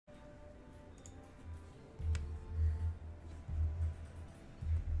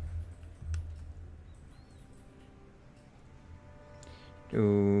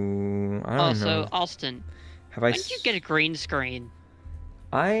Ooh, I don't know. Also, Austin, Have I? when did you get a green screen?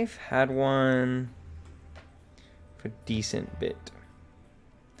 I've had one for a decent bit.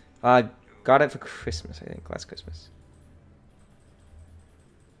 I got it for Christmas, I think, last Christmas.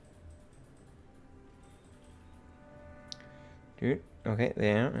 Dude, okay,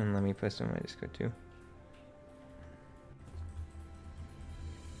 there, and let me post on my Discord too.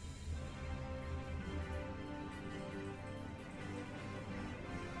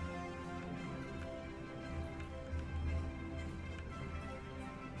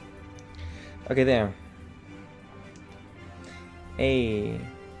 Okay, there. Hey.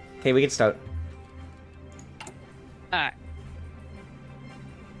 Okay, we can start. Alright.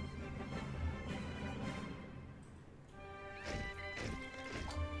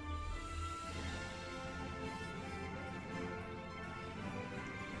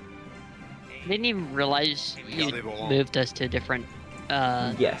 I didn't even realize you moved us to a different,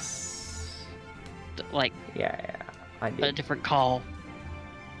 Yes. like, Yeah, I a did. different call.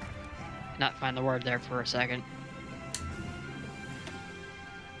 Not find the word there for a second.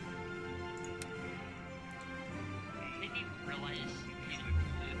 Didn't even realize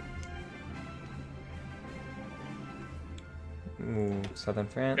Ooh, Southern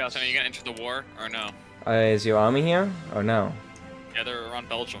France. Yeah, so are you gonna enter the war or no? Is your army here? Or no? Yeah, they're around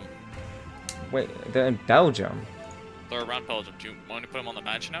Belgium. Wait, they're in Belgium. They're around Belgium. Do you want to put them on the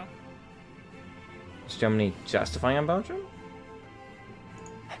match now? Is Germany justifying on Belgium?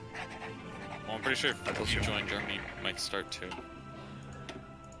 Well, I'm pretty sure if you join Germany, you might start too.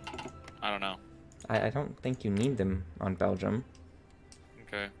 I don't know. I don't think you need them on Belgium.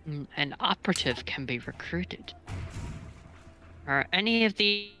 Okay. an operative can be recruited. Are any of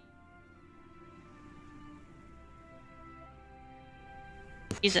these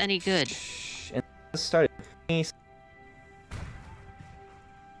any good? Shh, and let's start it.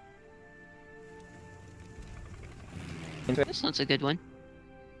 This one's a good one.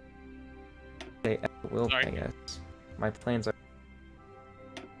 I will, Sorry. I guess. My plans are.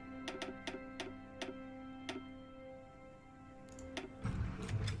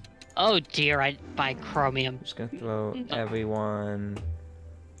 Oh dear, I buy chromium. I'm just gonna throw everyone.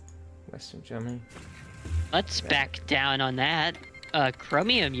 Western Germany. Let's back down on that.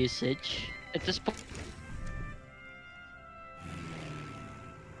 Chromium usage at this point.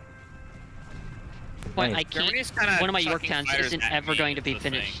 Nice. I can't. Germany's kinda One of my chucking Yorktowns fighters isn't at ever me, going to be is the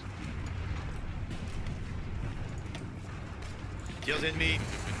thing. finished. Kills enemy.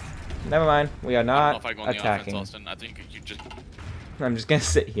 Never mind. We are I don't know not if I go on the offense, attacking. Austin. I think you just I'm just gonna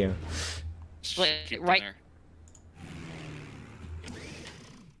sit here. Wait, keep them right- there.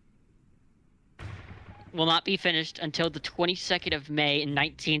 Will not be finished until the 22nd of May in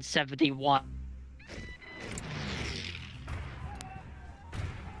 1971.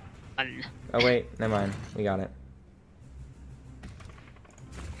 Oh wait, never mind. We got it.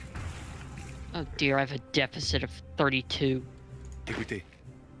 Oh dear, I have a deficit of 32. Écoutez.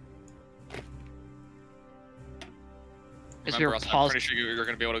 Because we Remember, were Austin, I'm paused. pretty sure you're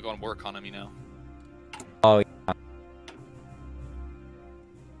gonna be able to go and work on me now. Oh yeah.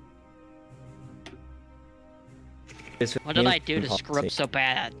 What did I do to screw up so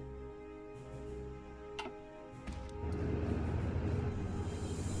bad?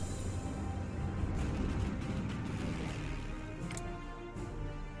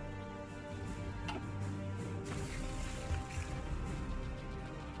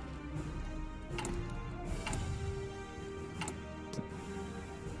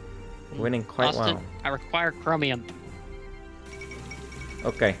 Winning quite Austin, well. I require chromium.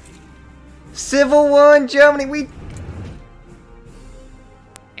 Okay. Civil War in Germany. We.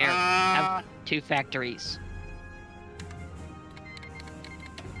 Here, have 2 factories.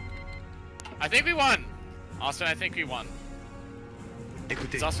 I think we won! Austin, I think we won. Is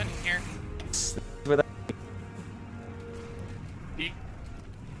Écoutez. Austin here? With He...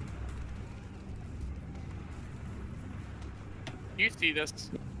 Do you see this?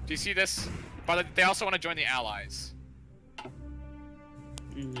 Do you see this? But they also want to join the Allies.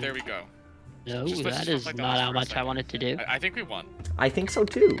 There we go. No, Just let's that just is reflect on not this how for a much I second. wanted to do. I think we won. I think so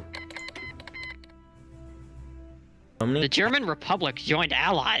too. The German Republic joined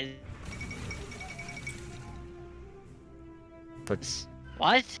Allies. But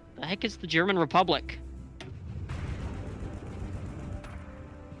What? The heck is the German Republic?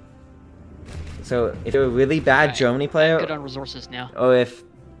 so if you're a really bad Alright, Germany player, Good on resources now. or if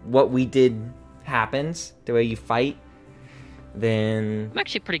what we did happens, the way you fight, then I'm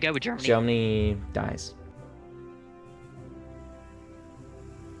actually pretty good with Germany. Germany dies.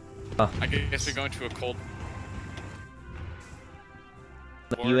 I guess we go into a cold.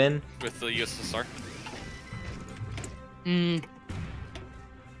 The UN? with the USSR. Hmm.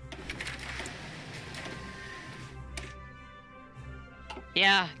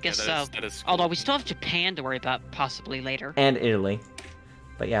 Yeah, guess so. That is Although cool. we still have Japan to worry about possibly later. And Italy.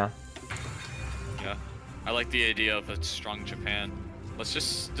 But yeah. Yeah, I like the idea of a strong Japan. Let's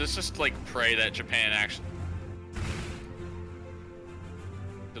just like pray that Japan actually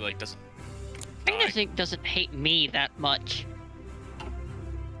like doesn't. I don't think doesn't hate me that much.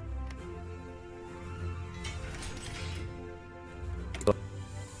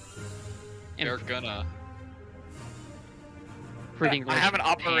 They're gonna. Improving I have an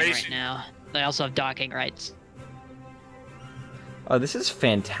Japan operation. right now. They also have docking rights. Oh, this is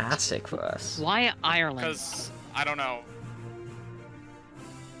fantastic for us. Why Ireland? Because I don't know.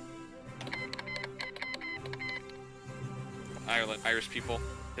 Irish people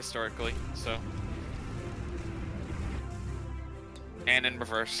historically, so. And in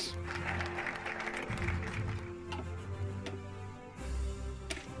reverse.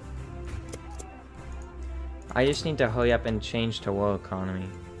 I just need to hurry up and change to world economy.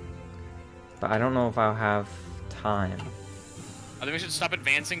 But I don't know if I'll have time. I think we should stop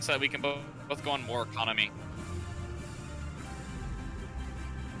advancing so that we can both go on war economy.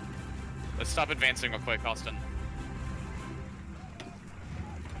 Let's stop advancing real quick, Austin.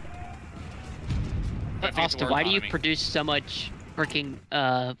 I think it's Austin, war why do you economy. produce so much freaking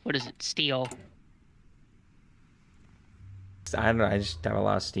what is it, steel? I don't know, I just have a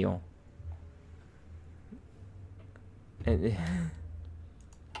lot of steel.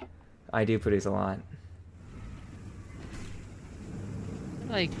 I do produce a lot. How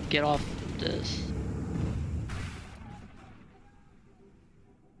do I get off this?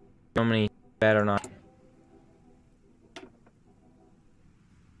 So many better not.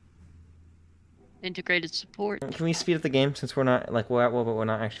 Integrated support. Can we speed up the game since we're not like we're at war but we're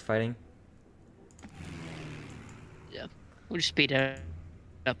not actually fighting? Yeah, we'll just speed it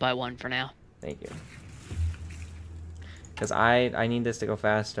up by 1 for now. Thank you. Because I need this to go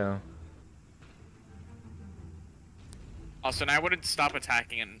faster. Austin, I wouldn't stop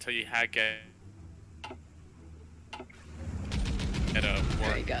attacking it until you had get a war.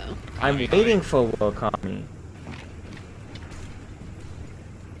 There you go. I'm waiting for world economy.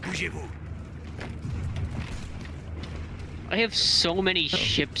 I have so many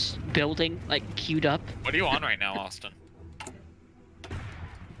ships building, like, queued up. What are you on right now, Austin?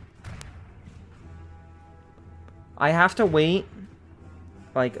 I have to wait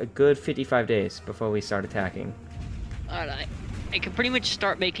like a good 55 days before we start attacking. Alright. I can pretty much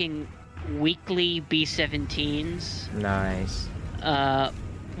start making weekly B-17s, Nice.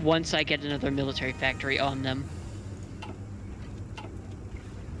 once I get another military factory on them.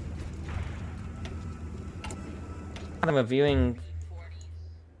 I'm reviewing.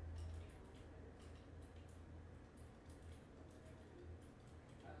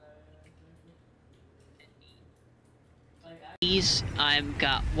 These, I've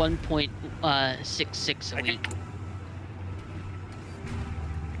got 1.66 a week.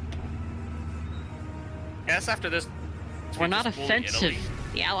 Guess after this, We're not just bully offensive. Italy.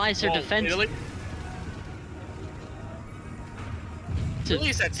 The Allies are Well, defensive.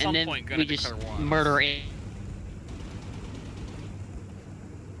 Italy's at some And then point we gonna just declare war. murder it.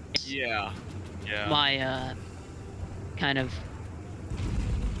 Yeah. Yeah. My, kind of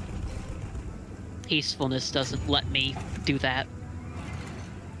peacefulness doesn't let me do that.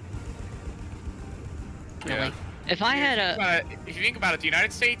 Really. Yeah. If I had a... If you think about it, the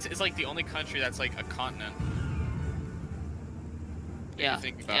United States is like the only country that's like a continent. If Yeah, you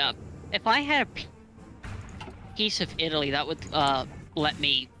think about yeah. it. If I had a piece of Italy, that would, let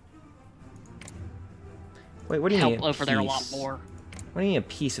me Wait, what do you mean? help over there a lot piece? more. What do you mean a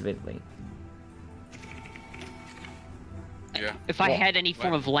piece of Italy? Yeah. If I Well, had any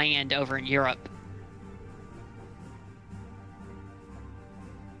form what? of land over in Europe.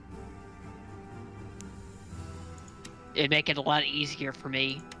 It'd make it a lot easier for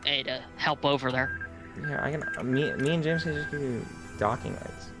me to help over there. Yeah, I can. Me and James can just give you docking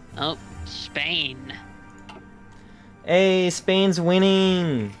rights. Oh, Spain. Hey, Spain's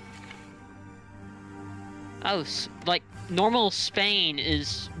winning. Oh, like, normal Spain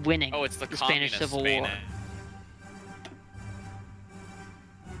is winning Oh, it's the Spanish communist Civil Spain. War.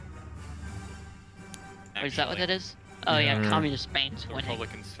 Or is that what that is? Oh yeah, Mm. communist Spain's The winning.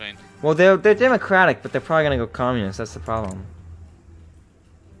 Republican Spain. Well, they're democratic, but they're probably gonna go communist. That's the problem.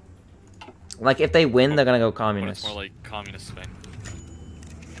 Like, if they win, they're gonna go But it's communist. more like communist Spain.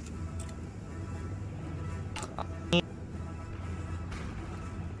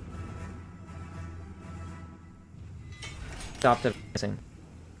 Stopped advancing.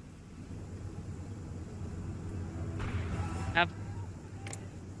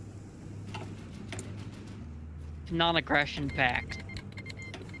 non-aggression pact.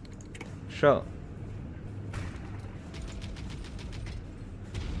 Sure.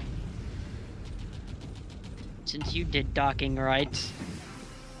 Since you did docking rights.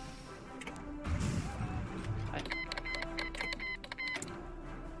 I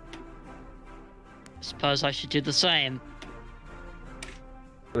suppose I should do the same.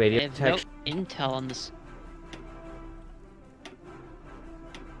 I Radio have no detection. intel on this.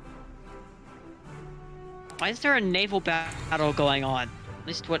 Why is there a naval battle going on? At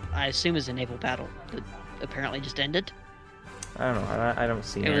least what I assume is a naval battle that apparently just ended. I don't know. I don't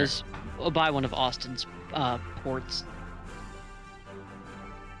see It it. was by one of Austin's ports.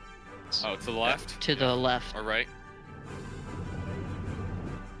 Oh, to the left? To the left. Or right?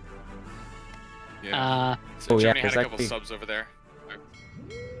 Uh, So Oh, yeah, Germany had is a that couple the- subs over there.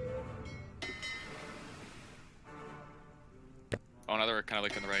 Oh, another kind of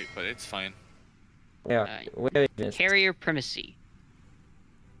like on the right, but it's fine. Yeah. Where is it? Carrier primacy.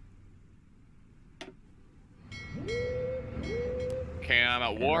 Okay, I'm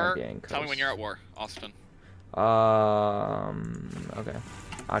at And war. Iberian Tell me when coast. you're at war, Austin. Okay.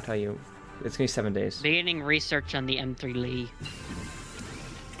 I'll tell you. It's gonna be 7 days. Beginning research on the M3 Lee.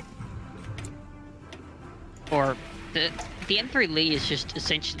 Or the M3 Lee is just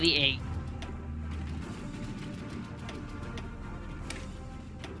essentially a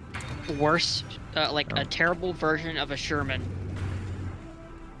worse, like a terrible version of a Sherman.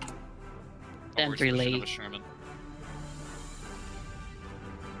 Oh, we're M3 switching Lee. to a Sherman.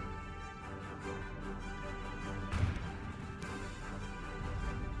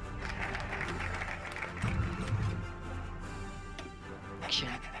 Action.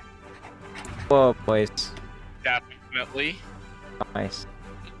 Whoa, boys. Definitely. Nice.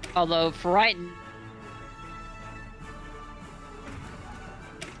 Although for right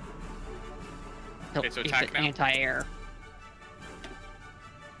Okay, so attack now? anti-air.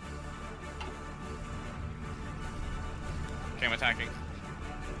 Okay, I'm attacking.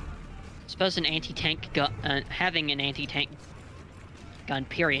 Suppose an anti-tank gun, having an anti-tank gun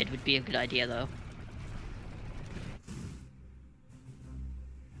period would be a good idea though.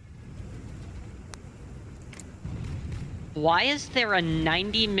 Why is there a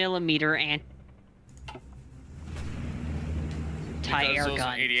 90mm anti-air Because those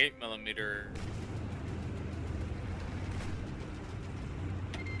gun? 88mm.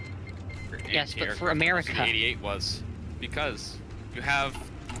 Yes, but anti-air for gun, that's America. what the 88 was. Because you have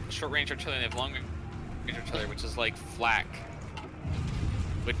short-range artillery and they have long-range artillery, which is like flak.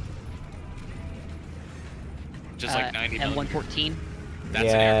 Which just like 90mm. M114? That's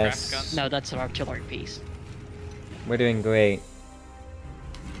Yes. an aircraft gun? No, that's an artillery piece. We're doing great.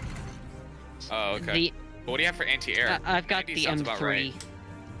 Oh, okay. The But what do you have for anti-air? I've got 90 the sounds about M3, right.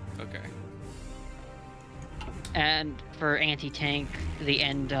 Okay. and for anti-tank, the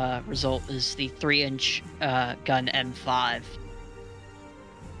end result is the 3-inch gun M5.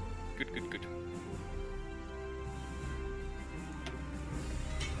 Good, good, good.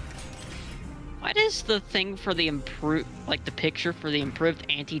 Why does the thing for the the picture for the improved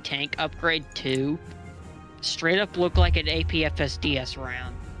anti-tank upgrade 2 straight up look like an APFSDS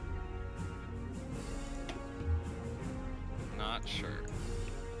round? Not sure.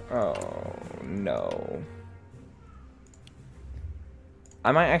 Oh no.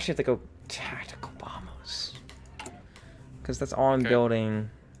 I might actually have to go tactical bombers. Because that's all I'm Okay. building.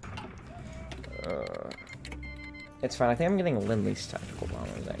 It's fine. I think I'm getting Lindley's tactical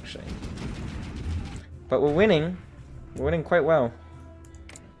bombers actually. But we're winning. We're winning quite well.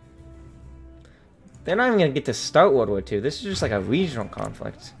 They're not even gonna get to start World War II. This is just like a regional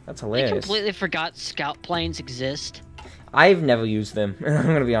conflict. That's I hilarious. completely forgot scout planes exist. I've never used them. I'm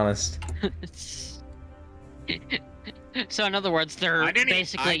gonna be honest. So in other words, they're I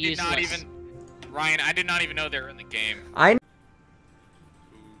basically did useless. not even... Ryan, I did not even know they were in the game. I Ooh,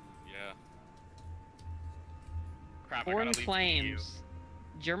 yeah. Crap, I Foreign gotta leave claims.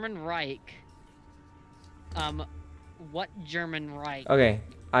 German Reich. What German Reich? Okay.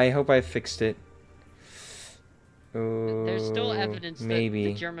 I hope I fixed it. There's still Ooh, evidence maybe. that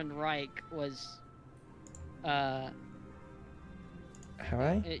the German Reich was, Have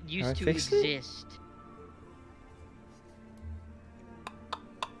I? it used I to fixed it? exist.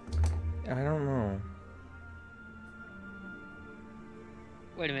 I don't know.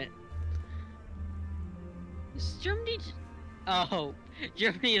 Wait a minute. Is Germany? Oh,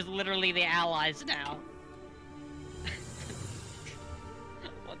 Germany is literally the Allies now.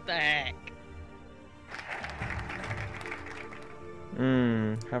 What the heck?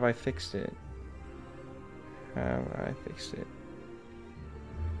 Have I fixed it? Have I fixed it?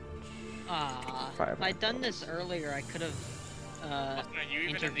 If I'd done this earlier, I could have. Are you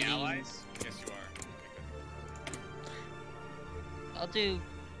even in the intervened. Allies? Yes, you are. Okay, good. I'll do.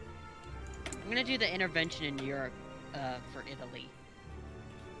 I'm gonna do the intervention in Europe, for Italy.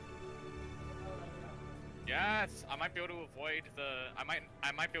 Yes, I might be able to avoid the. I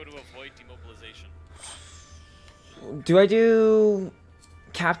might be able to avoid demobilization. Do I do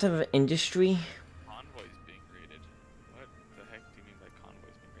Captain of Industry? Convoys being raided. What the heck do you mean by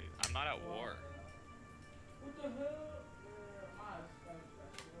convoys being raided? I'm not at war.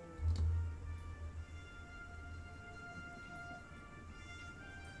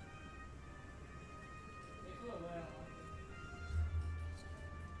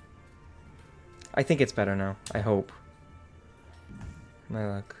 I think it's better now. I hope. My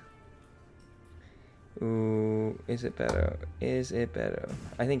luck. Ooh, is it better? Is it better?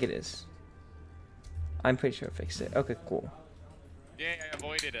 I think it is. I'm pretty sure I fixed it. Okay, cool. Yeah, I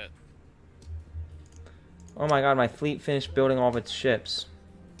avoided it. Oh my god, my fleet finished building all of its ships.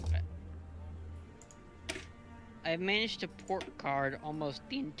 I've managed to port card almost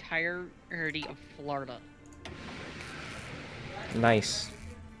the entirety of Florida. Nice.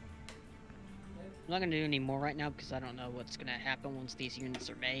 I'm not gonna do any more right now because I don't know what's gonna happen once these units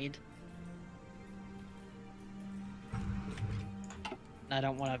are made. I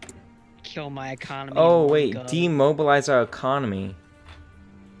don't want to kill my economy. Oh in one wait, go. demobilize our economy.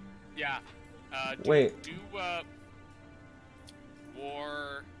 Yeah. Wait. Do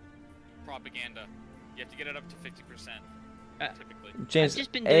war propaganda. You have to get it up to 50%. Typically. James,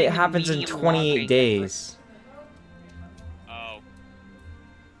 just been doing it the happens in medium 28 logging days. Oh.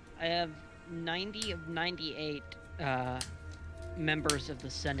 I have 90 of 98 members of the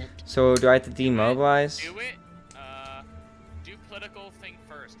Senate. So do I have to demobilize? Do it. Do political thing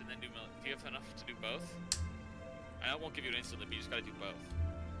first, and then do military. Do you have enough to do both? I won't give you it instantly, but you just gotta do both.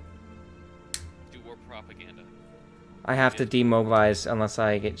 Do war propaganda. I have to demobilize unless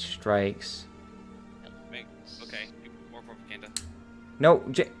I get strikes. Okay, do war propaganda. No,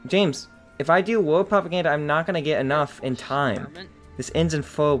 James, if I do war propaganda, I'm not gonna get enough in time. Experiment. This ends in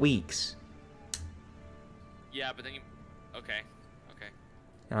 4 weeks. Yeah, but then you. Okay. Okay.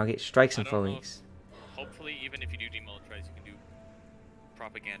 And I'll get strikes in I 4 don't know weeks. Hopefully, even if you do demilitarize, you can do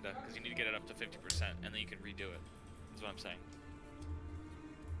propaganda, because you need to get it up to 50%, and then you can redo it. Is what I'm saying.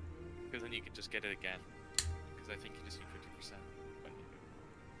 Because then you can just get it again. Because I think you just need 50%. When you do.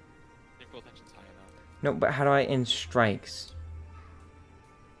 I think world tension's high enough. No, but how do I end strikes?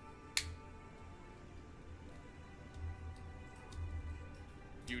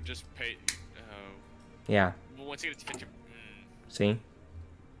 You just pay. Yeah, Well, once you get it to 50. see?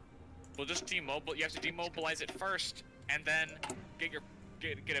 We'll just demobilize. You have to demobilize it first, and then get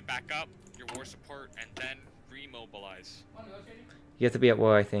it back up, your war support, and then remobilize. You have to be at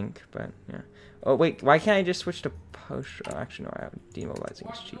war, I think, but yeah. Oh, wait, why can't I just switch to push? Oh, actually, no,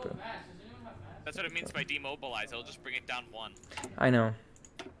 demobilizing is cheaper. That's what it means by demobilize. It'll just bring it down 1. I know.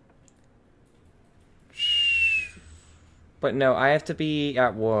 But no, I have to be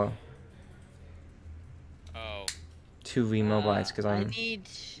at war Oh. to remobilize, because I I'm... need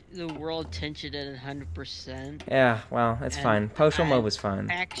the world tension at 100%. Yeah, well, it's And fine. Postal I- mode was fine.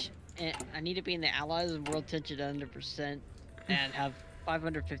 I need to be in the Allies and world tension at 100% and have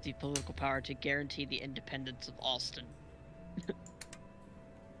 550 political power to guarantee the independence of Austin.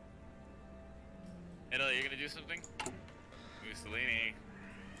 Italy, you gonna do something? Mussolini.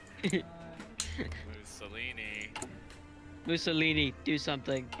 Mussolini. Mussolini, do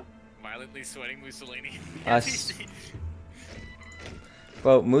something. Violently sweating Mussolini. Us.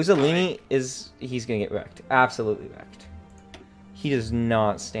 Well, Mussolini he's gonna get wrecked. Absolutely wrecked. He does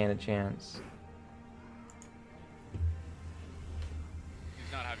not stand a chance.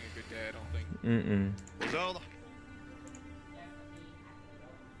 He's not having a good day, I don't think. Mm-mm.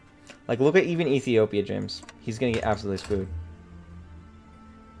 Like, look at even Ethiopia, James. He's gonna get absolutely screwed.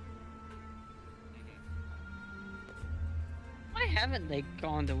 Why haven't they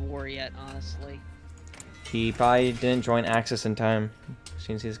gone to war yet, honestly? He probably didn't join Axis in time.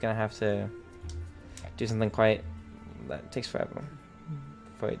 Seems he's gonna have to do something quite... that takes forever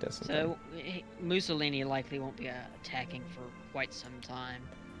before he does something. So, Mussolini likely won't be attacking for quite some time.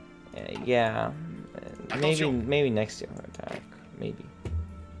 Yeah. Maybe next year he'll attack. Maybe.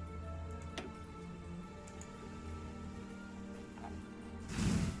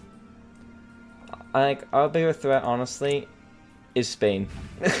 Like, our bigger threat, honestly, is Spain.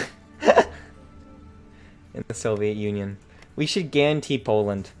 In the Soviet Union. We should guarantee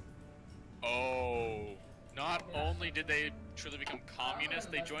Poland. Oh. Not only did they truly become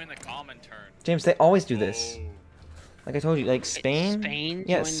communist, they joined the Comintern. James, they always do this. Oh. Like I told you, like Spain. Spain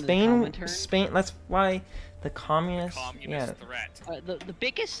Yeah, joined the Spain. Comintern? Spain. That's why the communists. Communist Yeah. threat. The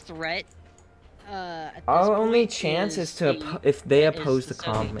biggest threat at this Our only point chance is to the- if they is oppose the the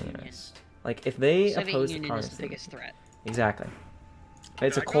Soviet Union. communists. Like if they Soviet oppose the Union is communists. the biggest threat. Exactly. But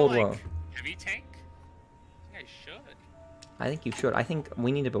it's a Should I go, Cold like, War. Heavy tank? I think I should. I think you should. I think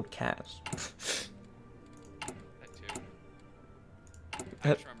we need to build cats. That too.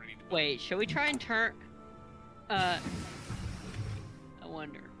 I'm sure I'm gonna need to build- Wait, should we try and turn? I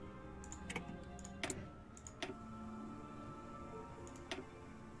wonder.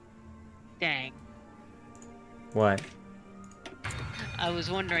 Dang. What? I was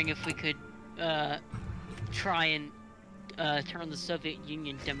wondering if we could try and turn the Soviet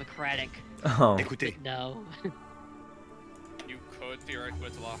Union democratic. Oh. Écoutez, But no. You could theoretically, but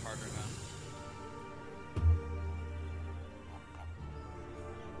it's a lot harder now.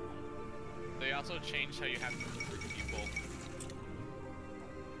 They also changed how you have to recruit people,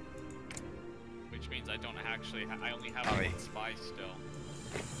 which means I don't actually. I only have Alright. one spy still.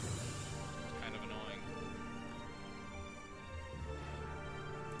 Kind of annoying.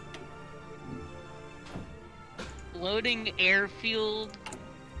 Loading airfield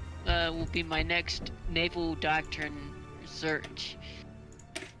will be my next naval doctrine research.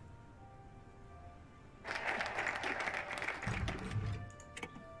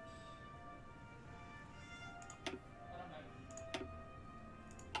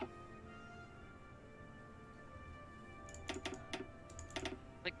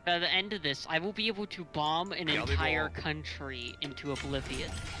 Like by the end of this, I will be able to bomb an Regardez entire bon. country into oblivion.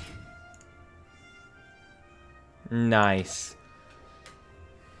 Nice.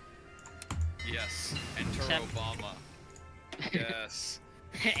 Yes. Enter Except- Obama. Yes.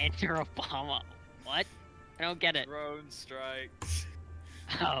 Enter Obama. What? I don't get it. Drone strikes.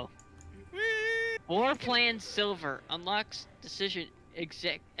 Oh. War Plan Silver. Unlocks decision.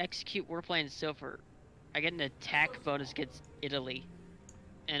 Execute War Plan Silver. I get an attack bonus against Italy.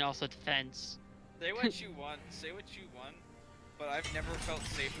 And also defense. Say what you want. Say what you want. But I've never felt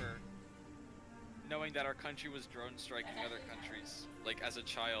safer knowing that our country was drone striking other countries. Like as a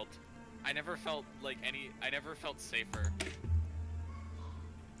child, I never felt like I never felt safer.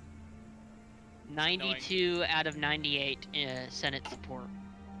 92 out of 98 Senate support.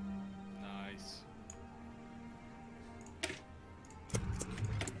 Nice.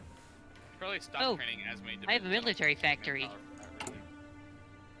 Probably stop Oh, training as many. I have a divisions military on factory. manpower forever.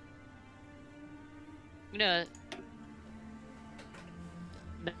 I'm gonna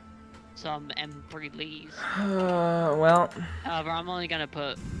some M3 Lees. Well, However, I'm only gonna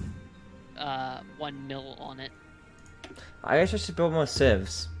put 1 mil on it. I guess I should build more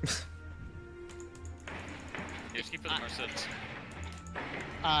civs. Yeah, just keep putting more sets.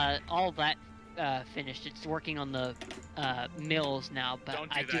 All that finished. It's working on the mills now, but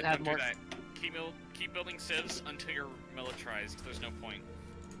Don't do I that. do have Don't more. do that. Keep building civs until you're militarized. There's no point.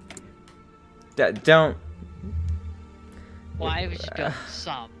 Don't. Well, I was just building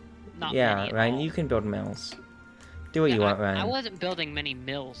some, not Yeah, many at Ryan, all. you can build mills. Do what you want, Ryan. I wasn't building many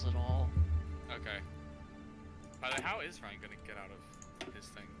mills at all. Okay. By the way, how is Ryan gonna get out of his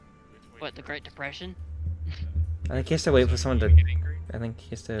thing? What, the Great Depression? I think he has to wait for someone to. Get angry? I think he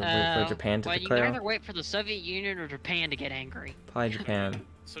has to wait for Japan to well, declare. you can either wait for the Soviet Union or Japan to get angry. Probably Japan.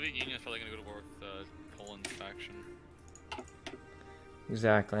 Soviet Union is probably gonna go to war with Poland's faction.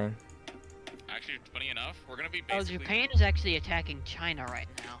 Exactly. Actually, funny enough, we're gonna be Oh, basically. Japan is actually attacking China right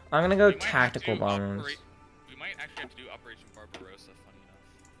now. I'm gonna go we might have tactical to bombers. We might actually have to do Operation Barbarossa. Funny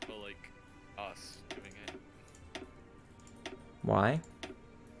enough, but like us doing it Why?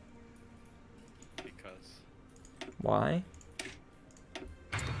 because. Why?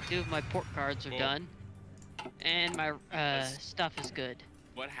 2 of my port cards are Well, done. And my Let's- stuff is good.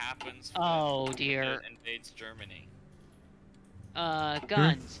 What happens? Oh, when dear. Russia invades Germany?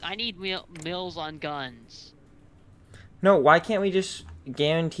 Guns. I need mills on guns. No, why can't we just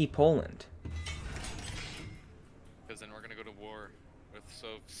guarantee Poland? Because then we're gonna go to war with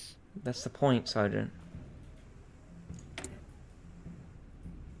Sovs. That's the point, Sergeant.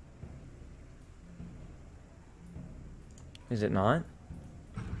 Is it not?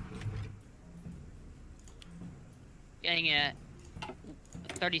 Getting a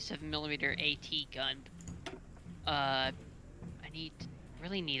 37mm AT gun. I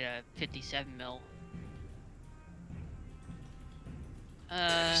really need a 57 mil.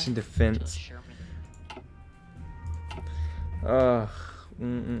 Just in defense. Sherman. Ugh.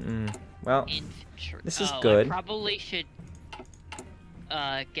 Well, Infantry. this is I good. probably should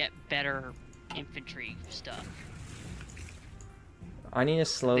get better infantry stuff. I need to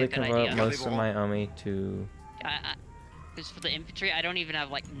slowly Good convert idea. most of my army to. Because for the infantry, I don't even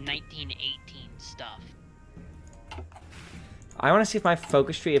have like 1918 stuff. I want to see if my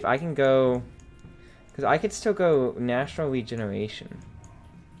focus tree, if I can go... Because I could still go National Regeneration.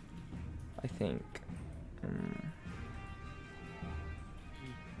 I think.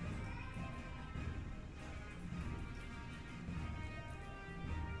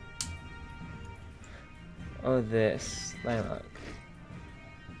 Oh, this. Let me look.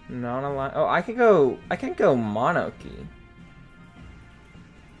 Non-aligned. Oh, I can go Monarchy.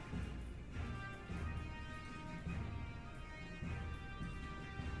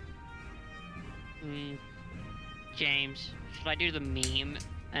 James, should I do the meme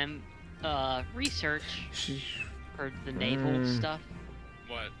and research for the naval stuff?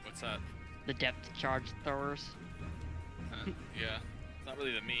 What's that? The depth charge throwers. Yeah, it's not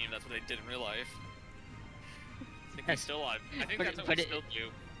really the meme. That's what they did in real life. I think we still I think but that's what we still do.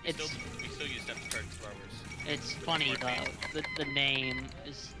 We still use depth charge throwers. It's funny though. The name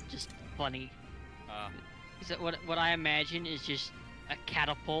is just funny. Is that what I imagine is just a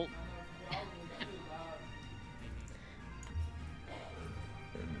catapult.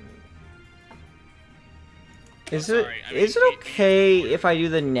 Is it okay if I do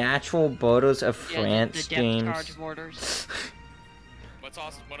the natural bodos of France, the James? charge mortars. What's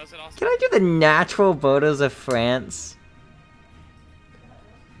awesome? What is it awesome? Can I do the natural bodos of France?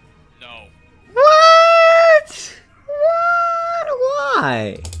 No. What? What?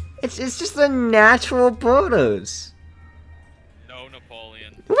 Why? It's just the natural bodos. No,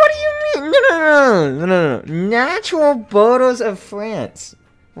 Napoleon. What do you mean? No. Natural bodos of France.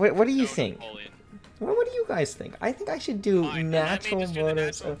 What do you think? Napoleon. What do you guys think? I think I should do Fine, natural do the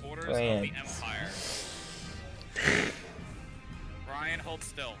borders natural of borders France. Of the Empire. Brian, hold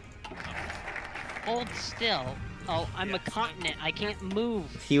still. Hold still. Oh, I'm a continent. I can't move.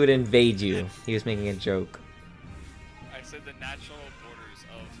 He would invade you. He was making a joke. I said the natural borders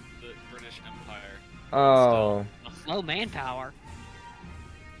of the British Empire. Oh. Low manpower.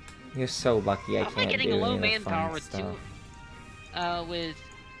 You're so lucky I How am I can't getting do low any of the manpower fun with stuff. with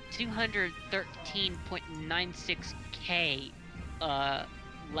 213.96k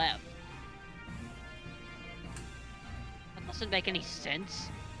left? That doesn't make any sense.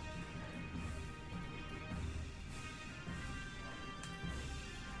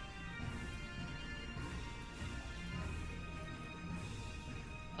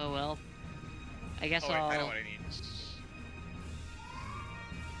 Oh well. I guess I know I'll... what I need.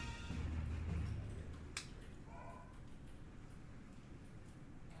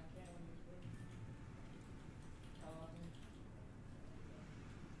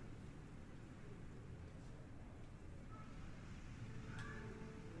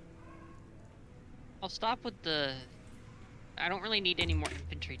 I'll stop with the... I don't really need any more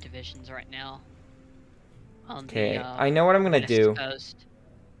infantry divisions right now. On Okay, the, I know what I'm gonna West do. Coast.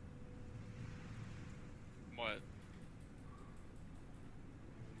 What?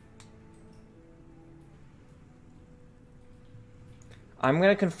 I'm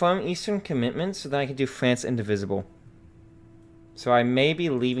gonna confirm Eastern commitment so that I can do France indivisible. So I may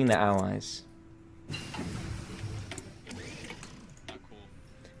be leaving the Allies. Not cool.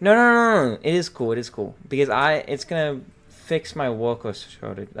 No. It is cool. It is cool because it's gonna fix my worker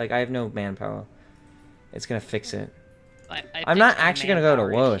shortage. Like I have no manpower. It's gonna fix it. I'm not actually gonna go to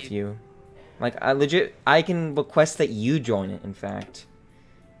war with you. Like I can request that you join it. In fact,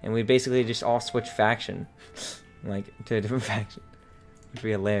 and we basically just all switch faction, like to a different faction, which would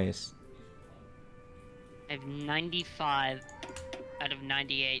be hilarious. I have 95 out of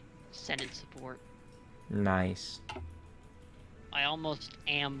 98 Senate support. Nice. I almost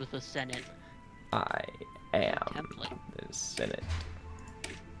am the Senate. I am Template. the Senate.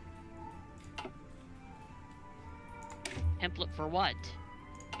 Template for what?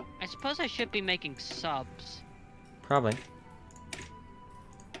 I suppose I should be making subs Probably.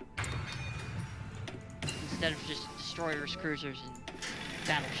 instead of just destroyers, cruisers, and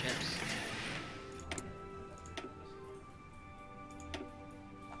battleships.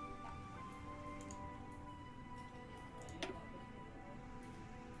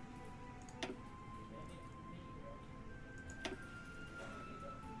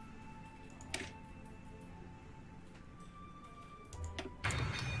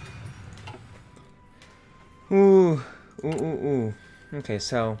 Ooh. Okay,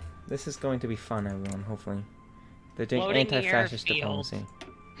 so this is going to be fun, everyone. Hopefully, they're doing Floating anti-fascist airfield.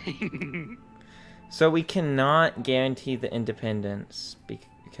 diplomacy. So we cannot guarantee the independence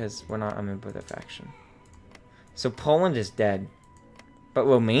because we're not a member of the faction. So Poland is dead, but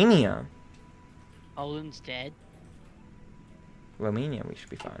Romania, Poland's dead. we should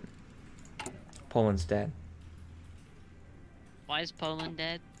be fine. Poland's dead. Why is Poland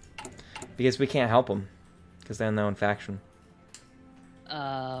dead? Because we can't help them. Because they're in their own faction.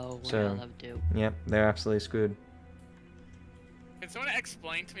 Oh, So, well, do. Yep, they're absolutely screwed. Can someone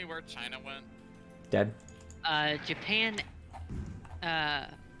explain to me where China went? Dead. Japan,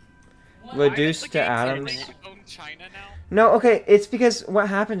 Reduced to atoms. Own China now? No, okay, it's because what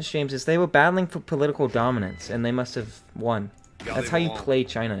happens, James, is they were battling for political dominance, and they must have won. That's how you play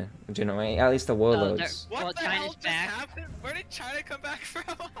China, generally. At least the warlords. What the hell just happened? Where did China come back from?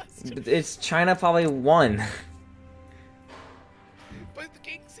 It's China probably won. But the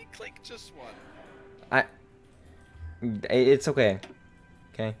Kingsley clique just won. It's okay.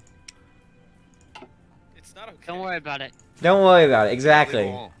 Okay. It's not okay. Don't worry about it. Don't worry about it.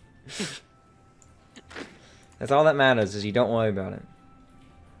 Exactly. That's all that matters, is you don't worry about it.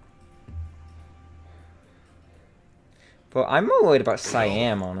 But I'm more worried about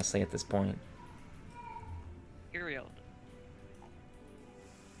Siam, honestly, at this point. Period.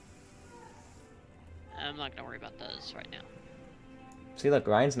 I'm not gonna worry about those right now. See, look,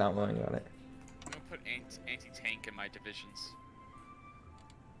 Ryan's not worrying about it. I'm gonna put anti-tank in my divisions.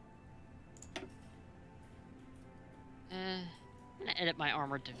 I'm gonna edit my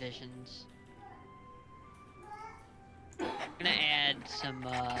armored divisions. I'm gonna add some,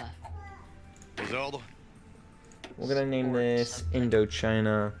 We're gonna name this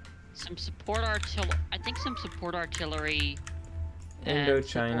Indochina. some support artillery. I think some support artillery. Indochina. And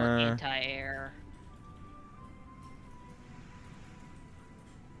support anti-air.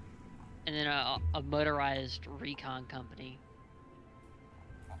 And then a motorized recon company.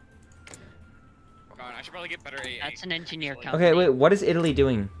 God, I should probably get better AA. That's an engineer company. Okay, wait, what is Italy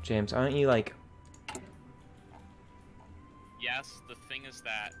doing, James? Aren't you, like... Yes, the thing is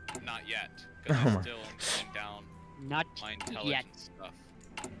that, not yet. Because I'm still going down Not my yet. intelligence stuff.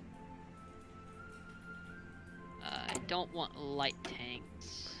 I don't want light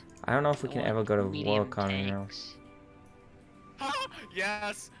tanks. I don't know if we I can want ever go to medium war economy now. tanks.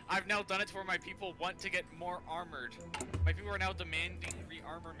 Yes! I've now done it to where my people want to get more armored. My people are now demanding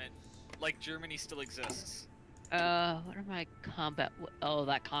rearmament, like Germany still exists. What are my combat? Oh,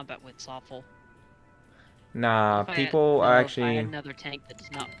 that combat wit's awful. Nah, If I- people no, are if I actually... had another tank that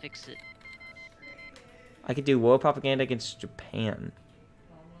does not fix it. I could do war propaganda against Japan.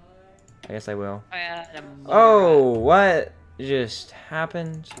 I guess I will. If I had a Oh, what just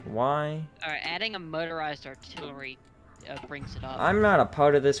happened? Why? Alright, adding a motorized artillery brings it up. I'm not a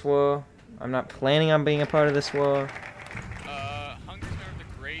part of this war. I'm not planning on being a part of this war. Hunger's member of the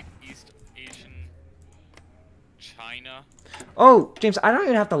Great East Asian China. Oh, James, I don't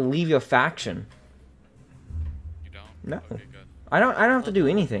even have to leave your faction. You don't? No. Okay, good. I don't have to do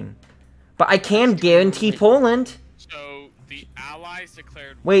anything. But I can guarantee Poland. So, the Allies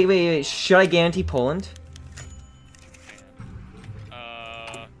declared... Wait. Should I guarantee Poland?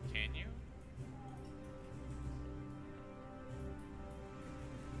 Can you?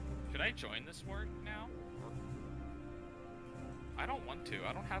 Should I join this war now? Or... I don't want to.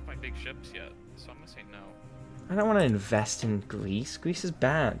 I don't have my big ships yet, so I'm gonna say no. I don't want to invest in Greece. Greece is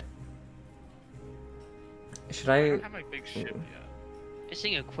bad. Should I... I don't have my big ship yet.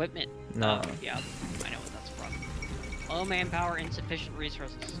 Missing equipment. No. Yeah, I know what that's from. Low manpower, insufficient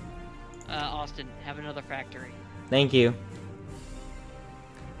resources. Austin, have another factory. Thank you.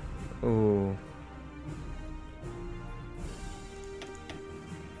 Ooh.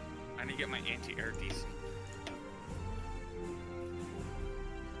 I need to get my anti-air decent.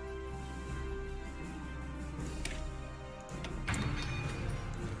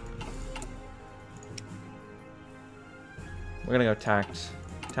 We're gonna go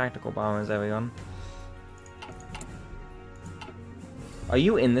tactical bombers, everyone. Are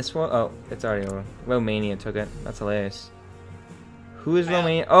you in this one? Oh, it's already over. Romania took it. That's hilarious. Who is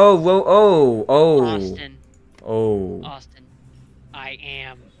Romania? Oh, Austin. Oh. Austin. I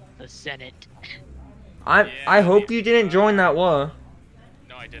am the Senate. I hope you didn't join that war.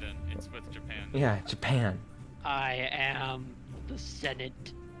 No, I didn't. It's with Japan. Yeah, Japan. I am the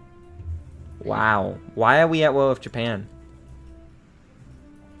Senate. Wow. Why are we at war with Japan?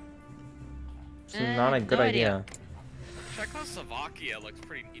 This is not a good no idea. Czechoslovakia looks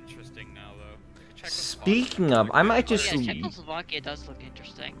pretty interesting now, though. Speaking of, I might just... Oh, yeah, Czechoslovakia does look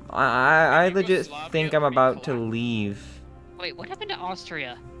interesting. I legit think I'm about to leave. Wait, what happened to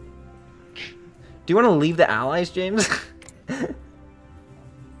Austria? Do you want to leave the Allies, James? No, not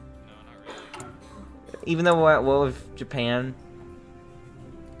really. Even though we're at war with Japan?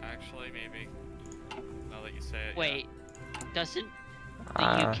 Actually, maybe. Now that you say it. Wait, doesn't the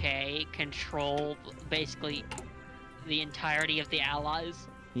UK control basically the entirety of the Allies?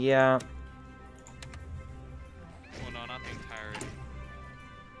 Yeah. Well, no, not the entirety.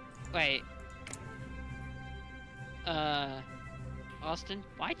 Wait. Austin,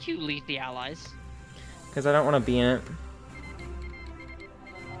 why'd you leave the Allies? Because I don't want to be in it.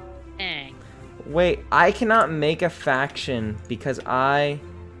 Dang. Wait, I cannot make a faction because I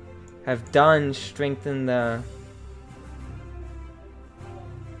have done strengthen the...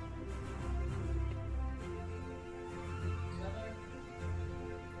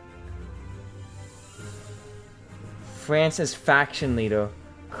 France's faction leader.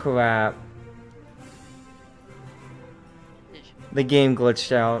 Crap. The game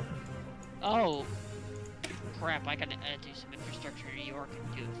glitched out. Oh. Crap, I gotta do some infrastructure in New York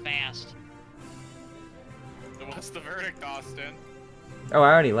and do it fast. What's the verdict, Austin? Oh,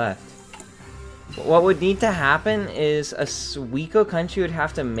 I already left. What would need to happen is a weaker country would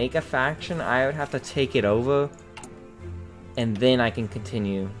have to make a faction, I would have to take it over, and then I can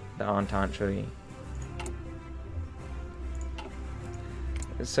continue the Entente Treaty.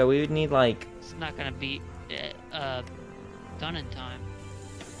 So we would need, like... It's not gonna be, done in time.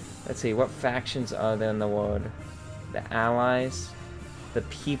 Let's see, what factions are there in the world? The Allies, the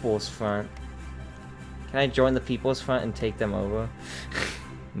People's Front. Can I join the People's Front and take them over?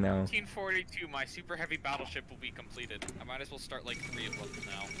 No. 1942, my super heavy battleship will be completed. I might as well start like 3 of them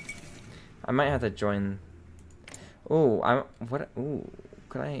now. I might have to join. Ooh, ooh,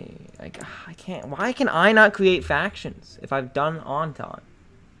 could I can't. Why can I not create factions if I've done Entente?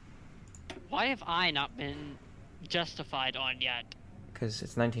 Why have I not been justified on yet? Because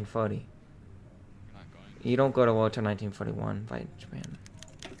it's 1940. You're not going. You don't go to war till 1941 by Japan.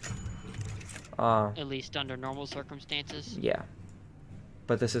 At least under normal circumstances. Yeah.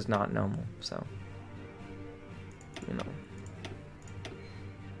 But this is not normal, so... You know.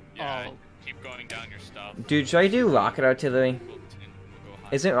 Yeah, Oh. keep going down your stuff. Dude, should I do rocket artillery? We'll go high.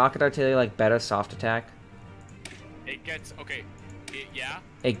 Isn't rocket artillery, like, better soft attack? It gets, okay, yeah.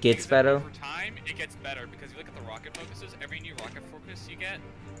 It gets Because better? Over time, it gets better, because you look at the rocket focuses, every new rocket focus you get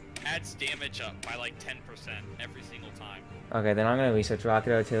adds damage up by like 10% every single time. Okay, then I'm gonna research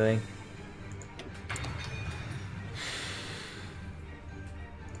rocket artillery.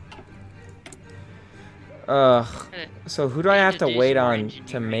 Ugh. So who do I have to wait on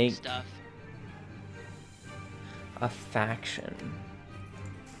to make stuff. a faction?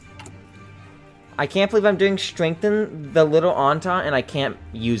 I can't believe I'm doing strengthen the little Entente and I can't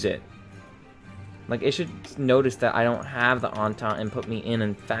use it. Like, it should notice that I don't have the Entente and put me in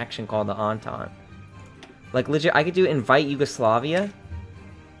a faction called the Entente. Like, legit, I could do invite Yugoslavia,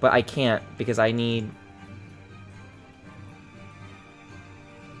 but I can't because I need...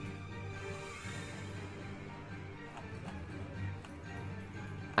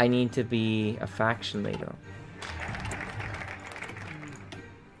 I need to be a faction leader.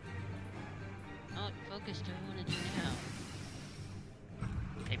 Oh, focus do I want to do now?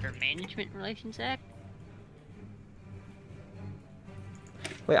 Labor Management Relations Act?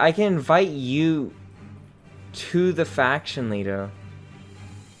 Wait, I can invite you to the faction leader.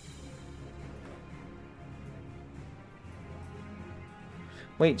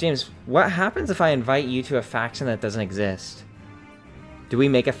 Wait, James, what happens if I invite you to a faction that doesn't exist? Do we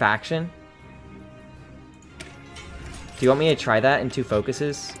make a faction? Do you want me to try that in 2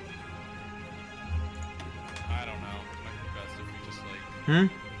 focuses? I don't know. It might be best if we just like... Hmm?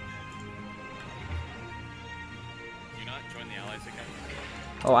 Do you not join the Allies again?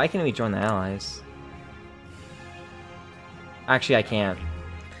 Oh, I can rejoin the Allies. Actually, I can't. Can't.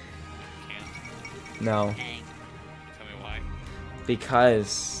 No. Dang. Tell me why.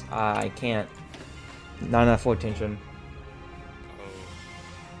 Because I can't. Not enough attention.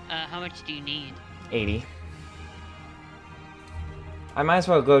 Oh. How much do you need? 80. I might as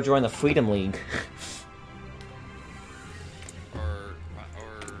well go join the Freedom League. Or...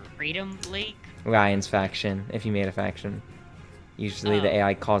 Freedom League? Ryan's faction, if you made a faction. Usually the Oh.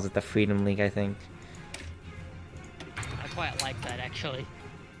 AI calls it the Freedom League, I think. I quite like that, actually.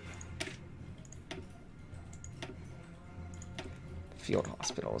 Field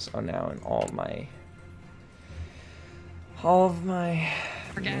hospitals are now in all of my... All of my...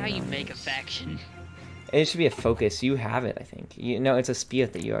 I forget how you make a faction. It should be a focus. You have it, I think. No, it's a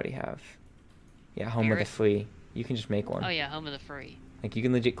spirit that you already have. Yeah, Home of the Free. You can just make one. Oh yeah, Home of the Free. Like, you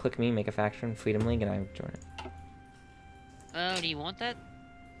can legit click me, make a faction, Freedom League, and I join it. Oh, do you want that?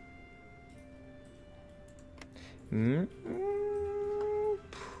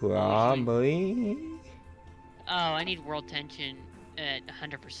 Probably. Oh, I need world tension at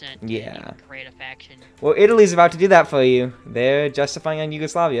 100%. Yeah. To create a faction. Well, Italy's about to do that for you. They're justifying on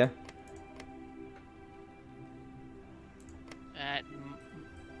Yugoslavia.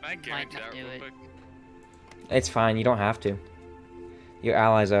 I guarantee not that do real it. quick. It's fine, you don't have to. Your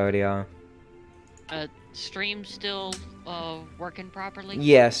allies already are. Stream still working properly?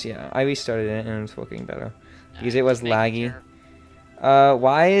 Yes, yeah. I restarted it and it's working better. Because it was Just making laggy. sure.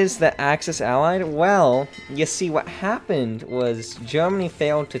 Why is the Axis allied? Well, you see, what happened was Germany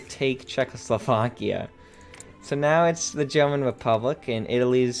failed to take Czechoslovakia. So now it's the German Republic, and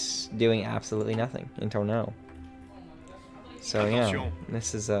Italy's doing absolutely nothing until now. So yeah,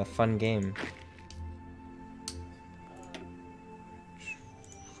 this is a fun game.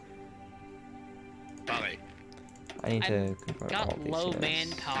 I need to convert all Got these low units.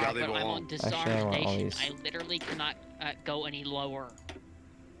 manpower, but I'm on disarm Actually, I the want all nation. these. I literally cannot go any lower.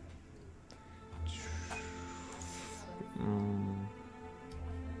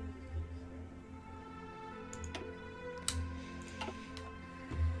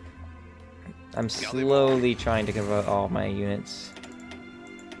 I'm slowly trying to convert all my units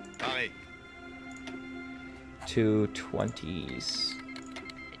to 20s.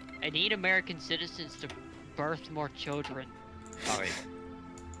 I need American citizens to birth more children.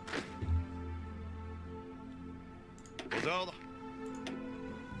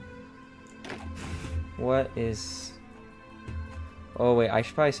 What is... Oh wait, I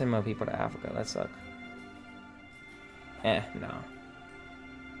should probably send more people to Africa. That sucks. No.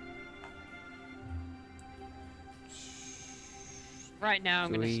 Right now,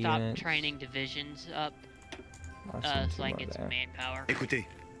 I'm gonna stop units. training divisions up, Awesome, so I can two get more some there. manpower. Écoutez.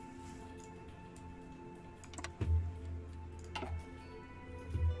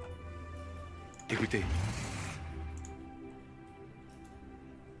 Écoutez.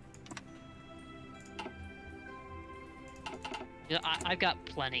 Yeah, I've got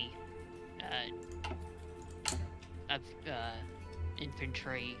plenty of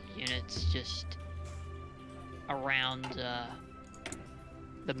infantry units just around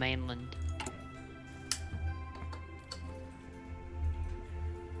the mainland.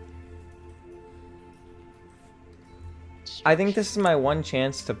 I think this is my one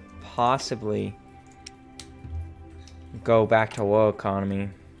chance to possibly go back to war economy.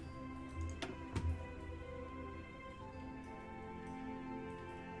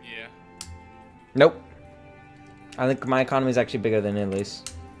 Yeah. Nope. I think my economy is actually bigger than Italy's.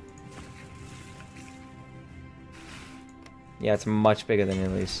 Yeah, it's much bigger than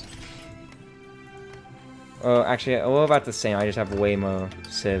Italy's. Oh, actually, we're about the same. I just have way more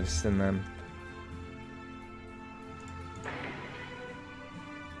civs than them.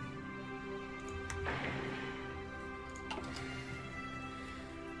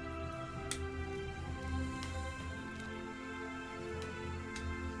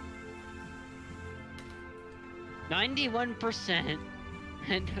 %,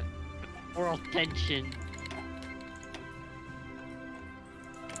 and world tension.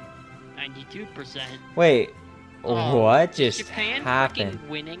 92%. Wait, Oh, what just Japan happened? fucking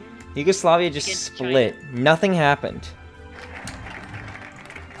winning? Yugoslavia just against split. Nothing happened.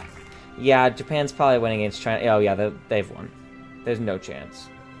 Yeah, Japan's probably winning against China. Oh yeah, they've won. There's no chance.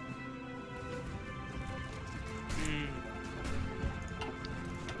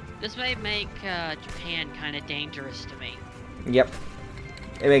 This may make Japan kind of dangerous to me. Yep.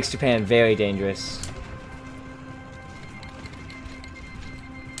 It makes Japan very dangerous.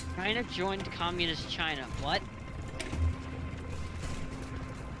 China joined communist China. What?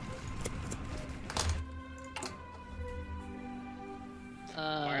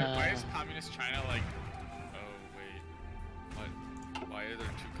 Why is communist China like? Oh wait, what? Why are there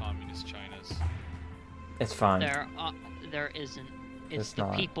two communist Chinas? It's fine. There isn't. It's It's the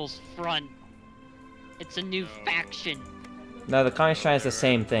not. People's Front. It's a new faction. No, the Communist China is the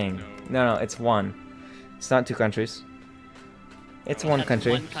same thing. No, it's one. It's not two countries. It's one That's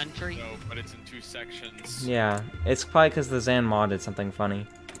country. One country. No, but it's in two sections. Yeah, it's probably because the Zan mod did something funny.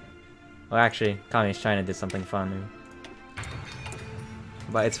 Well, actually, Communist China did something funny.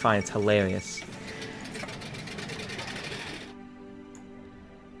 But it's fine, it's hilarious.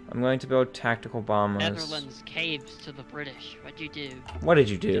 I'm going to build tactical bombers. Netherlands caves to the British. What'd you do? What did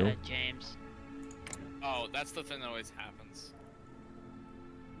you do? James. Oh, that's the thing that always happens.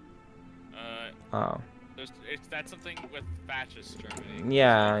 Oh. That's something with fascist Germany.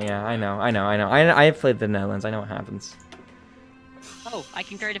 Yeah, I know. I've played the Netherlands, I know what happens. Oh, I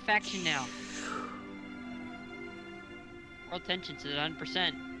can create a faction now. World tension's at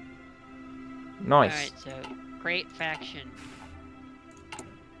 100%. Nice. Alright, so create faction.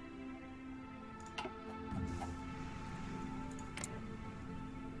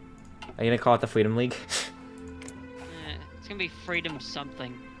 Are you gonna call it the Freedom League? It's gonna be freedom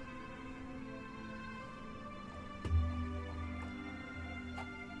something.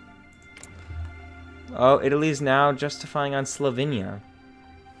 Oh, Italy's now justifying on Slovenia.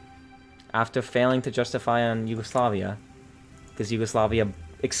 after failing to justify on Yugoslavia, because Yugoslavia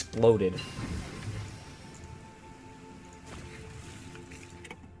exploded.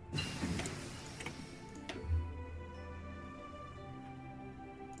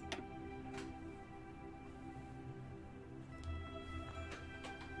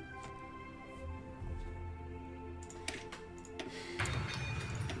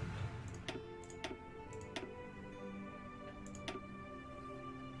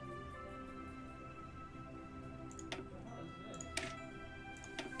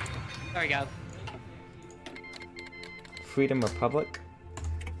 There we go. Freedom Republic?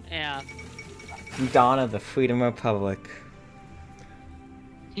 Yeah. Dawn of the Freedom Republic.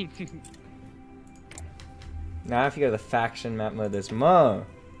 Now if you go to the faction map mode, there's more.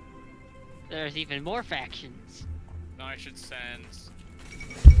 There's even more factions. No, I should send.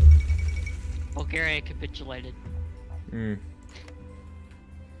 Bulgaria capitulated. Hmm.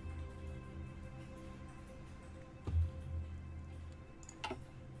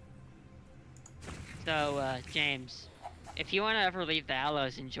 So, James, if you want to ever leave the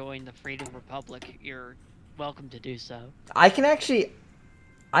Allies and join the Freedom Republic, you're welcome to do so. I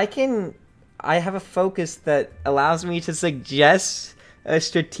have a focus that allows me to suggest a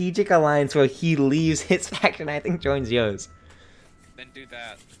strategic alliance where he leaves his faction, I think joins yours. Then do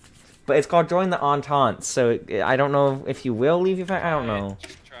that. But it's called Join the Entente, so I don't know if you will leave your faction, I don't know.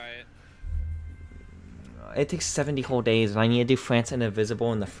 Just try it. It takes 70 whole days, and I need to do France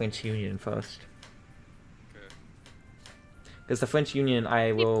Indivisible and the French Union first. Because the French Union,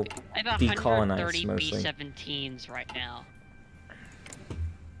 I will decolonize mostly. B-17s right now.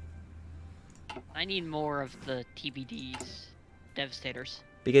 I need more of the TBDs, Devastators.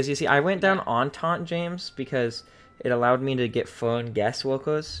 Because you see, I went down Entente, James, because it allowed me to get foreign guest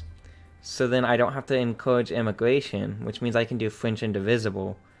workers. So then I don't have to encourage immigration, which means I can do French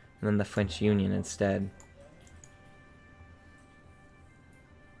Indivisible, and then the French Union instead.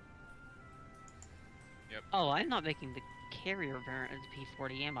 Yep. Oh, I'm not making the carrier variant of the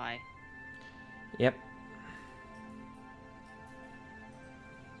P40, am I? Yep.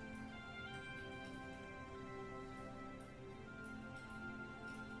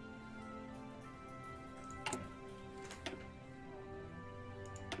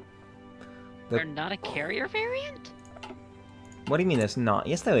 There's not a carrier variant? What do you mean there's not?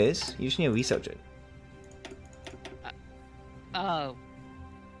 Yes, there is. You just need to research it. Oh.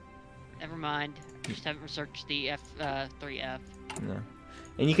 Never mind. Just haven't researched the F3F. No.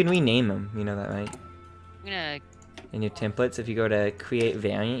 And you can rename them, you know that, right? I'm gonna... In your templates, if you go to create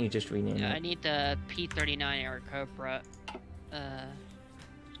variant, you just rename it. I need the P39 Aarakocra.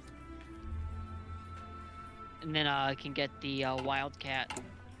 And then I can get the Wildcat.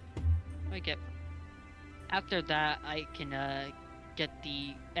 After that, I can get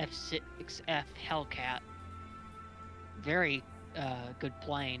the F6F Hellcat. Very good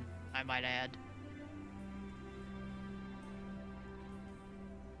plane, I might add.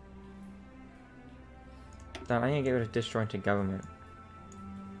 Don, I need to get rid of disjointed government.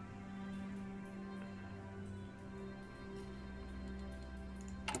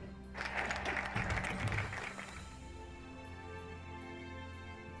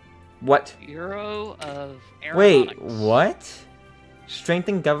 What? Bureau of Aeronautics. Wait, what?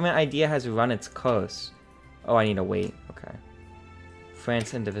 Strengthened government idea has run its course. Oh, I need to wait. Okay.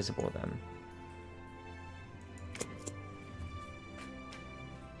 France Indivisible then.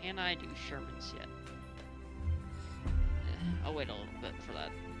 Can I do Shermans yet? I'll wait a little bit for that.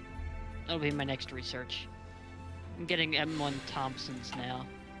 That'll be my next research. I'm getting M1 Thompsons now.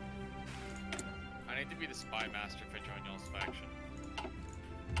 I need to be the spy master if I join y'all's faction.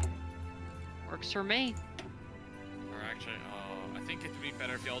 Works for me. Or actually, I think it would be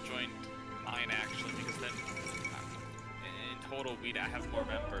better if y'all joined mine actually, because then in total we'd have more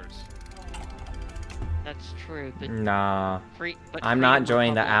members. That's true, but nah. I'm not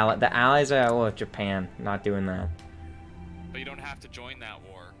joining the Allies. The Allies are at war with Japan. Not doing that. But you don't have to join that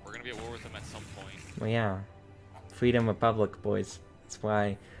war. We're gonna be at war with them at some point. Well, yeah. Freedom Republic, boys. That's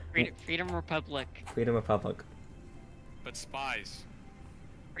why. Freedom Republic. Freedom Republic. But spies.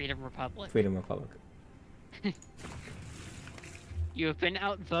 Freedom Republic. Freedom Republic. You have been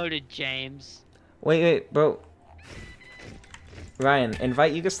outvoted, James. Wait, bro. Ryan,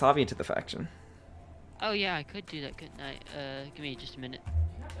 invite Yugoslavia to the faction. Oh yeah, I could do that, couldn't I? Give me just a minute.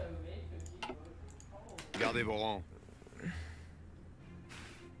 Gardez vos rangs.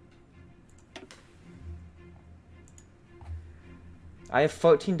 I have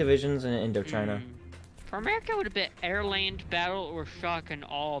 14 divisions in Indochina. For America, would a bit air-land battle or shock and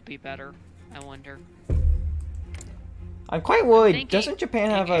all be better? I wonder. I'm quite worried. thinking Doesn't Japan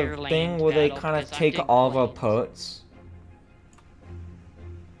have a airland thing where they battle, kind of because I'm take doing all of our planes. ports?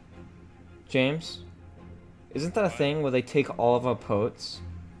 James? Isn't that a thing where they take all of our ports?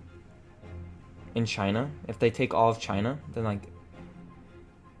 In China? If they take all of China, then like...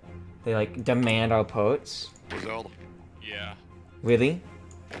 They like demand our ports? Yeah. Really?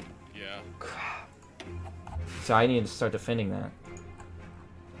 Yeah. Crap. So I need to start defending that.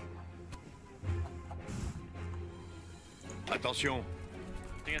 Attention.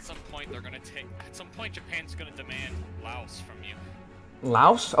 I think at some point they're gonna take. At some point, Japan's gonna demand Laos from you.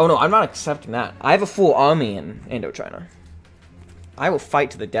 Laos? Oh no, I'm not accepting that. I have a full army in Indochina. I will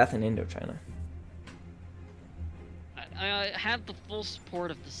fight to the death in Indochina. I have the full support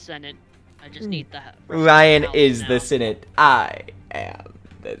of the Senate. I just need the rest of the Ryan House is now. the Senate. I am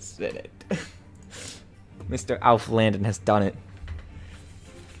the Senate. Mr. Alf Landon has done it.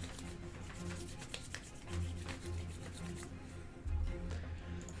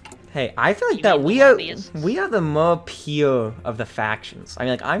 Hey, I feel like You that mean we the are lobbyists? the more pure of the factions. I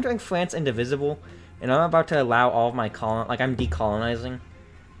mean, like I'm doing France indivisible, and I'm about to allow all of my I'm decolonizing.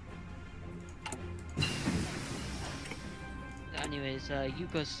 Anyways,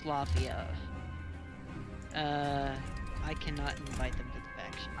 Yugoslavia. I cannot invite them to the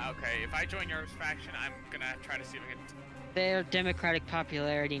faction. Okay, if I join your faction, I'm gonna try to see if I can. Their democratic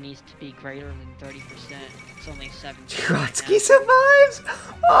popularity needs to be greater than 30%. It's only 7%. Trotsky survives.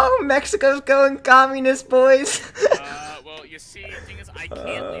 Oh, Mexico's going communist, boys. Well, you see, the thing is, I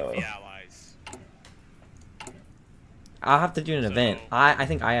can't leave the Allies. I'll have to do an event. I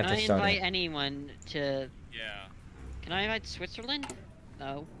think I have Can to I start invite it. anyone to... Yeah. Can I invite Switzerland?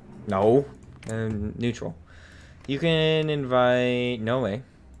 No. No, neutral. You can invite Norway.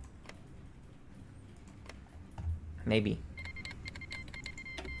 Maybe.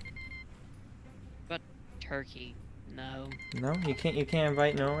 But Turkey? No. No, you can't. You can't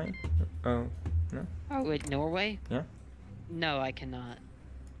invite Norway. Oh, no. Oh, wait, Norway? Yeah. No, I cannot.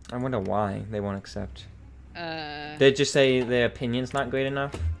 I wonder why they won't accept. Uh... They just say their opinion's not great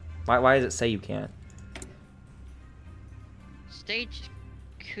enough. Why does it say you can't? Stage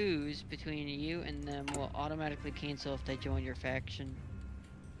coups between you and them will automatically cancel if they join your faction.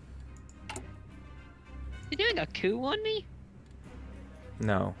 You doing a coup on me?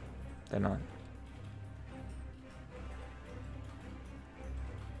 No, they're not.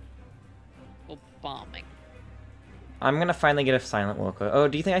 Well, bombing. I'm gonna finally get a silent worker. Oh,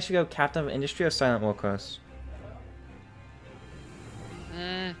 do you think I should go captain of industry or silent workers?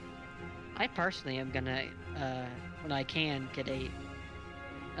 I personally am gonna, when I can, get a,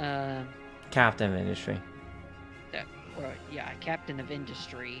 Captain of industry. captain of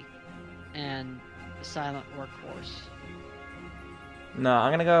industry, and a silent workforce. No,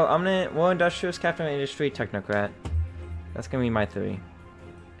 I'm gonna war industrialist, captain of industry, technocrat. That's gonna be my theory.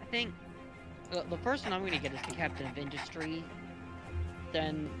 I think the first one I'm gonna get is the captain of industry,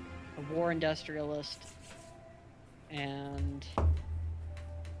 then a war industrialist, and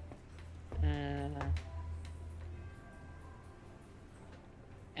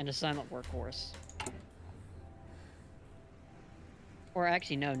a silent workhorse. Or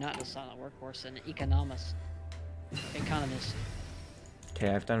actually, no, not a silent workhorse, an economist. Okay,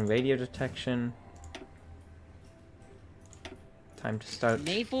 I've done radio detection. Time to start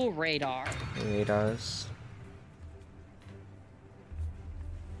Naval radar. radars.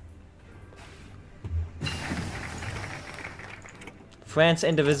 France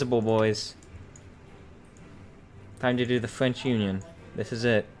indivisible, boys. Time to do the French Union. This is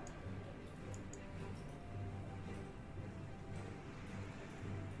it.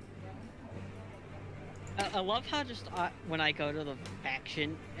 I love how just when I go to the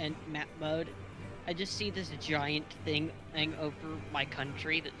faction and map mode, I just see this giant thing over my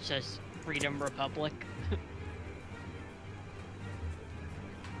country that says Freedom Republic.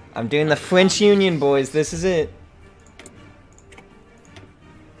 I'm doing the French Union, boys. This is it.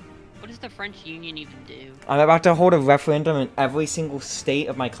 What does the French Union even do? I'm about to hold a referendum in every single state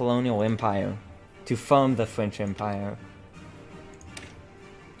of my colonial empire to form the French Empire.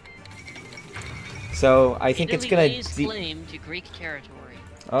 So I think it's gonna. Italy lays claim to Greek territory.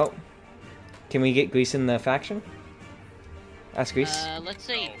 Oh, can we get Greece in the faction? Ask Greece. Let's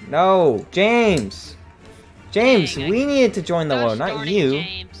see. No, James. James, Dang, we needed to join the war, Gosh not darn it, you.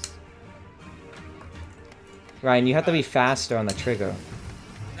 James. Ryan, you have to be faster on the trigger.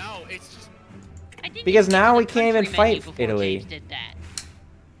 No, it's just. I didn't Because even get now to we the can't even country fight menu before Italy. James did that.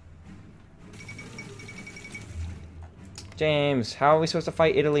 James, how are we supposed to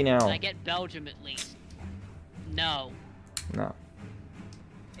fight Italy now? Can I get Belgium at least? No. No.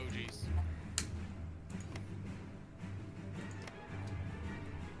 Oh jeez.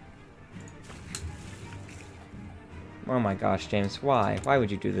 Oh my gosh, James, why? Why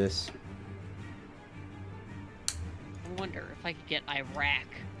would you do this? I wonder if I could get Iraq.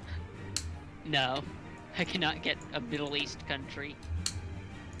 No, I cannot get a Middle East country.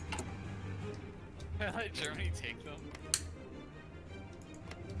 Let Germany take them.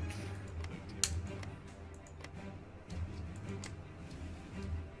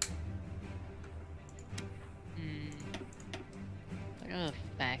 I don't know the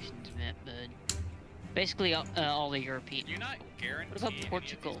factions meant, but basically all the European. You're not guaranteed. What about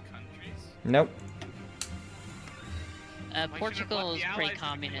Portugal? Nope. Portugal is pretty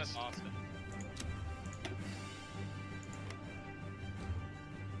communist.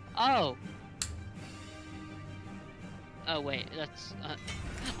 Oh! Oh wait, that's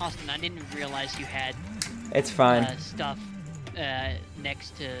Austin. I didn't realize you had. It's fine. Stuff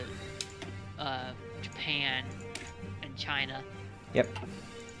next to Japan and China. Yep.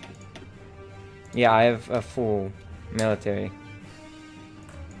 Yeah, I have a full military.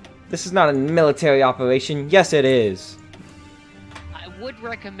 This is not a military operation. Yes, it is. I would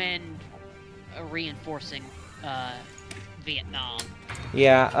recommend reinforcing Vietnam.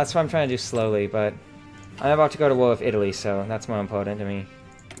 Yeah, that's what I'm trying to do slowly, but I'm about to go to war with Italy, so that's more important to me.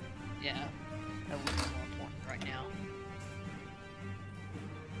 Yeah, that would be more important right now.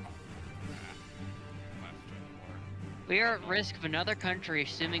 We are at risk of another country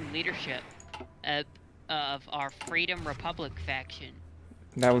assuming leadership of our Freedom Republic faction.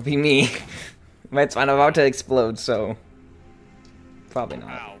 That would be me. But I'm about to explode, so probably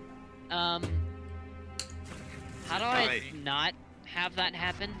not. Wow. How do I not have that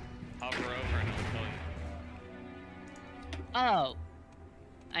happen? Hover over and it'll kill you. Oh,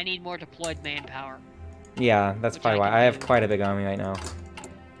 I need more deployed manpower. Yeah, that's probably why. I have quite a big army right now.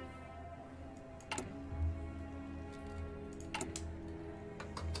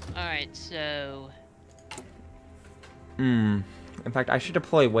 Alright, so... In fact, I should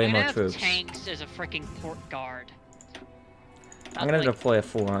deploy way more troops. Tanks as a freaking port guard. I'm gonna deploy a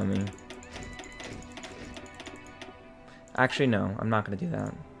full army. Actually, no, I'm not gonna do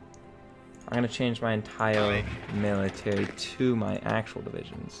that. I'm gonna change my entire military to my actual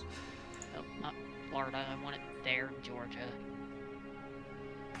divisions. Nope, not Florida. I want it there in Georgia.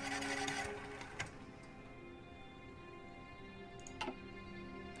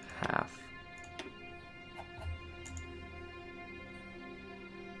 Half.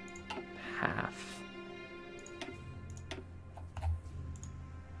 Half.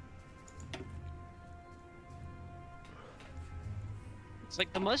 It's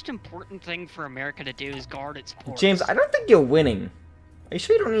like the most important thing for America to do is guard its ports. James, I don't think you're winning. Are you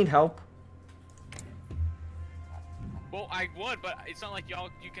sure you don't need help? Well, I would, but it's not like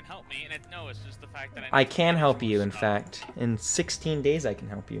you can help me, and no, it's just the fact that I can help you, in fact. In 16 days, I can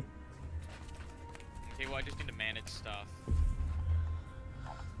help you. Okay, well, I just need to manage stuff.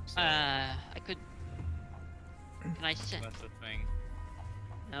 So, I could... Can I send... that's the thing.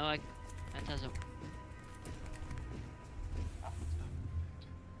 No, that doesn't...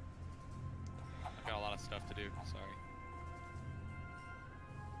 I've got a lot of stuff to do, sorry.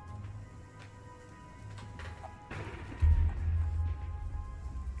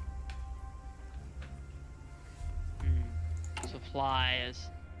 Supplies.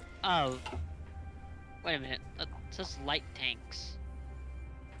 Oh. Wait a minute. That says light tanks.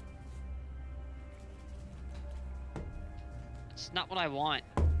 It's not what I want.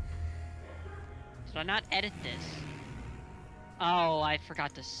 Did I not edit this? Oh, I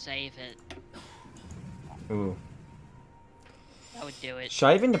forgot to save it. Ooh. That would do it. Should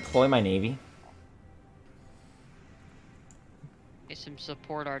I even deploy my navy? Get some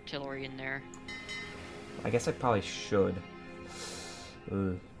support artillery in there. I guess I probably should.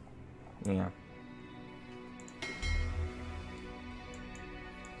 Ooh. Yeah.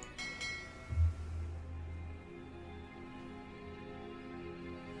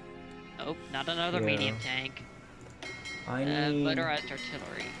 Nope, not another medium tank. I need... motorized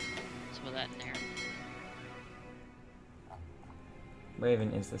artillery. Some of that in there. Where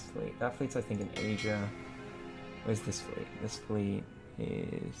even is this fleet? That fleet's, I think, in Asia. Where's this fleet? This fleet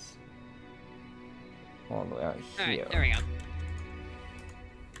is... all the way out here. Alright, there we go.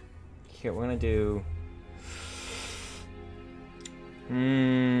 Here, we're gonna do...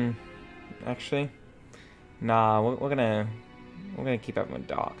 actually... Nah, we're gonna keep everyone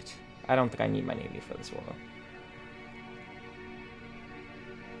docked. I don't think I need my navy for this war.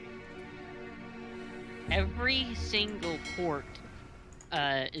 Every single port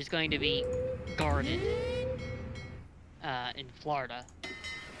is going to be guarded in Florida.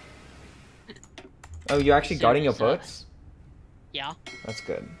 Oh, you're actually guarding your ports? Yeah. That's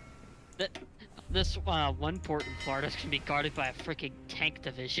good. This one port in Florida is gonna be guarded by a freaking tank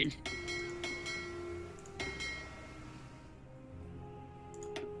division.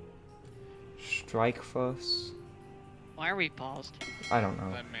 Strike force. Why are we paused? I don't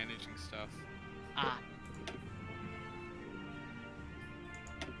know. I'm managing stuff. Ah.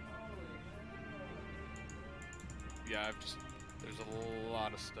 Yeah, there's a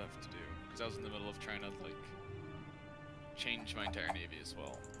lot of stuff to do because I was in the middle of trying to like change my entire navy as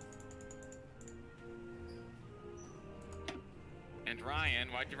well. And Ryan,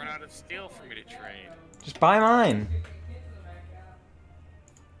 why'd you run out of steel for me to trade? Just buy mine.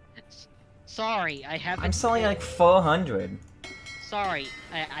 Sorry, I haven't. I'm selling like 400. Sorry,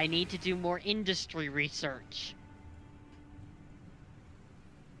 I need to do more industry research.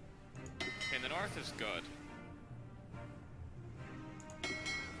 Okay, the north is good.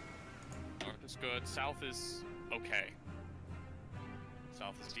 North is good. South is okay.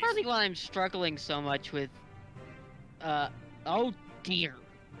 South is decent. Probably why I'm struggling so much with. Oh dear.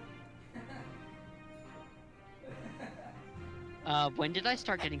 When did I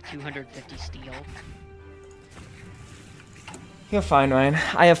start getting 250 steel? You're fine, Ryan.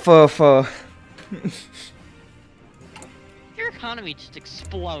 I have 404. Your economy just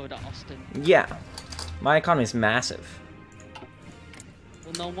explode, Austin. Yeah. My economy is massive.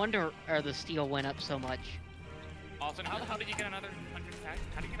 Well, no wonder the steel went up so much. Austin, how did you get another 100 factories?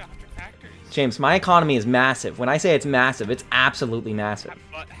 How did you get 100 factories? James, my economy is massive. When I say it's massive, it's absolutely massive.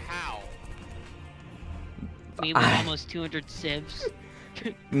 But how? Me with almost 200 civs.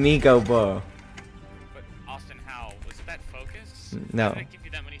 Me go, bro. But Austin, how? Was it that focus? No. How did it give you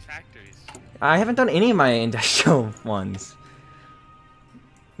that many factories? I haven't done any of my industrial ones.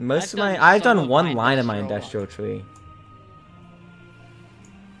 I've done one line of my industrial tree.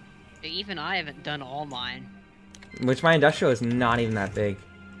 Even I haven't done all mine. Which my industrial is not even that big.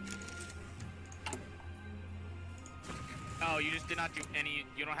 Oh, you just did not do any.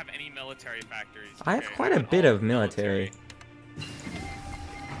 You don't have any military factories. I have Okay, quite a bit of military.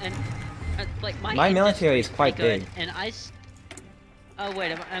 And like My military is quite good, big. And oh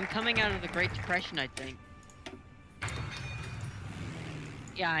wait, I'm coming out of the Great Depression, I think.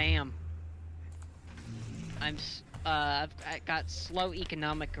 Yeah, I am. I've got slow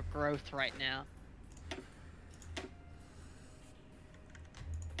economic growth right now.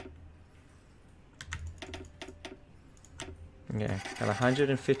 Okay, got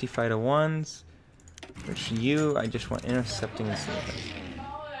 150 fighter ones. Which I just want intercepting and stuff.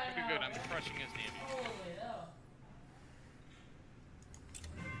 You're good. I'm crushing his navy.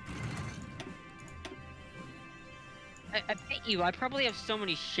 I bet you, I probably have so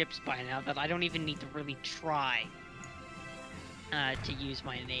many ships by now that I don't even need to really try to use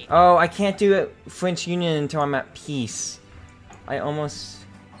my navy. Oh, I can't do it French Union until I'm at peace. I almost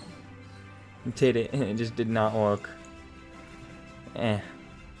did it, and it just did not work.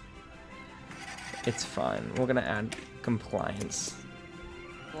 It's fine. We're gonna add compliance.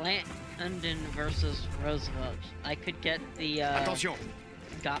 London versus Roosevelt. I could get the Attention.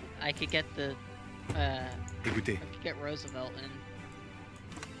 I could get the Écoutez. I could get Roosevelt in.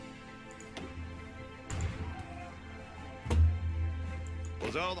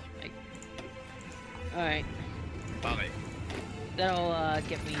 Aux ordres. Alright. Pareil. That'll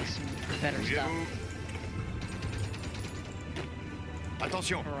get me some better stuff. Bougez-vous.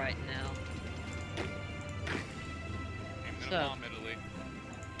 Attention. For right now. I'm gonna So. bomb Italy.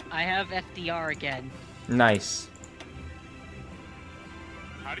 I have FDR again. Nice.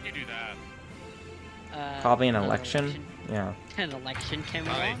 How did you do that? Probably an election. Yeah. An election came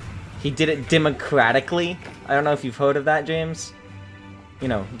Aye. along. He did it democratically. I don't know if you've heard of that, James. You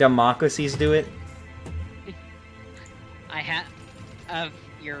know, democracies do it. I have of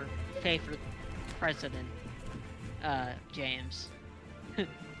your favorite president, James.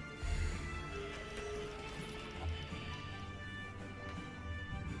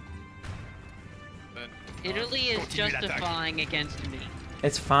 Then, Italy is Continue l'attaque. justifying against me.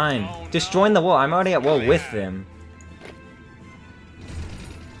 It's fine. Oh, Just no. join the war. I'm already at war Oh, with yeah. them.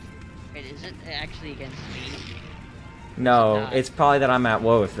 Wait, is it actually against me? No, not. it's probably that I'm at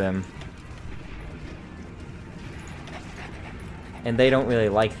war with them. And they don't really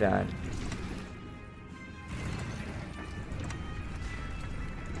like that.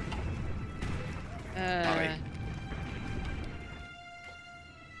 Pareil.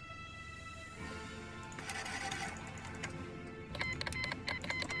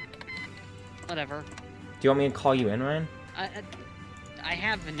 Whatever. Do you want me to call you in, Ryan? I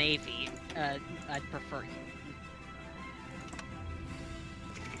have a navy. I'd prefer.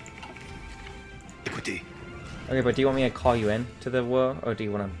 Écoutez. Okay, but do you want me to call you in to the war, or do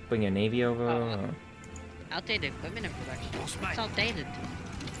you want to bring your navy over? Or... Outdated equipment in production. It's outdated.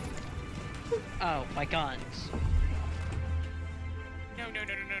 Oh, my guns. No.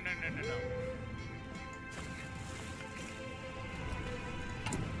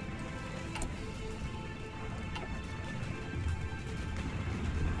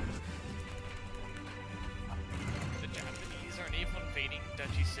 The Japanese are naval invading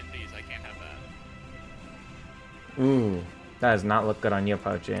Duchy Cindy's. I can't have that. Ooh, that does not look good on your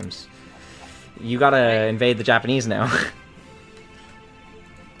part, James. You gotta invade the Japanese now.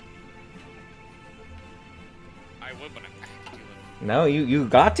 I would, but I have to deal with. No, you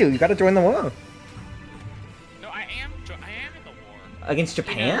got to. You gotta join the war. No, I am in the war. Against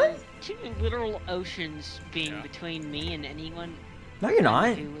Japan? You know, 2 literal oceans being between me and anyone No, you're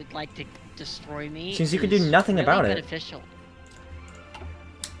not. who would like to destroy me. Since you could do is nothing really about it. beneficial.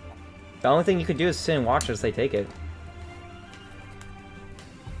 The only thing you could do is sit and watch as they take it.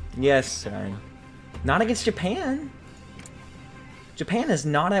 Yes, sir. Not against Japan. Japan is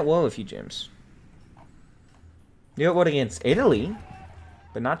not at war with you, James. You're at war against Italy,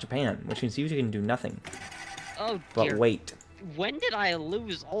 but not Japan, which means you can do nothing. Oh But dear. wait. When did I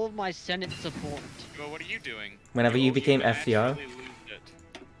lose all of my Senate support? Well, what are you doing? Whenever you became actually FDR? lose it.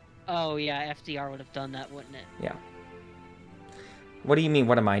 Oh yeah, FDR would have done that, wouldn't it? Yeah. What do you mean,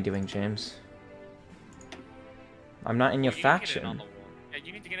 what am I doing, James? I'm not in your You need to get in on faction. the war. Yeah,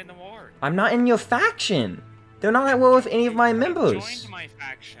 you need to get in the war. I'm not in your faction! They're not at war with any of my You members! joined my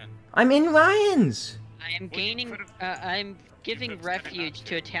faction. I'm in Ryan's! I am Well, you gaining. could've- I'm giving could've set it up refuge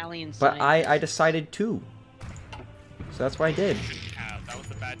to Italian But I scientists. decided to. So that's what I did. Shouldn't have. That was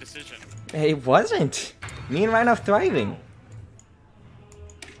a bad decision. It wasn't! Me and Ryan are thriving.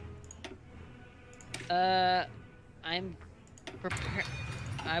 I'm prepare.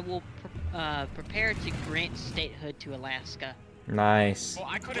 I will prepare to grant statehood to Alaska. Nice. Well,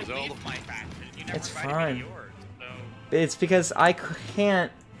 I couldn't Zelda. leave my faction. You never It's invited fine. me to yours, so... It's because I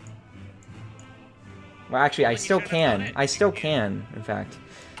can't... Well, actually, I Well, you still shouldn't have done can. it. I still can, in fact.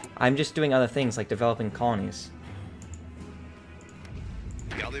 I'm just doing other things, like developing colonies.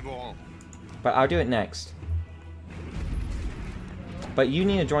 Gardez vos rangs. But I'll do it next. But you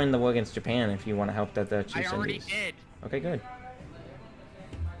need to join the war against Japan if you want to help the I Chiefs already Indies. did. Okay, good.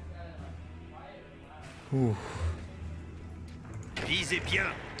 Whew. Visez bien.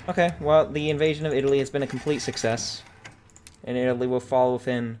 Okay, well, the invasion of Italy has been a complete success. And Italy will fall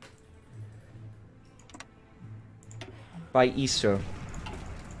within... by Easter.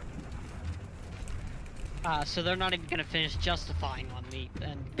 So they're not even gonna finish justifying on me.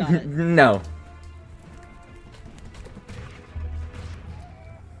 Then got it. No.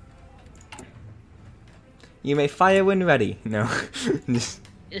 You may fire when ready. No. Just-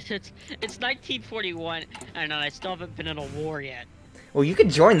 It's 1941, and I still haven't been in a war yet. well, you could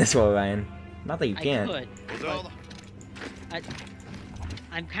join this war, Ryan. Not that you I can't. could. Aux but ordres.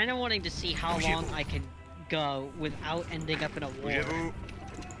 I'm kind of wanting to see how long I can go without ending up in a war. Bougez-vous.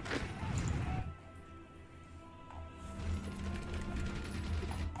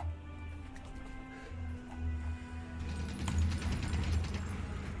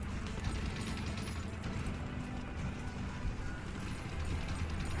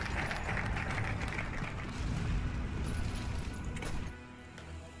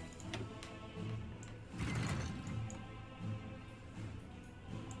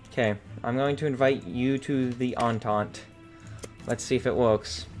 Okay, I'm going to invite you to the Entente. Let's see if it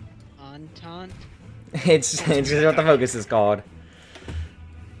works. Entente? It's just what the focus is called.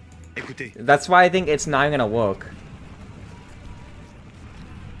 Écoutez. That's why I think it's not gonna work.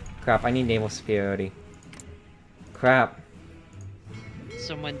 Crap, I need naval superiority. Crap.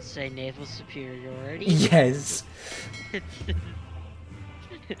 Someone say naval superiority? Yes.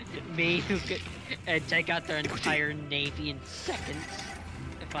 Me who could take out their entire navy in seconds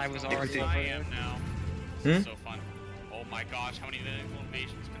if I was already I over am there. now. This is Hmm? so fun. Oh my gosh, how many naval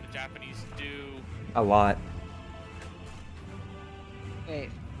invasions can the Japanese do? A lot. Wait.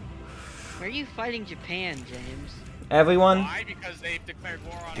 Where are you fighting Japan, James? Everyone? Why? Because they've declared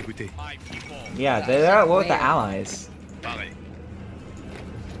war on Écoutez. my people Yeah, they're at war with the Where? Allies. Pareil.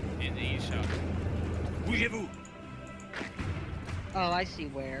 in Asia. Bougez-vous. Oh, I see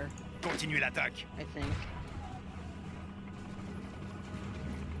where, Continuez l'attaque. I think.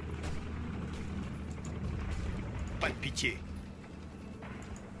 Pas de pitié.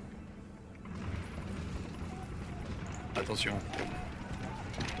 Attention.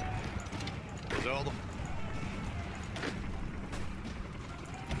 Aux ordres.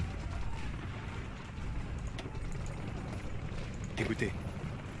 Écoutez.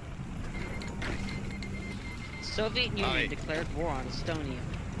 Soviet Union declared war on Estonia.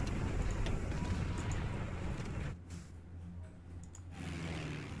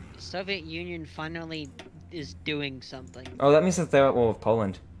 The Soviet Union finally is doing something. Oh, that means that they're at war with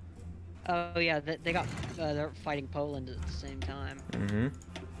Poland. Oh yeah, they're fighting Poland at the same time. Mm-hmm.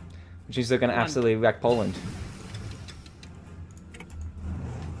 Which means they're gonna absolutely wreck Poland.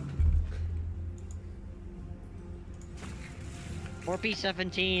 More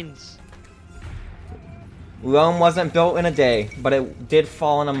P-17s. Rome wasn't built in a day, but it did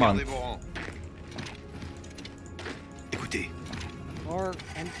fall in a month. Écoutez. More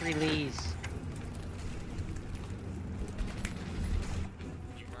M3 Lees.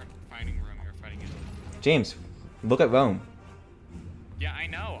 You weren't fighting Rome, you were fighting Italy. James, look at Rome. Yeah, I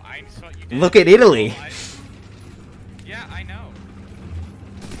know. I saw what you did. Look at Italy. Yeah, I know.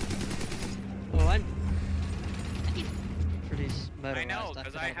 Oh, I need to produce motorized. I know,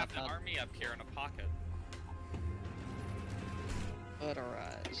 because I forgot have the about army up here in a pocket.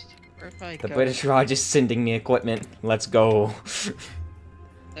 motorized. Where if I The go? British are just sending me equipment. Let's go. Motorized.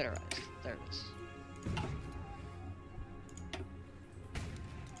 There it is.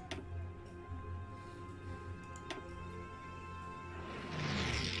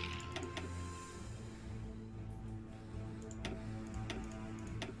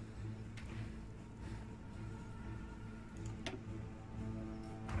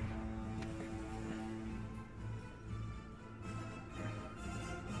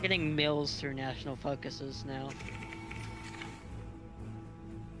 Getting mills through national focuses now.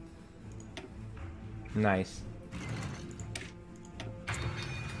 Nice.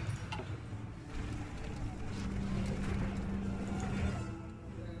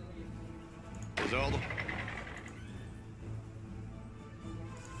 Aux ordres.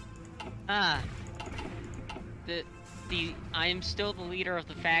 Ah. I am still the leader of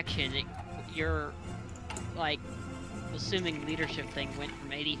the faction. Your, like, assuming leadership thing went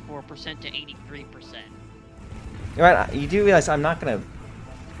from 84% to 83%. Right, you do realize I'm not gonna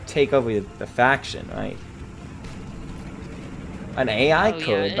take over the faction, right? An AI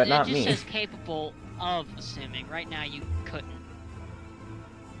could, but not me. It me. just says capable of assuming. Right now you couldn't.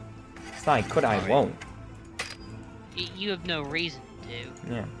 It's not like could, I won't. You have no reason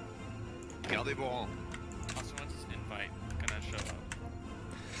to. Yeah. Gardez vos rangs. Also, when's this invite gonna show up?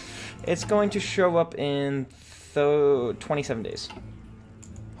 It's going to show up in 27 days.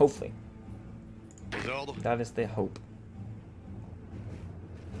 Hopefully. Aux ordres. That is the hope.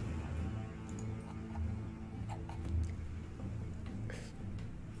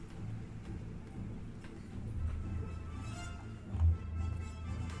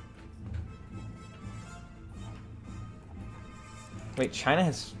 Wait, China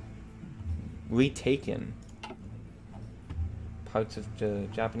has retaken parts of the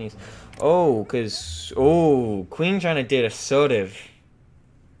Japanese. Oh, because Queen China did assertive.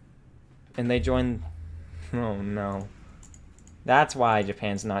 And they joined. Oh no. That's why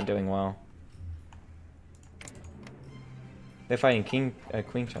Japan's not doing well. They're fighting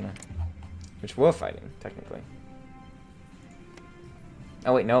Queen China. Which we're fighting, technically.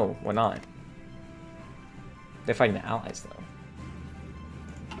 Oh wait, no, we're not. They're fighting the Allies, though.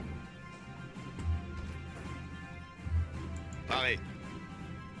 Pareil.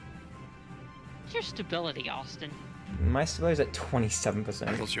 What's your stability, Austin? My stability's at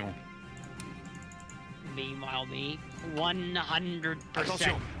 27%. Attention. Meanwhile, me, 100%.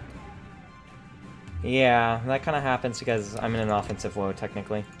 Attention. Yeah, that kind of happens because I'm in an offensive mode,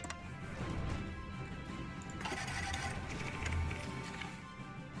 technically.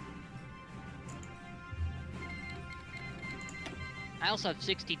 I also have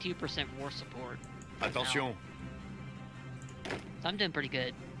 62% war support. Attention. So I'm doing pretty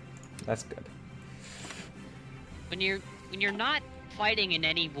good. That's good. When you're not fighting in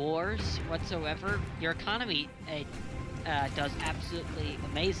any wars whatsoever, your economy does absolutely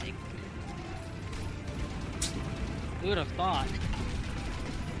amazing. Who would have thought?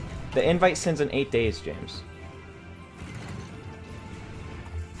 The invite sends in 8 days, James.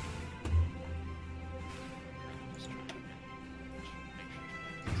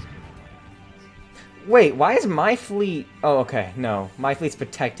 Wait, why is my fleet... Oh, okay, no. My fleet's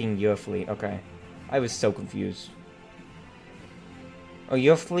protecting your fleet, okay. I was so confused. Oh,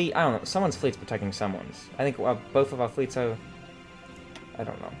 your fleet? I don't know. Someone's fleet's protecting someone's. I think both of our fleets are... I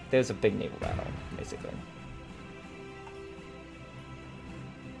don't know. There's a big naval battle, basically.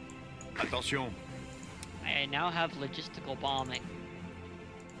 Attention. I now have logistical bombing.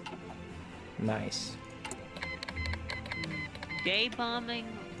 Nice. Day bombing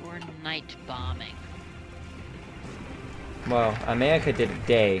or night bombing? Well, America did a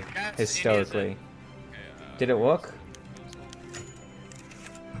day, That's historically. Did it work?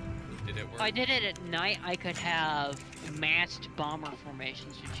 Did it work? If I did it at night, I could have massed bomber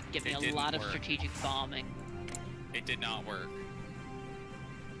formations, which would give me a lot of strategic bombing. It did not work.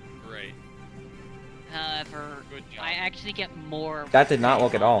 Great. However, Good job. I actually get more. That did not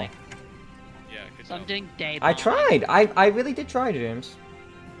work at all. Yeah, good So I'm job. doing day I bombing. tried. I really did try, James.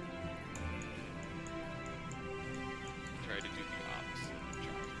 Try to do the opposite.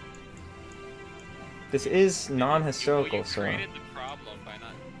 This is non-historical, You so created the problem by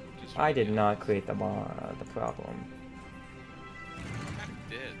not just. I did not create the problem. Kind of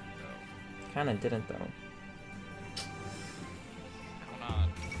did though. Kinda didn't though, Hold on.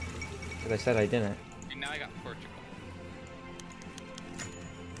 because I said I didn't. And now I got Portugal.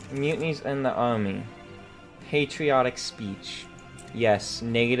 Mutinies in the army. Patriotic speech. Yes.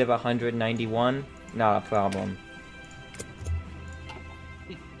 Negative 191. Not a problem.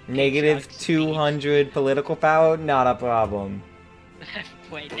 Negative 200 political power. Not a problem.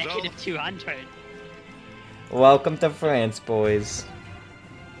 Wait, negative 200. Welcome to France, boys.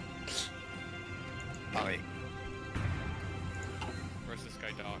 Pareil. Where's this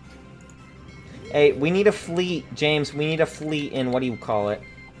guy docked? Hey, we need a fleet, James. We need a fleet in, what do you call it?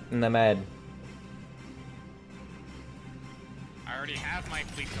 In the Med. I already have my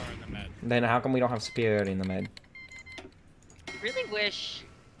fleet car in the Med. Then how come we don't have superiority in the Med? Really wish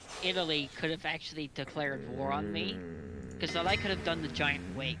Italy could have actually declared war on me, because then I could have done the giant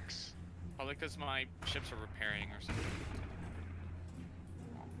wakes. Probably because my ships are repairing or something.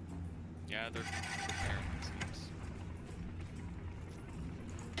 Yeah, they're repairing, it seems.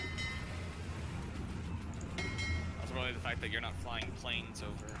 Also, probably the fact that you're not flying planes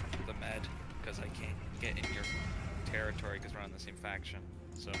over the Med, because I can't get in your territory because we're on the same faction.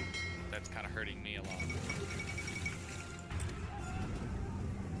 So that's kind of hurting me a lot.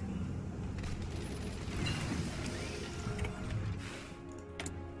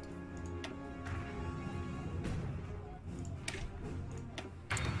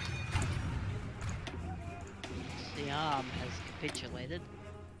 Siam has capitulated.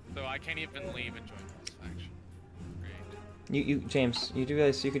 So I can't even leave and join this faction. Great. You, James, you do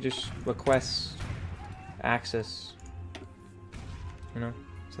this, you could just request access. You know?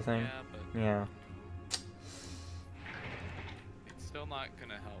 It's a thing. Yeah, but Yeah. it's still not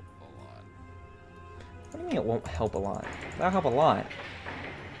gonna help a lot. What do you mean it won't help a lot? That'll help a lot.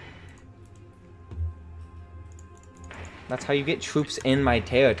 That's how you get troops in my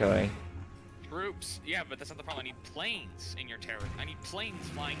territory. Troops? Yeah, but that's not the problem. I need planes in your territory. I need planes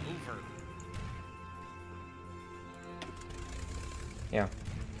flying over. Yeah.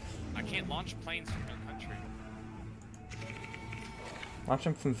 I can't launch planes from your country. Launch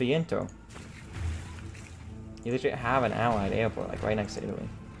them from Viento. You literally have an allied airport, like right next to Italy.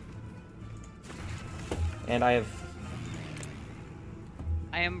 And I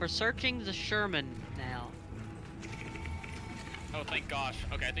am researching the Sherman now. Oh, thank gosh.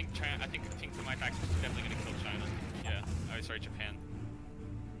 Okay, I think China. I think my faction's definitely gonna kill China. Yeah. Oh, sorry, Japan.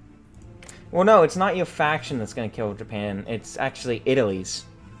 Well, no, it's not your faction that's gonna kill Japan. It's actually Italy's.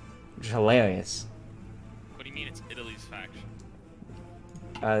 Which is hilarious. What do you mean it's Italy's faction?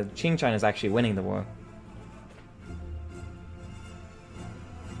 Qing China's actually winning the war.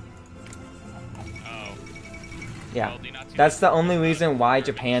 Oh. Yeah. Well, do you not see That's that- the only reason why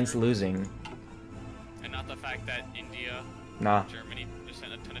Japan's losing. And not the fact that India, Nah. Germany just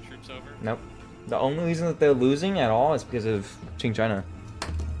sent a ton of troops over. Nope. The only reason that they're losing at all is because of Qing China.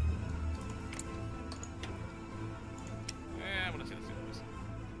 I want to see this.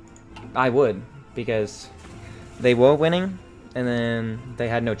 I would, because they were winning, and then they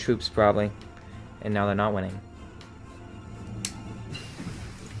had no troops probably, and now they're not winning.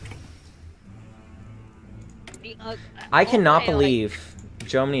 I cannot believe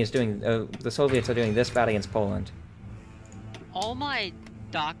Germany is doing, the Soviets are doing this bad against Poland. All my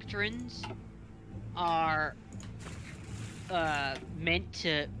doctrines are meant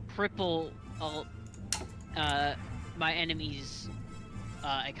to cripple my enemy's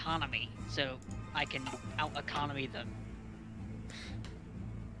economy, so I can out-economy them.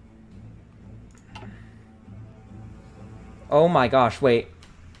 Oh my gosh, wait.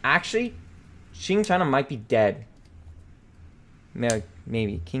 Actually, Qing China might be dead.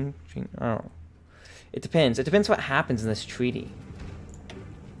 Maybe. Qing, I don't know. It depends. It depends what happens in this treaty.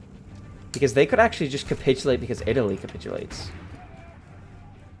 Because they could actually just capitulate because Italy capitulates.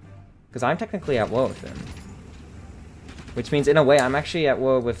 Because I'm technically at war with them. Which means, in a way, I'm actually at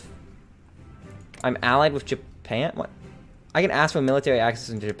war with... I'm allied with Japan? What? I can ask for military access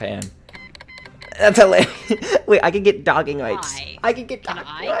into Japan. That's hilarious. Wait, I can get dogging rights. Why? I can get Can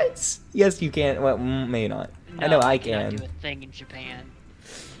dogging I? rights. Yes, you can. Well, maybe not. No, I know I you cannot can. do a thing in Japan.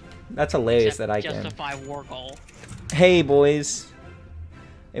 That's hilarious Except that I can. justify war goal. Hey, boys.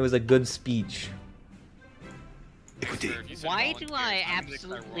 It was a good speech. Écoutez, Why do I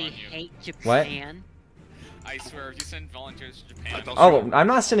absolutely hate What? Japan? I swear, if you send volunteers to Japan, Attention. Oh, I'm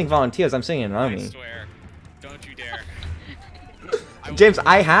not sending volunteers. I'm sending an I army. swear, don't you dare. I James, will-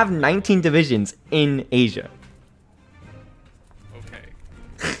 I have 19 divisions in Asia.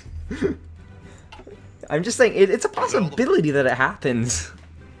 Okay. I'm just saying, it's a possibility that it happens.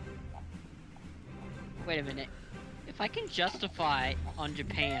 Wait a minute. If I can justify on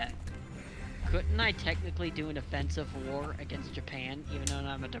Japan, couldn't I technically do an offensive war against Japan, even though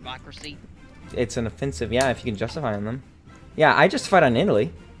I'm a democracy? It's an offensive, yeah, if you can justify on them. Yeah, I justified on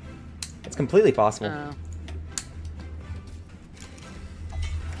Italy. It's completely possible.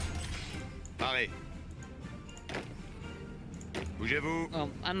 Paré. Bougez-vous. Well,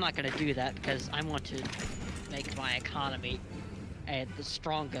 I'm not gonna do that because I want to make my economy the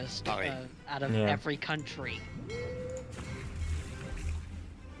strongest Alright. out of Yeah. every country,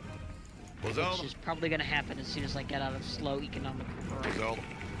 Aux which ordres. is probably gonna happen as soon as I get out of slow economic growth. Aux ordres.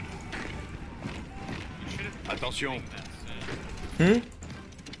 You should be Attention. doing that soon. Hmm?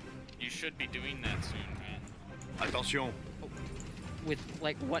 You should be doing that soon, man. Attention. With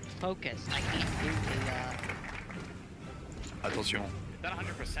like what focus? I can't do Attention. Is that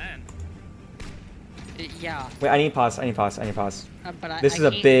 100%? yeah. Wait, I need pause, I need pause, I need pause. But This I is a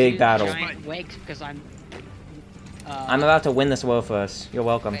can't big do battle. Giant wakes because I'm. I'm about to win this war for us. You're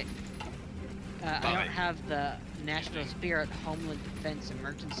welcome. Wait. I don't have the National Spirit Homeland Defense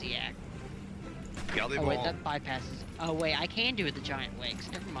Emergency Act. Gardez Oh vos wait, rangs. that bypasses. Oh wait, I can do the giant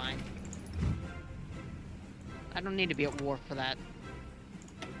wakes. Never mind. I don't need to be at war for that.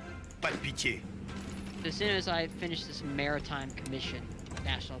 Pas de pitié. As soon as I finish this maritime commission,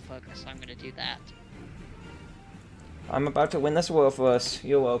 national focus, I'm gonna do that. I'm about to win this war for us.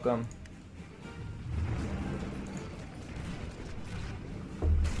 You're welcome.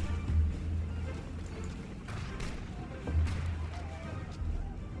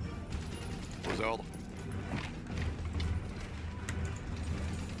 Aux ordres.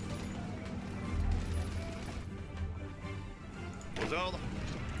 Aux ordres.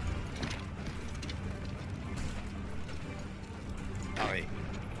 Paré.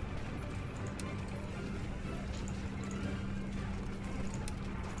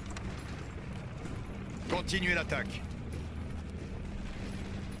 Continuez l'attaque.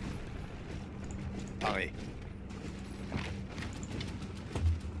 Paré.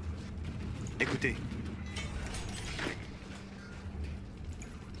 Écoutez.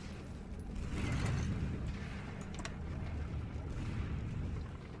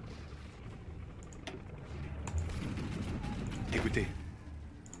 Écoutez.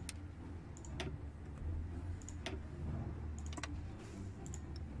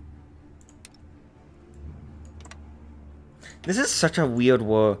 This is such a weird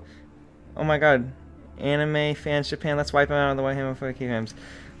war. Oh my god. Anime fans, Japan, let's wipe them out of the Warhammer 40k games.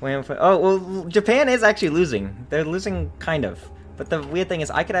 Warhammer 40... Oh, well, Japan is actually losing. They're losing, kind of. But the weird thing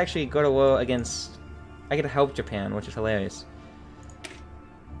is, I could actually go to war against... I could help Japan, which is hilarious.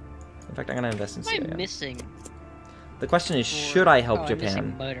 In fact, I'm gonna invest in What am I Syria. missing? The question is, for- should I help I'm Japan?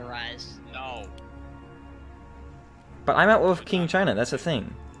 missing motorized. No. But I'm at war with King China, that's the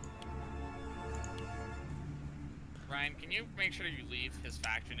thing. Ryan, can you make sure you leave his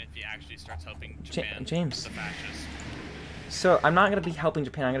faction if he actually starts helping Japan? James. The fascists. So, I'm not gonna be helping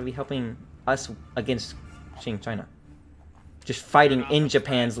Japan, I'm gonna be helping us against King China. Just fighting in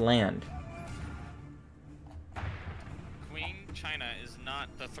Japan's land. Queen China is not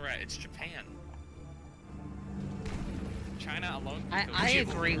the threat, it's Japan. China alone. I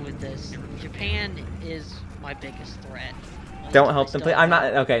agree with this. Japan is my biggest threat. Don't help them, Still please. I'm not...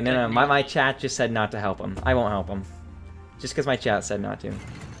 have Okay, no, good no, my navy. chat just said not to help him. I won't help him. Just because my chat said not to.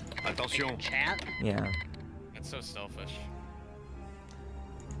 Attention. Chat? Yeah. It's so selfish.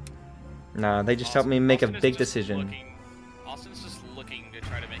 No, they just helped me make a Austin is big just decision. Austin's just looking to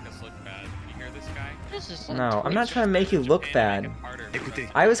try to make us look bad. You hear this guy? This is like No, I'm not Twitch. trying to make you look Japan bad. to make it harder for Écoutez.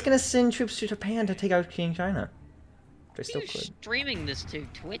 us. I was gonna send troops to Japan to take out King China. Which I Who still are you could. streaming this to?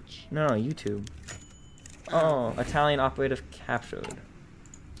 Twitch? No, YouTube. Oh, Italian operative captured.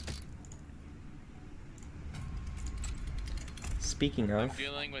 Speaking I'm of,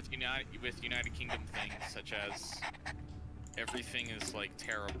 dealing with United Kingdom things such as everything is like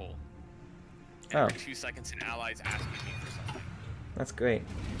terrible. And Oh. every 2 seconds, an ally's asking me for something. that's great.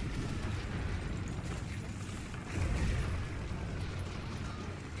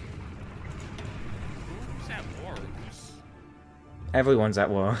 war? Who's... Everyone's at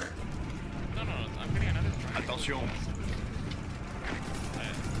war. No, I'm getting another drone. Attention.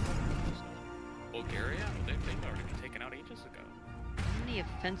 Bulgaria? They've already been taken out ages ago. How many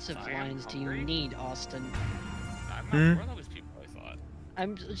offensive lines do you need, Austin? I'm not sure those people, I thought.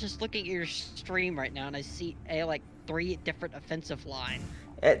 I'm just looking at your stream right now, and I see like 3 different offensive line.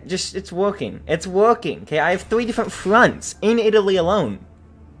 It's working. It's working. Okay, I have 3 different fronts in Italy alone.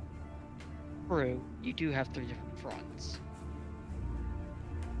 True, you do have 3 different fronts.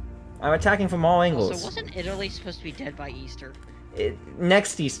 I'm attacking from all angles. Also, wasn't Italy supposed to be dead by Easter?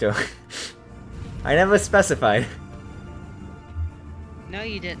 Next Easter. I never specified. No,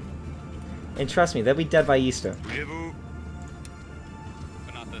 you didn't. And trust me, they'll be dead by Easter. Bougez-vous.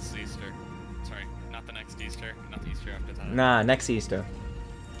 But not this Easter. Sorry, not the next Easter. Not the Easter after that. Nah, next Easter.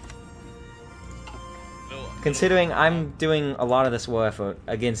 Considering I'm doing a lot of this war effort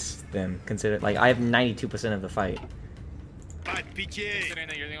against them, like I have 92% of the fight. Pas de pitié. Considering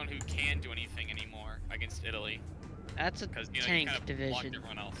that you're the one who can do anything anymore against Italy. That's a Because, you tank kind of division. blocked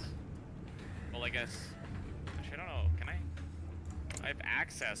everyone else. Well, I guess... Actually, I don't know. Can I... I have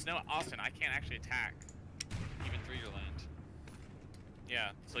access. No, Austin, I can't actually attack. Even through your land. Yeah,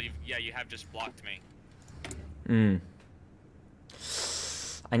 so you have just blocked me.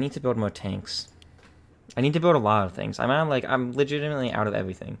 I need to build more tanks. I need to build a lot of things. I'm legitimately out of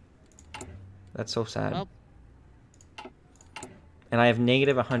everything. That's so sad. Well, and I have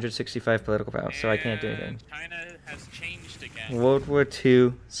negative 165 political power, so I can't do anything. China has changed again. World War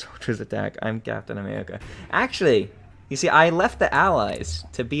II, soldiers attack. I'm Captain America. Actually, you see, I left the Allies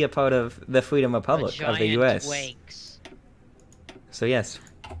to be a part of the Freedom Republic of the U.S. Wakes. So yes.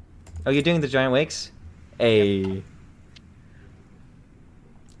 Oh, you're doing the giant wakes? Hey.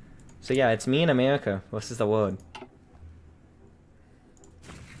 So yeah, it's me in America versus the world.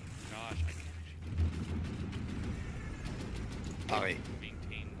 Gosh, I can't actually Arrêt.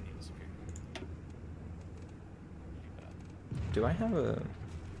 maintain a spirit. Do I have a...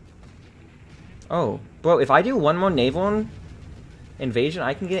 Oh, bro, if I do one more naval invasion,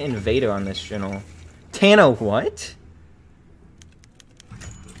 I can get Invader on this channel. Tano, what?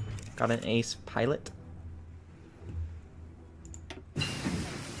 Got an ace pilot.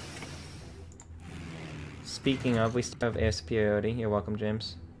 Speaking of, we still have air superiority. You're welcome,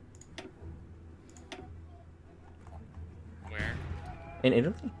 James. Where? In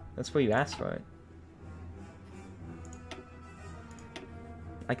Italy? That's where you asked for it.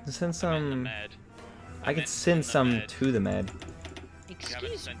 I can send I'm in the some... med. I can meant send in the some med. to the med. You haven't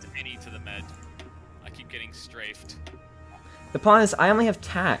Excuse me. sent any to the med. I keep getting strafed. The problem is, I only have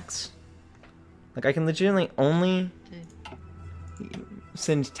tax. Like, I can legitimately only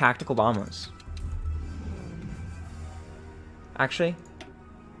send tactical bombers. Actually,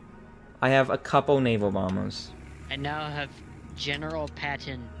 I have a couple naval bombers. I now have General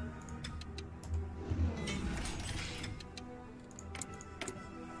Patton.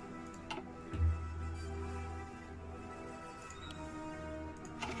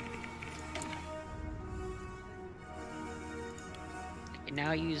 I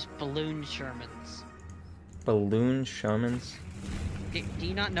now use balloon Shermans. Balloon Shermans? Do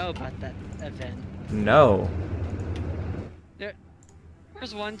you not know about that event? No. There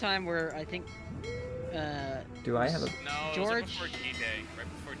was one time where I think, Do I have a... No, it was George? like before D-Day. Right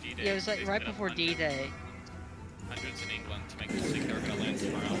before D-Day. yeah, it was like they right set up before D-Day. Hundreds in England to make them think they were gonna land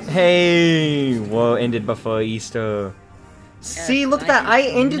somewhere else. Hey! War ended before Easter. See, look at that! I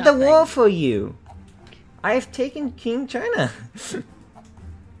ended the war for you! I have taken King China!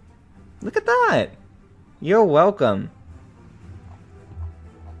 Look at that! You're welcome.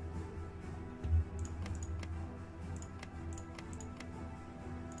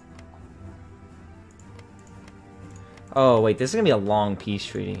 Oh, wait, this is gonna be a long peace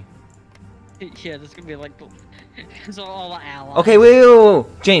treaty. Yeah, this is gonna be like it's all allies. Okay, wait.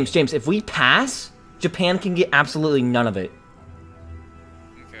 James, if we pass, Japan can get absolutely none of it.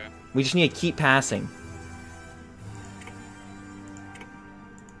 Okay. We just need to keep passing.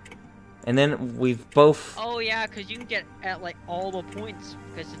 And then we've both... Oh yeah, because you can get at like all the points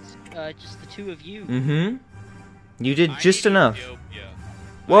because it's just the 2 of you. Mm-hmm. You did I just need enough. Ethiopia.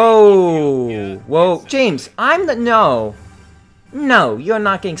 Whoa! Ethiopia Whoa, and James, Sicily. I'm the... No! No, you're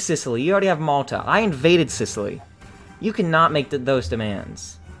not getting Sicily. You already have Malta. I invaded Sicily. You cannot make those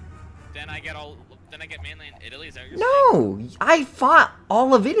demands. Then I get mainland Italy. Is that what you're saying? No! I fought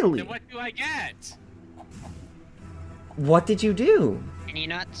all of Italy. Then what do I get? What did you do? Can you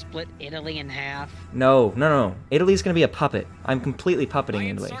not split Italy in half? No. Italy's gonna be a puppet. I'm completely puppeting I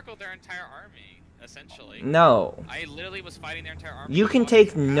Italy. encircled their entire army, essentially. No. I literally was fighting their entire army. You can Why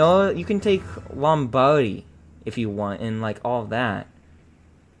take would you no. You can take Lombardy. if you want, and like all of that.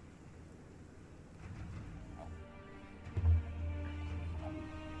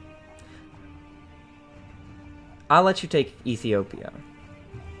 I'll let you take Ethiopia.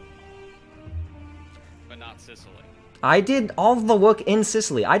 But not Sicily. I did all of the work in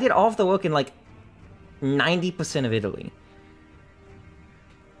Sicily. I did all of the work in like 90% of Italy.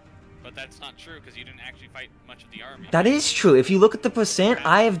 But that's not true because you didn't actually fight much of the army. That is true. If you look at the percent,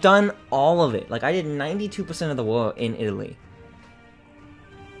 I have done all of it. Like, I did 92% of the war in Italy.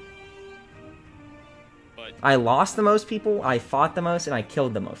 But I lost the most people, I fought the most, and I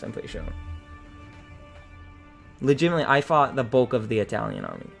killed the most, I'm pretty sure. Legitimately, I fought the bulk of the Italian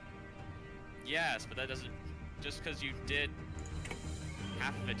army. yes, but that doesn't. Just because you did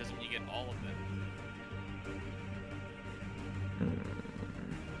half of it doesn't mean you get all of it.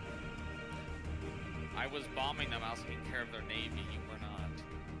 I was bombing them. I was taking care of their navy. You were not.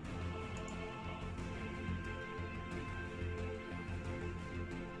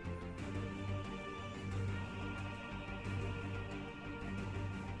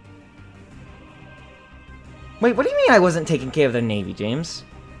 Wait, what do you mean I wasn't taking care of the navy, James?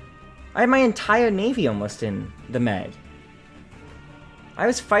 I had my entire navy almost in the Med. I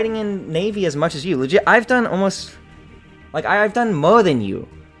was fighting in navy as much as you. Legit, I've done almost... Like, I've done more than you.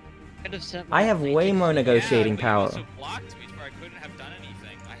 I have way more negotiating power. You also blocked me where I couldn't have done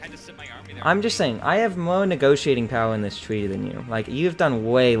anything. I had to sit my army there. I'm just saying, I have more negotiating power in this treaty than you. Like, you've done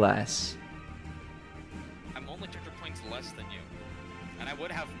way less. I'm only 200 points less than you. And I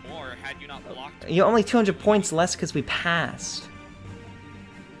would have more had you not blocked me. You're only 200 points less because we passed.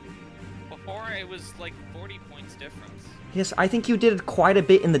 Before, it was like 40 points difference. Yes, I think you did quite a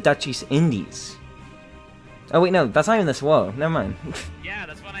bit in the Dutch East Indies. Oh wait, no, that's not even this war. Never mind. Yeah,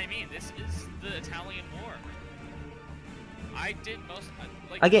 that's what I mean. This is the Italian War. I did most.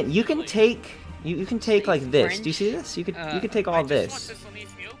 Like, Again, you can take you can take like this. Do you see this? You could take all I just this. want Sicily,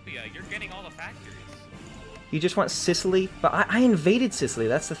 Ethiopia. You're getting all the factories. You just want Sicily, but I invaded Sicily.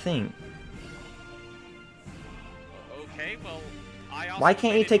 That's the thing. Okay, well, I also Why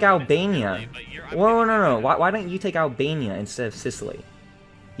can't you invaded take Albania? Italy, but you're- I'm Whoa, getting no, no. invaded. Why don't you take Albania instead of Sicily?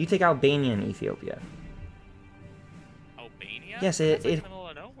 You take Albania and Ethiopia. Albania? Yes, That's like it- in the middle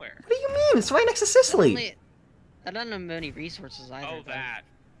of nowhere. What do you mean? It's right next to Sicily. I don't have many resources either. Oh, though. that.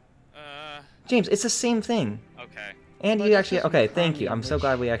 James, it's the same thing. Okay. And But you it's actually just okay. an Thank you. army, I'm so which-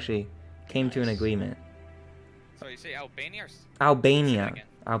 glad we actually came to an Nice. agreement. So you say Albania or... Albania. Say it again.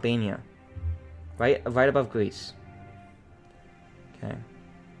 Albania. Right above Greece. Okay.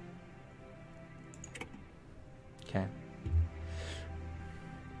 Okay.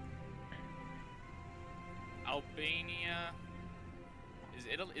 Albania... Is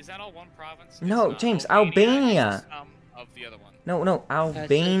Italy... Is that all one province? It's No, not. James, Is Albania. the sum of the other one. No, it's the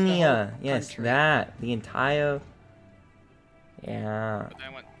Albania. whole Yes, country. that. The entire... Yeah. But then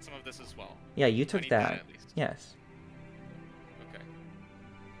I want some of this as well. Yeah, you I took need that. at least. Yes. Okay.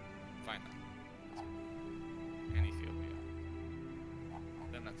 Fine then. And Ethiopia.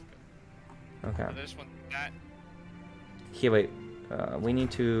 Then that's good. Okay. But I just want that. Here, wait. We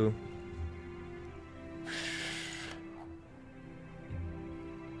need to...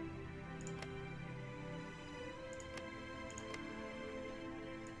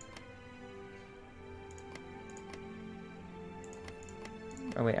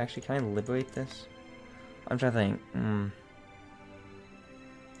 Oh wait, actually, can I liberate this? I'm trying to think.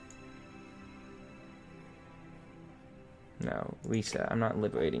 No, reset. I'm not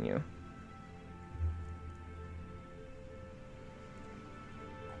liberating you.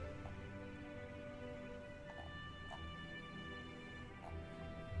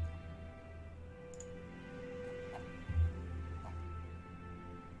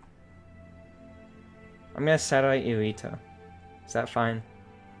 I'm gonna satellite Eureka. Is that fine?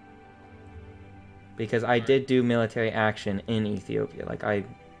 Because I did do military action in Ethiopia. Like, I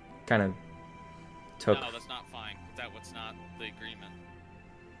kind of took... No, that's not fine. That was not the agreement.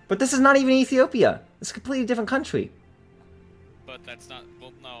 But this is not even Ethiopia. It's a completely different country. But that's not.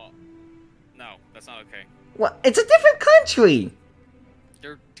 Well, no. No, that's not okay. What? It's a different country!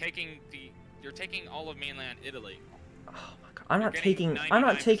 You're taking the. You're taking all of mainland Italy. Oh my god. I'm not You're taking... getting I'm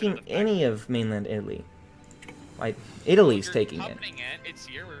not 99% of taking the any of mainland Italy. Like, Italy's You're taking it. coveting it. It's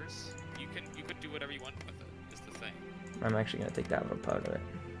yours. You could do whatever you want with it. Is the thing. I'm actually gonna take that as a part of it.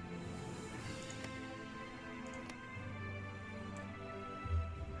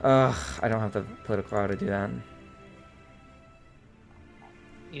 Ugh, I don't have the political power to do that.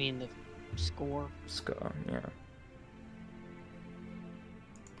 You mean the score? Score, yeah.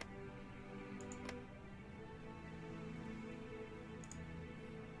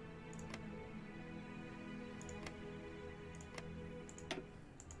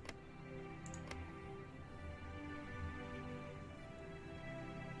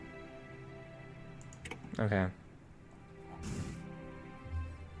 Okay.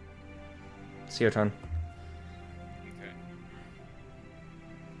 It's your turn. Okay.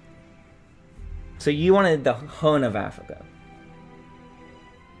 So you wanted the Horn of Africa.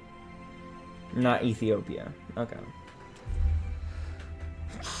 Not Ethiopia. Okay.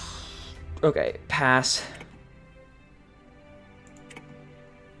 Okay, pass.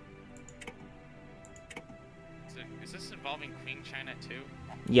 So, is this involving Queen China too?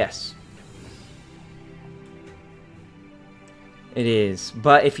 Yes. It is.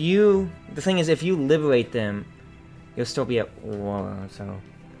 But if you... The thing is, if you liberate them, you'll still be at war, so...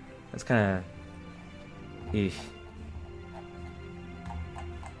 That's kind of... Eesh.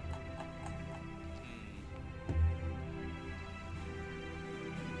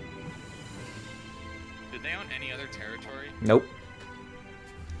 Did they own any other territory? Nope.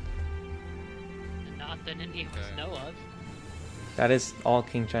 Not that any of us know of. That is all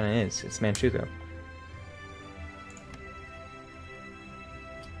King China is. It's Manchukuo.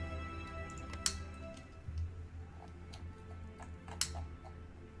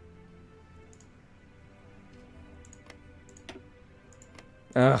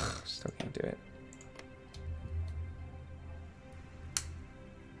 Ugh, still can't do it.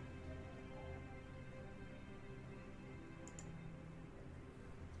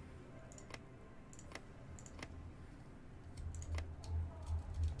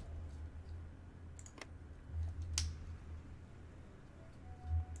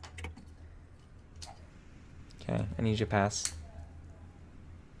 Okay, I need you to pass.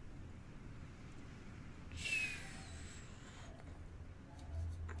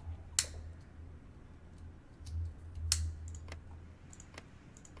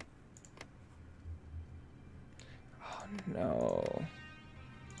 Oh no.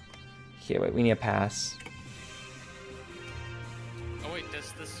 Here, wait, we need a pass. Oh wait,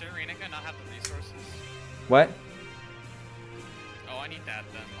 does the Cyrenica not have the resources? What? Oh, I need that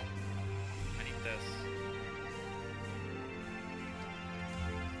then. I need this.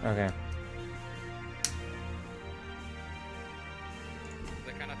 Okay.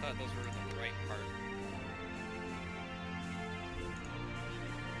 I kind of thought those were the right part.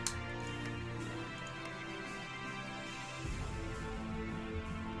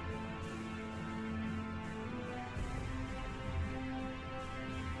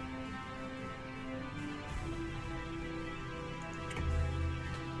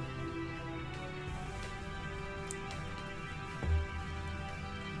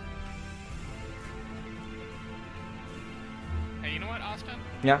 Hey, you know what, Austin?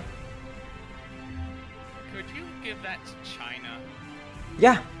 Yeah? Could you give that to China?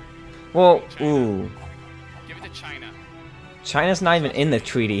 Yeah! Well, China. ooh. Give it to China. China's not even in the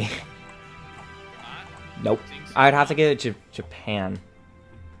treaty. Not? Nope. Seems so I'd have to not. give it to Japan.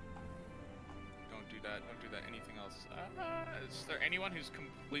 Don't do that. Don't do that. Anything else? Is there anyone who's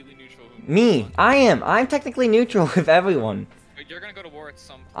completely neutral? Me! I am! I'm technically neutral with everyone. But you're gonna go to war at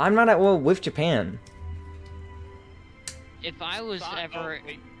some point. I'm not at war with Japan. If I was ever... Oh,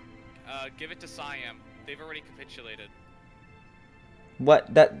 wait. Give it to Siam. They've already capitulated.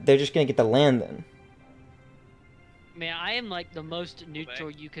 What? That they're just gonna get the land then? Man, I am like the most neutral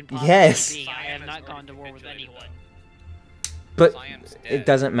you can possibly Yes. be. I Siam have has not already gone to war with capitulated, anyone. But Siam's it dead.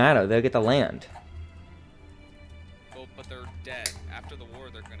 doesn't matter. They'll get the land. Well, but they're dead. After the war,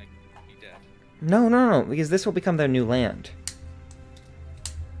 they're gonna be dead. No, no, no, because this will become their new land.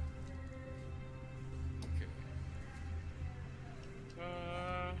 Okay.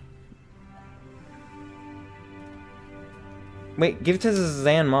 Wait, give it to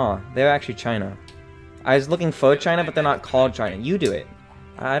Zanma. They're actually China. I was looking for China, but they're not called China. You do it.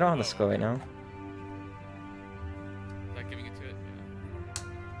 I don't have a score right now. Not giving it to it. Yeah.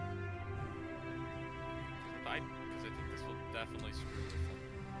 Because I think this will definitely screw with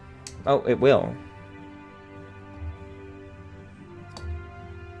them. Oh, it will.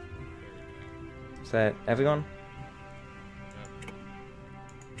 Is that everyone?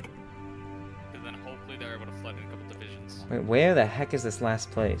 And then hopefully they're able to flood in a couple divisions. Wait, where the heck is this last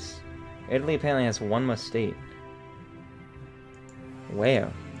place? Italy apparently has one more state.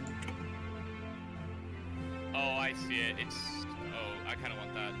 Where? Oh, I see it. It's... Oh, I kind of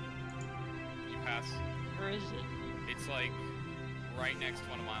want that. You pass. Where is it? It's like right next to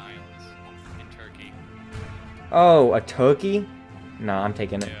one of my islands in Turkey. Oh, a Turkey? Nah, I'm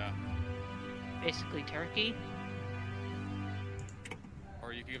taking it. Yeah. Basically Turkey?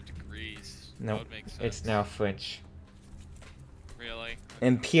 Or you could give it to Greece. No, That would make sense. it's now French. Really?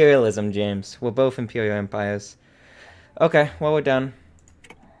 Imperialism, James. We're both imperial empires. Okay, well, we're done.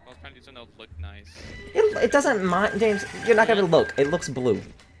 Well, it's kind of they'll look nice. It doesn't mind, James. You're not gonna look. It looks blue.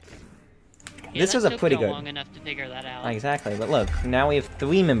 Yeah, this that was a took pretty you good. long enough to figure that out. Exactly, but look, now we have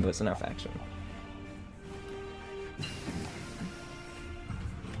 3 members in our faction.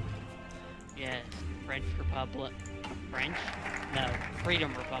 Yes, French Republic. French? No,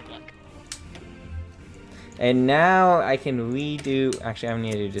 Freedom Republic. And now I can redo. Actually, I'm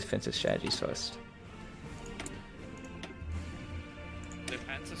gonna do defensive strategies first.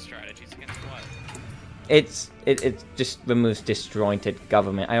 Defensive strategies against what? It just removes disjointed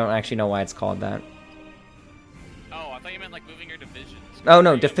government. I don't actually know why it's called that. Oh, I thought you meant like moving your divisions. Oh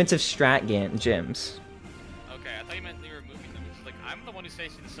no, defensive strat gems. Okay, I thought you meant you were moving them. It's like, I'm the one who's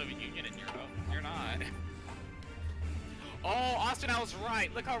facing the Soviet Union and you're not. Oh, Austin, I was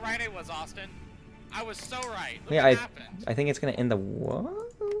right. Look how right I was, Austin. I was so right. Look Yeah, what happened. I think it's gonna end the war.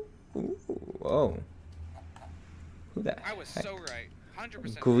 Ooh, whoa. Who that? I was so right.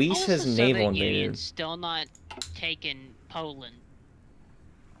 100%. Greece has Also, naval Soviet Union invaded. still not taken Poland.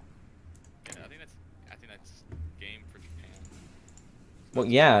 Yeah, I think that's game for Japan. Well,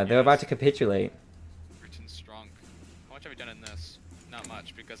 yeah, they're about to capitulate. Rich and strong. How much have we done in this? Not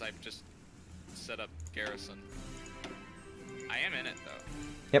much, because I've just set up garrison. I am in it though.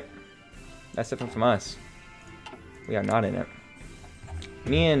 Yep. That's different from us. We are not in it.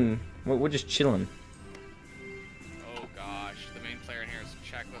 Me and we're just chilling. Oh gosh, the main player in here is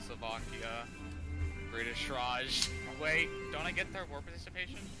Czechoslovakia, British Raj. Wait, don't I get their war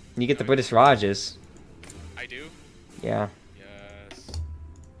participation? You get the British Rajas. I do? Yeah. Yes.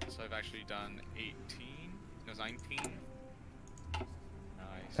 So I've actually done 18? No, 19? Nice.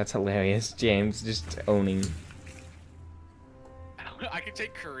 That's hilarious. James just owning. I could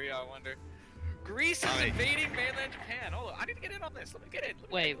take Korea, I wonder. Greece is invading mainland Japan. Hold on, I need to get in on this. Let me get in.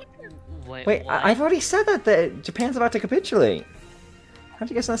 Wait, Wait, what? I've already said that Japan's about to capitulate. How'd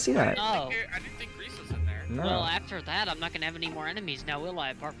you guys not see that? Oh. I didn't think Greece was in there. No. Well, after that, I'm not gonna have any more enemies now, will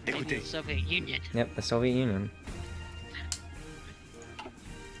I? Apart from maybe the Soviet Union. Yep, the Soviet Union.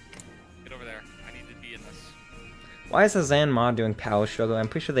 Get over there. I need to be in this. Why is the Zan mod doing power struggle? I'm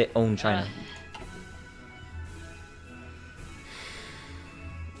pretty sure they own China.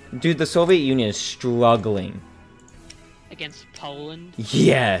 Dude, the Soviet Union is struggling. Against Poland?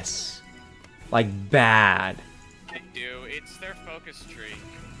 Yes. Like, bad. They do. It's their focus tree.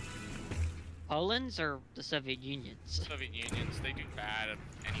 Poland's or the Soviet Union's? Soviet Unions, they do bad at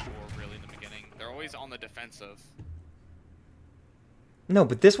any war really in the beginning. They're always on the defensive. No,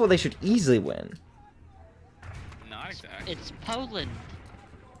 but this war they should easily win. Not exactly. It's Poland.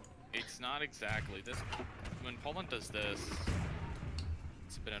 It's not exactly. This when Poland does this,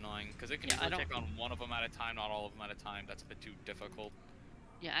 it's a bit annoying because it can Yeah, usually take on one of them at a time, not all of them at a time. That's a bit too difficult.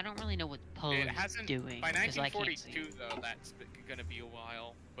 Yeah, I don't really know what It Poland's hasn't. doing. By 'cause I can't see 1942, it. though, that's gonna be a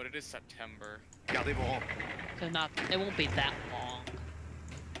while. But it is September. Gardez vos rangs. So not, it won't be that long.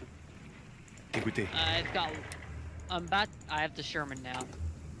 Écoutez. I've got, I have the Sherman now.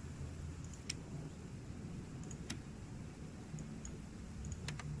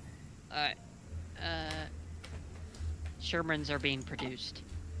 Alright, Shermans are being produced.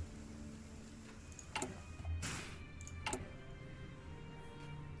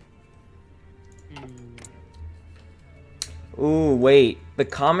 Ooh, wait. The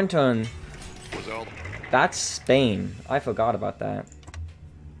Comintern. Aux ordres. That's Spain. I forgot about that.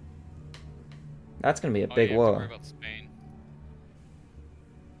 That's gonna be a Oh, big yeah, you have to war. worry about Spain.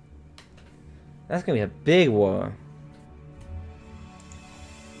 That's gonna be a big war.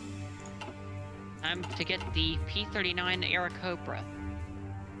 Time to get the P-39 Aarakocra.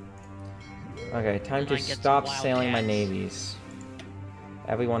 Okay, time And to I get some stop sailing my Wildcats. navies.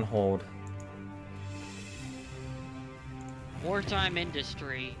 Everyone hold. Wartime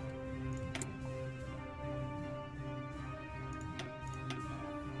industry.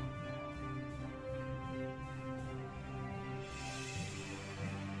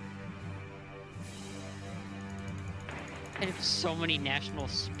 I have so many national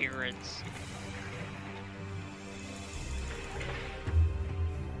spirits.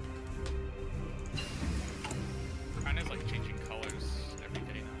 China's like changing colors every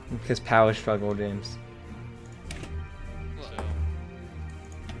day now. Because power struggle, James. So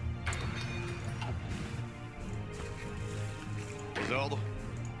Aux ordres.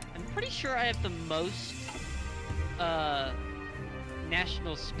 I'm pretty sure I have the most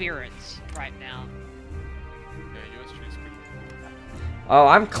national spirits right now. yeah, U.S. troops. Oh,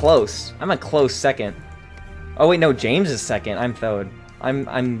 I'm close. I'm a close second. Oh wait, no, James is second. I'm third.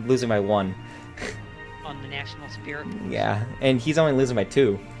 I'm losing by 1. On the national spirit. Yeah, and he's only losing by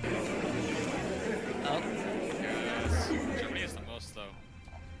 2. Oh, Yes. Germany is the most though.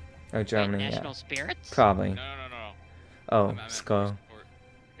 Oh, Germany, national yeah. spirits? Probably. No. Oh, I meant Skull. support.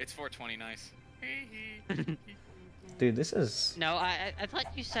 It's 420, nice. Dude, this is... No, I thought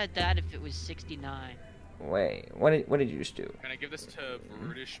you said that if it was 69. Wait, what did you just do? Can I give this to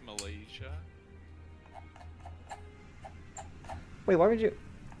British Malaysia? Wait, why would you...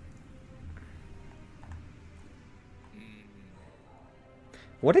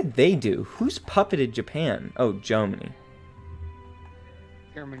 What did they do? Who's puppeted Japan? Oh, Germany.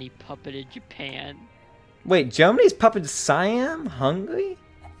 Germany puppeted Japan. Wait, Germany's puppeted Siam? Hungary?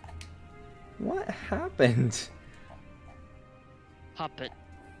 What happened? Puppet.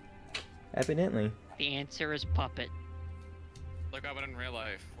 Evidently. The answer is puppet. Like I went in real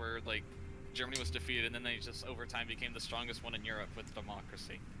life, where like Germany was defeated, and then they just over time became the strongest one in Europe with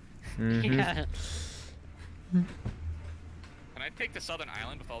democracy. Mm-hmm. Yeah. Can I take the southern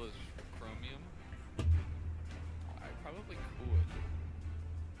island with all this chromium? I probably could.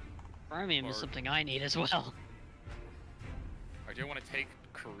 Chromium is something I need as well. Or do I want to take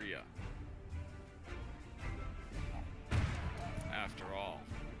Korea? After all,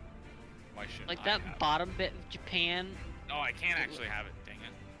 why shouldn't Like I that have bottom bit of Japan. No, I can't actually have it. Dang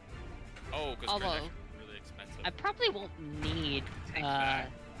it. Oh, because Although, Korea's really expensive. I probably won't need. Take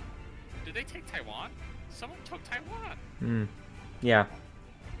that. Did they take Taiwan? Someone took Taiwan. Hmm. Yeah.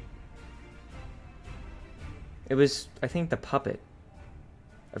 It was, I think, the puppet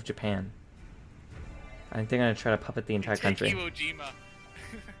of Japan. I think they're gonna try to puppet the entire country. Iwo Jima.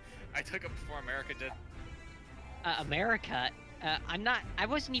 I took it before America did. America. I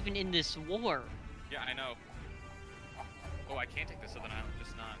wasn't even in this war. Yeah, I know. Oh, I can't take the southern island,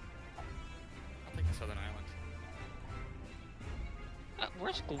 just not. I'll take the southern island.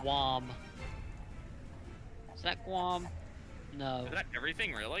 Where's Guam? Is that Guam? No. Is that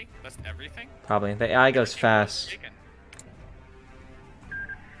everything, really? That's everything? Probably. The AI goes Everything fast. taken.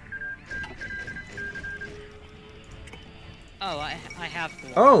 Oh, I have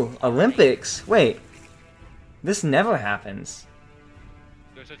Guam. Oh, Olympics. Wait. This never happens.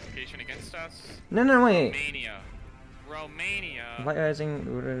 There's education against us. No, wait. Romania. Light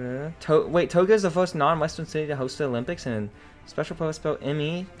Rising. Wait, Tokyo is the first non-Western city to host the Olympics, and special purpose-built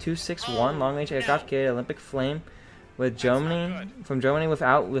ME-261 long-range aircraft carried Olympic flame with Germany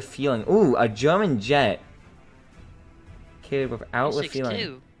without refueling. Ooh, a German jet carried without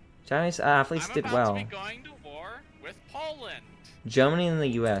refueling. Chinese athletes did well. I'm about to be going to war with Poland. Germany and the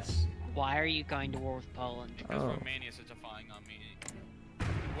U.S. Why are you going to war with Poland? Because Oh. Romania is defying on me.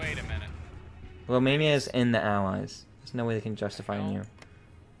 Wait a minute. Romania is in the Allies. There's no way they can justify you.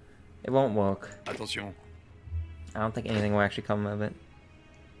 It won't work. Attention. I don't think anything will actually come of it.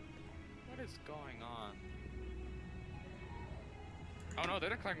 What is going on? Oh no,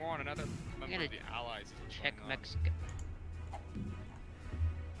 they're declaring war on another member of the Allies. is what's Check going on. Mexico.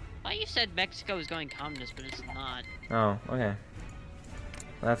 I thought you said Mexico was going communist, but it's not. Oh, okay.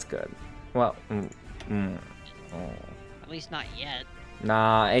 That's good. Well, oh. At least not yet.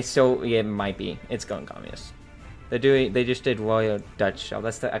 Nah, it's still, yeah, it might be. It's going communist. They just did Royal Dutch Shell.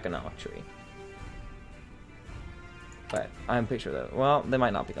 That's the economic tree. But I'm pretty sure that, well, they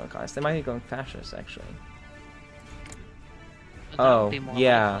might not be going communist. They might be going fascist, actually. But that would Oh, be more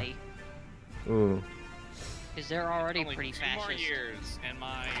yeah. likely. Ooh. Because they're already Only pretty 2 fascist. more years, and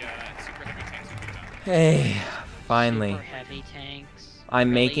my super heavy tanks will be done. Hey, finally. Super heavy tanks. I'm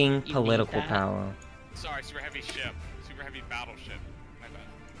Really? making You need political that? power. Sorry, super heavy ship, super heavy battleship. My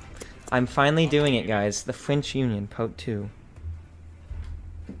bad. I'm finally doing it, guys. The French Union, Pt2.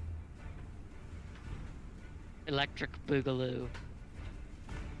 Electric Boogaloo.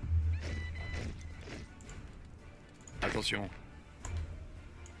 Attention.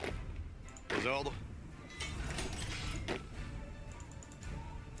 Aux ordres.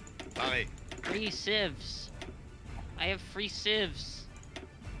 Pareil. Free civs. I have free civs.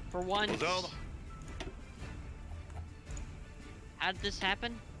 For once. Aux ordres. How did this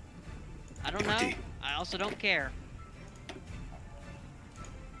happen? I don't know. Écoutez. I also don't care.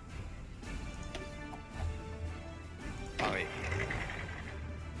 Pareil.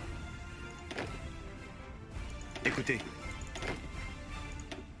 Écoutez.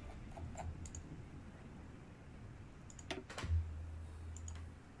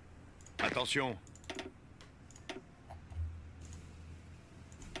 Attention.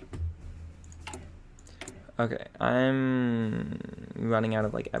 Okay, I'm running out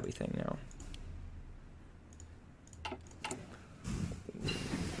of, like, everything now.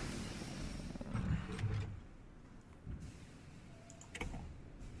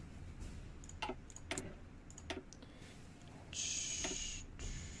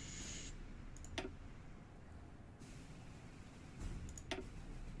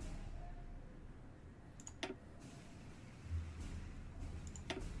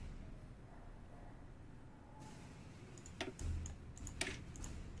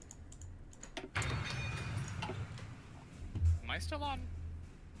 still on?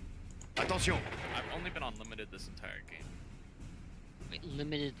 Attention. I've only been on limited this entire game. Wait,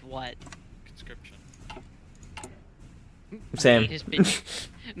 limited what? Conscription. Same.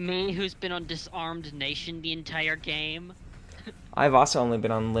 Me who's been on Disarmed Nation the entire game. I've also only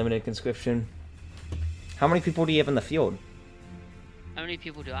been on limited conscription. How many people do you have in the field? How many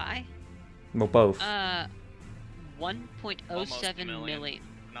people do I? Well, both. 1.07 million.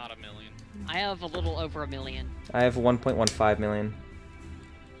 Not a million. I have a little over 1 million. I have 1.15 million.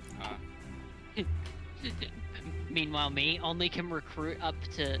 Meanwhile, me only can recruit up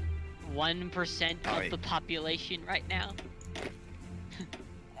to 1% of the population right now.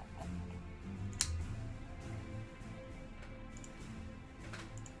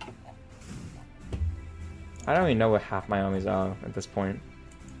 I don't even know what half my armies are at this point.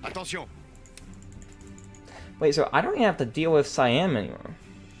 Attention. Wait, so I don't even have to deal with Siam anymore.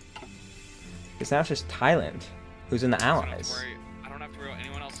 Because now it's just Thailand, who's in the Allies. I don't have to worry about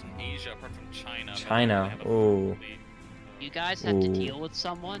anyone else in Asia apart from China. China, ooh. You guys have to deal with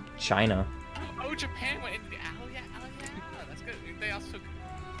someone? China. Oh, Japan went into the yeah, that's good. They also...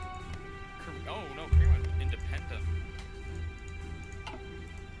 Oh, no, Korea went independent.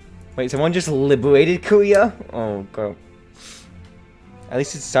 Wait, someone just liberated Korea? Oh, god. At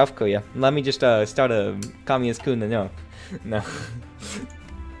least it's South Korea. Let me just start a communist coup in the north. No.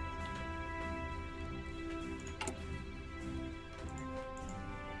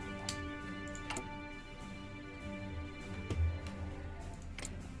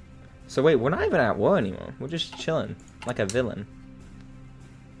 So wait, we're not even at war anymore. We're just chilling, like a villain.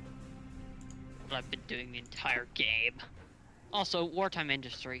 What I've been doing the entire game. Also, wartime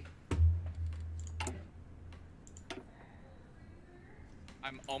industry.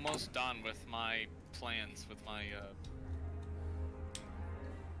 I'm almost done with my plans, with my,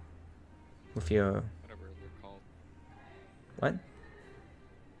 With your... whatever they're called. What?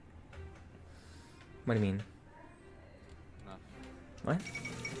 What do you mean? No. What?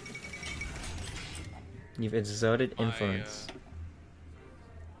 You've exerted influence.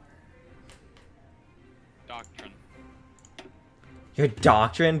 Doctrine. Your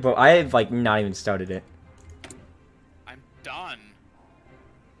doctrine? Bro, I have, like, not even started it. I'm done.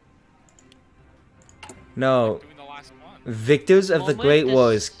 No. I'm doing the last one. Victors of the Great War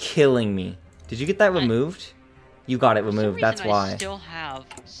this- is killing me. Did you get that removed? You got it For some removed, that's reason, why. I still have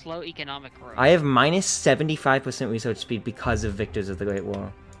slow economic growth. I have minus 75% research speed because of Victors of the Great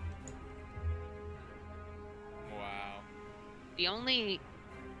War. Wow. The only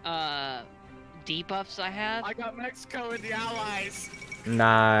debuffs I have. I got Mexico and the Allies.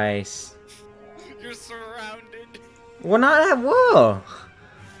 Nice. You're surrounded. We're not at war.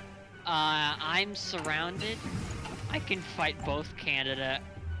 I'm surrounded. I can fight both Canada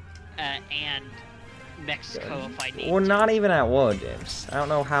and Mexico if I need We're to. not even at war, James. I don't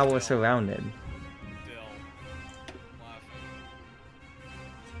know how we're surrounded. Still laughing.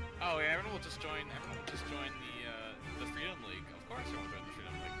 Oh yeah, everyone will just join. Everyone will just join the Freedom League. Of course, everyone will join the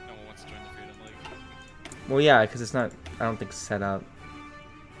Freedom League. No one wants to join the Freedom League. Well, yeah, because it's not... I don't think it's set up.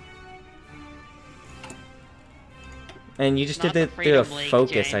 And you just Not did the it through a Freedom League,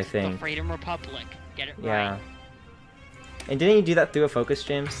 focus, James, I think. The Freedom Republic. Get it Yeah. right. And didn't you do that through a focus,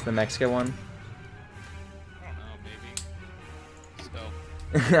 James? The Mexico one? I don't know, maybe.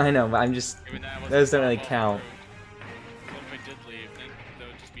 Still. I know, but I'm just... Even that Those don't really wasn't count. through. Well, if I did leave, then there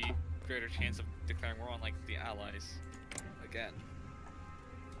would just be greater chance of declaring war on like the Allies again.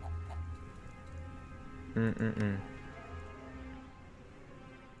 Mm-mm-mm.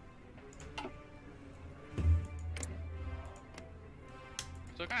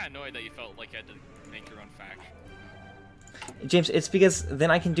 So kind of annoyed that you felt like you had to make your own faction. James, it's because then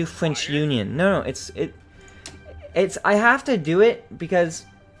I can do French Fired? Union. No, it's I have to do it because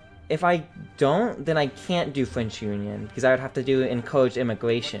if I don't, then I can't do French Union because I would have to do encourage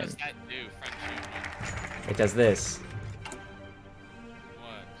immigration. What does that do, French Union? It does this.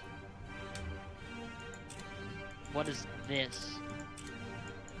 What? What is this?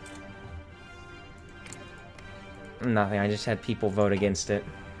 Nothing. I just had people vote against it.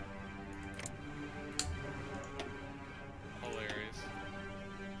 Hilarious.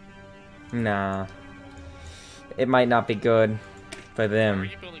 Nah. It might not be good for Why are them.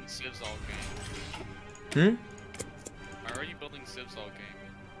 you building civs all game? Hmm? Why are you building civs all game?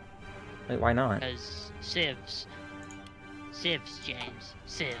 Like, why not? Because civs. Civs, James.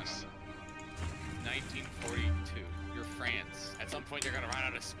 Civs. 1942. You're France. At some point, you're gonna run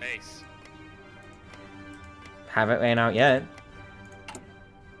out of space. Haven't ran out yet.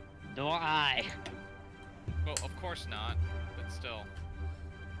 Nor I. Well, of course not, but still.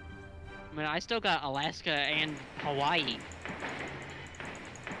 I mean, I still got Alaska and Hawaii.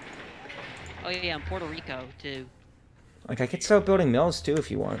 Oh yeah, and Puerto Rico too. Like, I could start building mills too if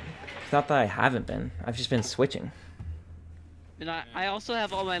you want. It's not that I haven't been. I've just been switching. And I also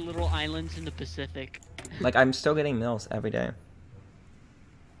have all my little islands in the Pacific. Like, I'm still getting mills every day.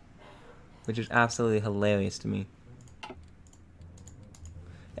 Which is absolutely hilarious to me.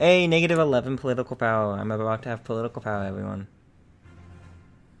 Hey, -11 political power. I'm about to have political power, everyone.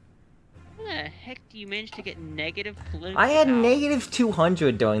 How the heck do you manage to get negative political I had power?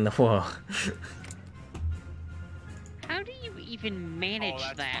 -200 during the war. How do you even manage Oh,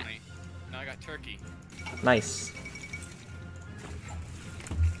 that's that? funny. Now I got Turkey. Nice.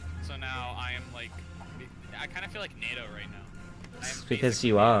 So now I am like, I kind of feel like NATO right now. I am It's because basically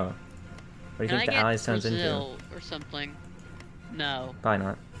you NATO. are. What do you Can I think the get Allies turns into? Brazil or something? No. Probably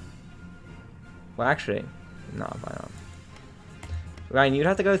not. Well, actually, no, probably not. Ryan, you'd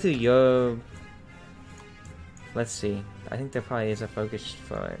have to go through your... Let's see. I think there probably is a focus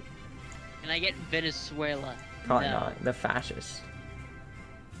for it. Can I get Venezuela? Probably No. not. They're fascist.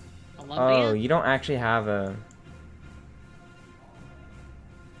 Colombia? Oh, you don't actually have a...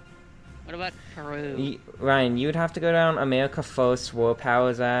 What about Peru? Ryan, you would have to go down America First, War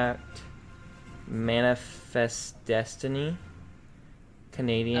Powers Act, Manifest Destiny,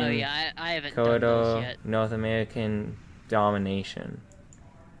 Canadian Oh yeah, I haven't done Corridor, those yet. North American Domination.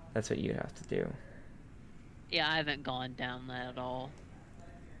 That's what you have to do. Yeah, I haven't gone down that at all.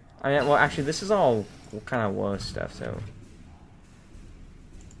 I mean, well, actually, this is all kind of war stuff, so...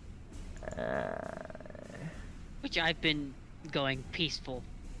 Which I've been going peaceful.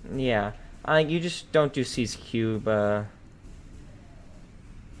 Yeah. You just don't do seize Cuba.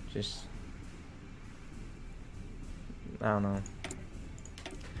 Just... I don't know.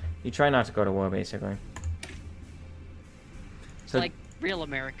 You try not to go to war, basically. It's So, like real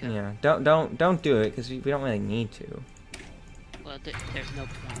America. yeah, don't do it because we don't really need to. Well, there's no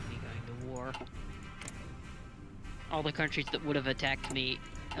point in me going to war. All the countries that would have attacked me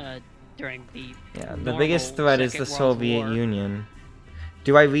during the The biggest threat is the Second World Soviet War. Union.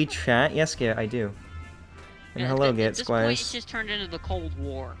 Do I read chat? Yes, Garrett, I do. And Yeah, hello, at Garrett this point, Squires. it's just turned into the Cold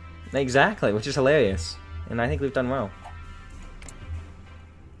War. Exactly, which is hilarious, and I think we've done well.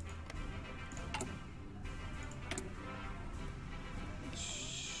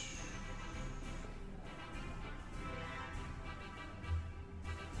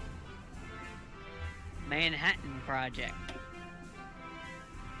 Manhattan Project.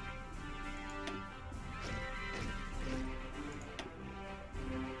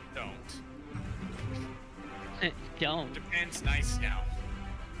 Don't. Don't. Japan's nice now.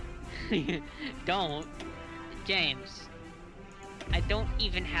 Don't. James. I don't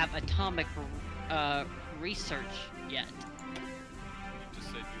even have atomic research yet. You just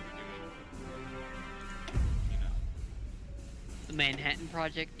said you were doing, you know. The Manhattan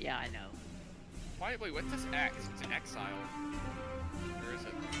Project? Yeah, I know. Wait, what's this X? It's an exile. Where is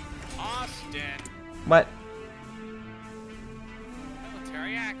it? Austin! What?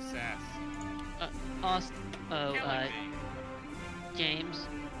 Military access. Killing me. James.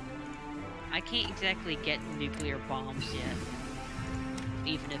 I can't exactly get nuclear bombs yet.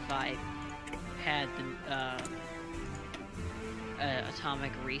 Even if I had the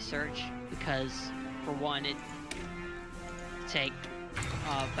atomic research, because for one, it take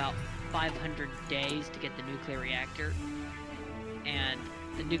about 500 days to get the nuclear reactor, and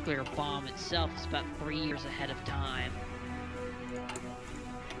the nuclear bomb itself is about 3 years ahead of time.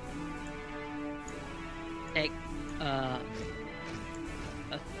 Take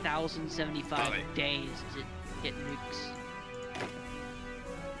 1,075 days to get nukes.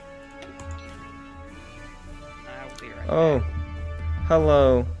 I'll be right Oh, back.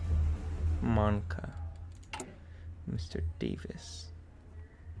 hello, Monica, Mr. Davis.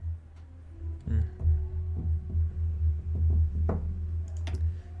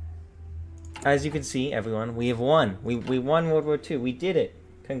 As you can see, everyone, we have won. We won World War II. We did it.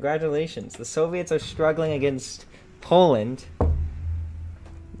 Congratulations. The Soviets are struggling against Poland.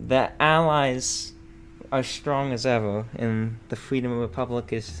 The Allies are strong as ever, and the Freedom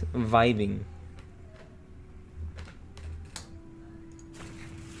Republic is vibing.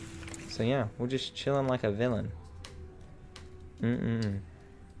 So yeah, we're just chilling like a villain. We're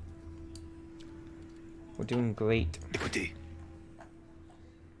doing great. Écoutez.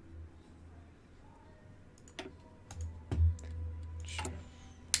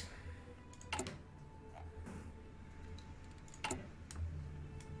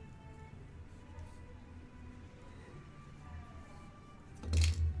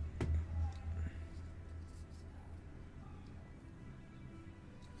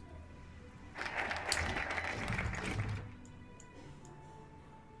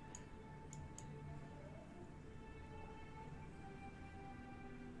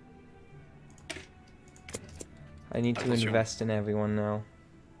 I need to invest in everyone now.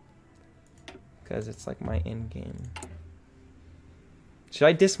 Because it's like my end game. Should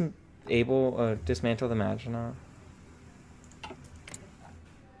I dismantle the Maginot?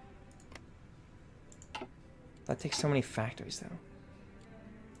 That takes so many factories though.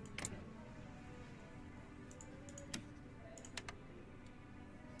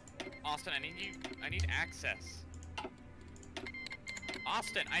 Austin, I need access.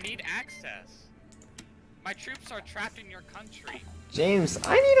 Austin, I need access. My troops are trapped in your country. James,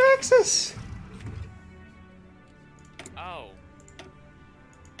 I need access. Oh.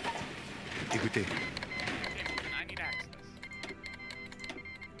 Écoutez. James, I need access.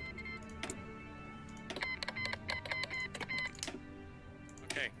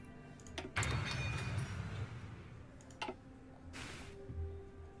 Okay.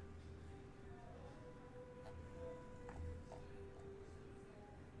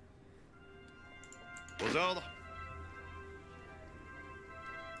 Aux ordres.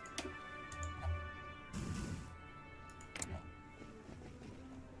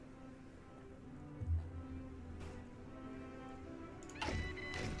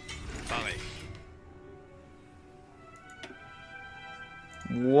 Pareil.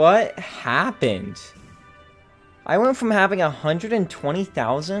 What happened? I went from having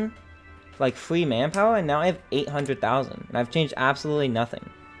 120,000 like free manpower and now I have 800,000 and I've changed absolutely nothing.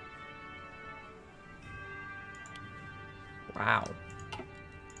 Wow.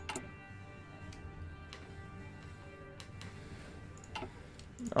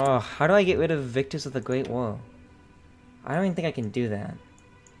 Oh, how do I get rid of Victors of the Great War? I don't even think I can do that.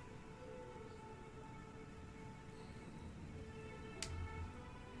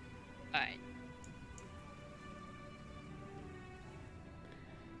 Alright.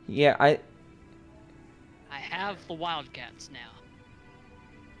 Yeah, I have the Wildcats now.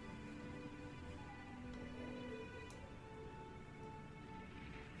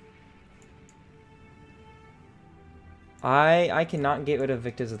 I cannot get rid of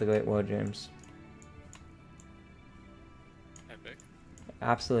Victors of the Great War, James. Epic.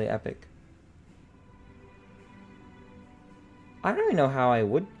 Absolutely epic. I don't even know how I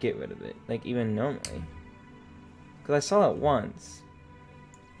would get rid of it, like even normally. Because I saw it once.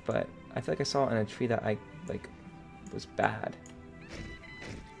 But I feel like I saw it in a tree that I, like, was bad.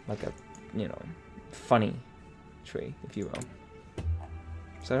 Like a, you know, funny tree, if you will.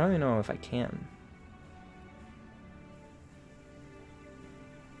 So I don't even know if I can.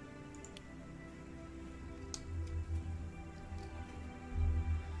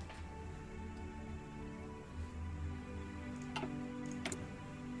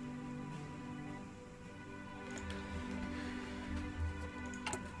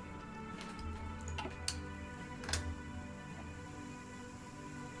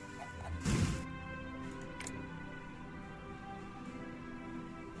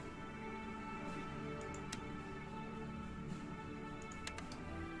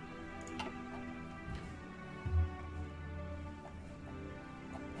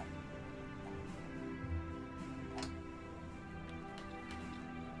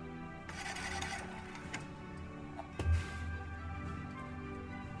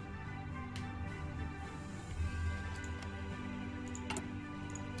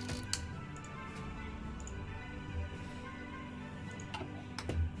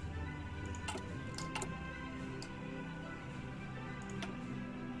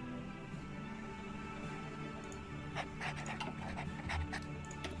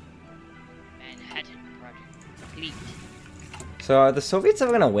 Manhattan Project complete. So are the Soviets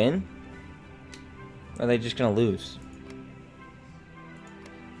ever gonna win? Or are they just gonna lose?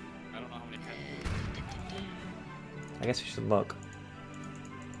 I don't know how many times. I guess we should look.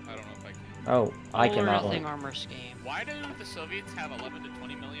 I don't know if I can. Oh, I All or cannot nothing look. armor scheme. Why do the Soviets have 11 to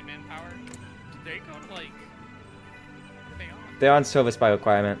 20 million manpower? Did they go to like? What are they on? They're on service by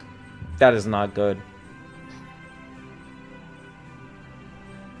requirement. That is not good.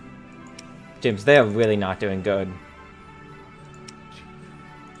 James, they are really not doing good.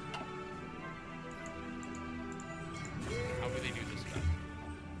 How would they do this stuff?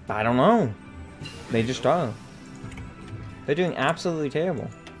 I don't know. They just are. They're doing absolutely terrible.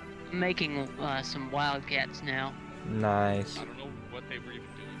 I'm making some Wildcats now. Nice. I don't know what they were even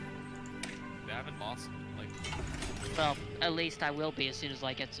doing. They haven't lost like. Well, at least I will be as soon as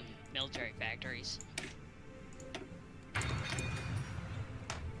I get some military factories.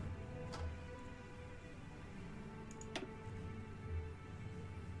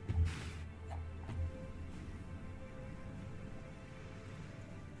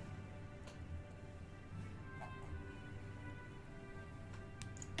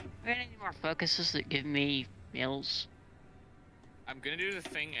 Are there any more focuses that give me Mills. I'm gonna do the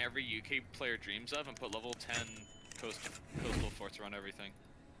thing every UK player dreams of and put level 10 coastal forts around everything.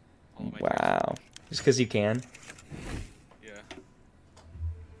 All of my Wow. Just because you can? troops. Yeah.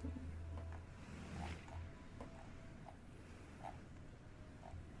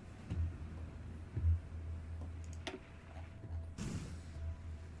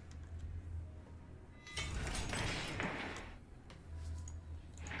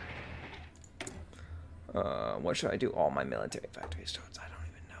 What should I do all my military factories towards? I don't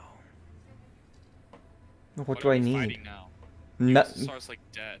even know. What do are I we need? fighting now? No. USSR's like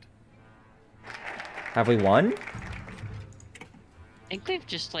dead. Have we won? I think we've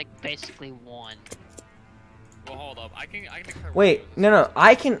just like basically won. Well, hold up. I can declare war Wait, with no.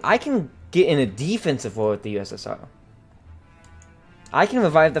 USSR. I can get in a defensive war with the USSR. I can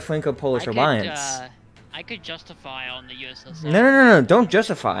revive the Franco-Polish alliance. I could justify on the USSR. No. Don't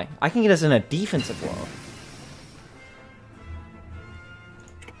justify. I can get us in a defensive war.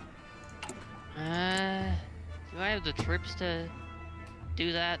 Do I have the troops to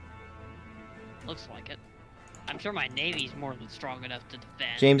do that? Looks like it. I'm sure my navy's more than strong enough to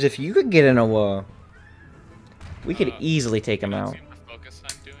defend. James, if you could get in a war, we could easily take him out. The focus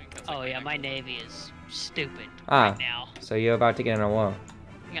I'm doing? That's Oh like yeah, my navy is stupid Ah. right now. So you're about to get in a war.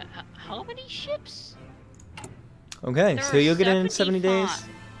 Yeah, how many ships? Okay, There so are you'll get in 70 days? 75.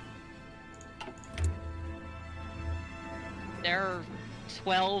 There are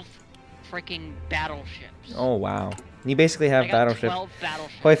 12 freaking battleships. Oh, wow. You basically have I got battleship. 12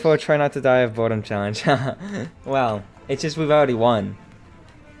 battleships. Play for try not to die of boredom challenge. Well, it's just we've already won.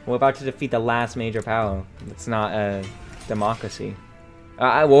 We're about to defeat the last major power. It's not a democracy.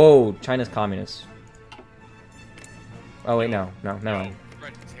 Whoa, China's communist. Oh wait, no, never mind.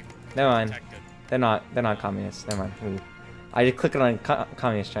 Never mind. They're not communists. Never mind. Ooh. I just clicked on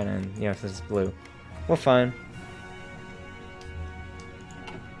communist China and this is blue. We're fine.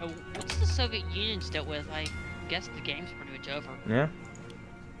 Oh, what's the Soviet Union still with? I guess the game's pretty much over. Yeah.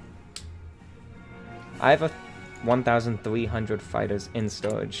 I have 1,300 fighters in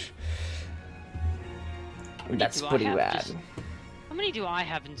storage. That's pretty rad. How many do I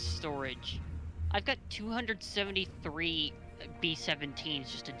have in storage? I've got 273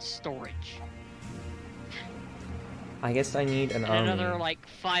 B-17s just in storage. I guess I need an and army. another like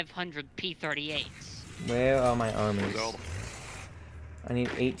 500 P-38s. Where are my armies? I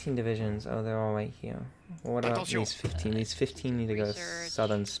need 18 divisions. Oh, they're all right here. What about these 15? These 15 need to go to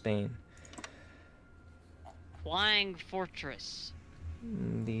southern Spain. Flying Fortress.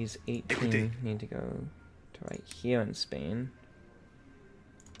 These 18 need to go to right here in Spain.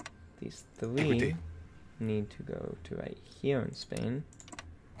 These 3 need to go to right here in Spain.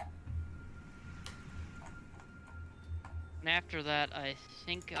 And after that, I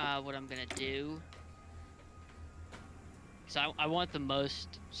think what I'm gonna do. So I want the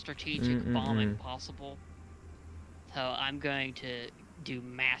most strategic bombing possible. So I'm going to do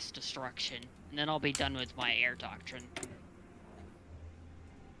mass destruction, and then I'll be done with my air doctrine.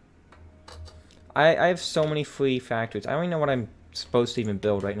 I have so many free factories. I don't even know what I'm supposed to even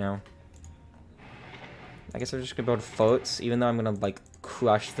build right now. I guess I'm just gonna build forts, even though I'm gonna like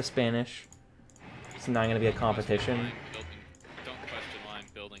crush the Spanish. It's not gonna be a competition. Don't question why I'm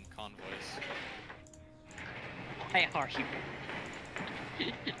building convoys. Why are you?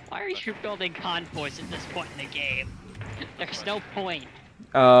 Why are you building convoys at this point in the game? There's no point.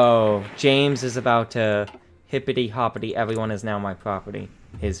 Oh, James is about to hippity hoppity. Everyone is now my property.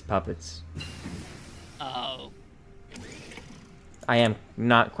 His puppets. Oh. I am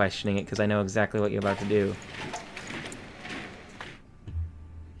not questioning it because I know exactly what you're about to do. It's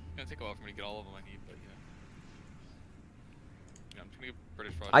gonna take a while for me to get all of them I need, but yeah. I'm just gonna get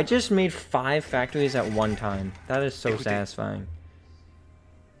British project. I just made 5 factories at one time. That is so satisfying.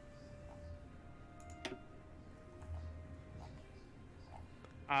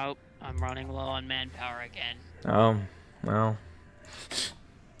 Oh, I'm running low on manpower again. Oh, well.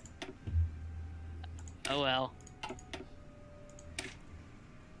 Oh well.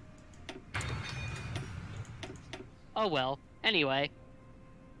 Oh well. Anyway.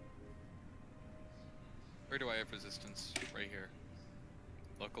 Where do I have resistance? Right here.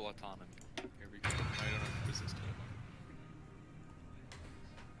 Local autonomy. Here we go. I don't have resistance.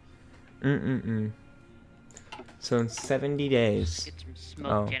 So in 70 days. Get some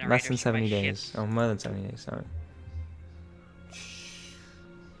smoke Oh, generators less than for 70 my days. ships. Oh, more than 70 days, sorry.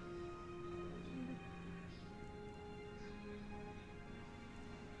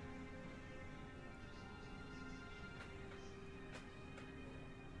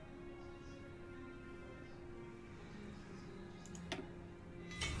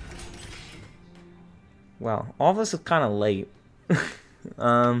 Well, all this is kind of late.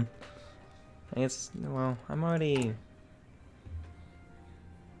 I guess, well, I'm already...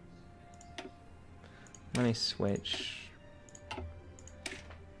 Let me switch.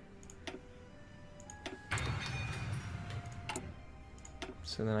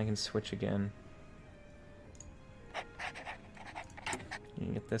 So then I can switch again. You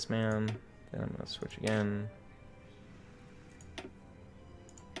can get this man, then I'm gonna switch again.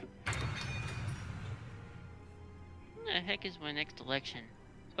 When the heck is my next election?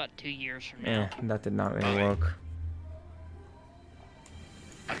 It's about 2 years from now. That did not really work.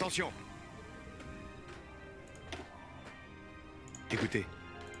 Attention. Écoutez.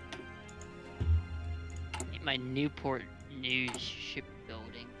 My Newport News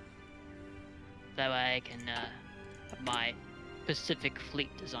shipbuilding. That way I can have my Pacific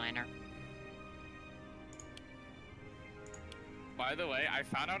Fleet designer. By the way, I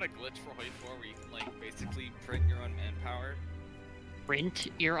found out a glitch for Hoi 4 where you can like basically print your own manpower. Print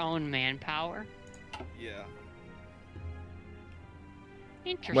your own manpower? Yeah.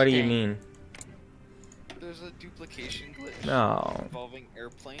 Interesting. What do you mean? There's a duplication glitch involving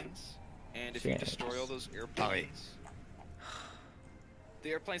airplanes, and if you destroy all those airplanes, the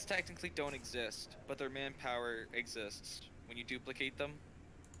airplanes technically don't exist, but their manpower exists when you duplicate them.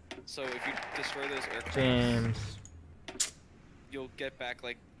 So if you destroy those airplanes, you'll get back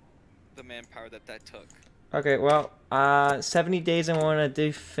like the manpower that took. Okay, well, 70 days and we're in a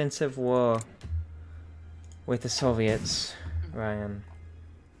defensive war with the Soviets, Ryan.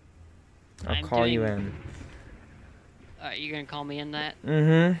 I'll call you in. You gonna call me in that?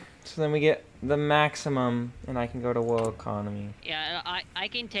 Mm-hmm. So then we get the maximum, and I can go to world economy. Yeah, I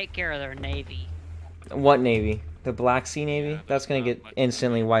can take care of their navy. What navy? The Black Sea Navy? Yeah, that's gonna get much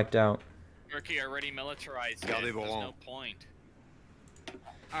instantly wiped out. Turkey already militarized. There's no point.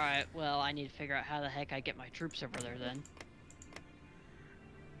 Alright, well, I need to figure out how the heck I get my troops over there then.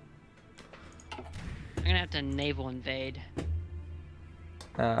 I'm gonna have to naval invade.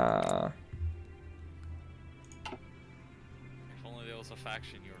 If only there was a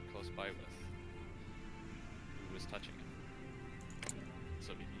faction you were close by with. Who was touching it.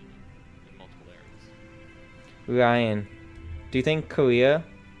 Soviet Union. In multiple areas. Ryan, do you think Korea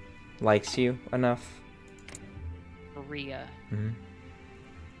likes you enough? Korea. Mm-hmm.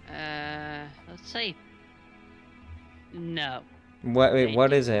 Let's say... No. Wait,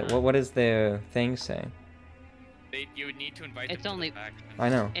 what is it? What does their thing say? You would need to invite It's them only... to the faction. I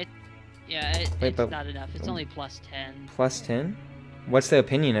know. It's not enough. It's only +10. Plus 10? What's their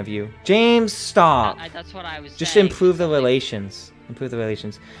opinion of you? James, stop! That's what I was Just saying. improve the relations. Improve the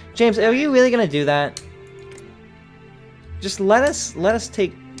relations. James, are you really gonna do that? Just let us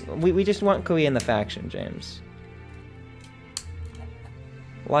take... We just want Korea in the faction, James.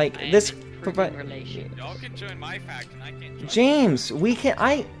 Like, this... Y'all can join my faction, I can't join James, we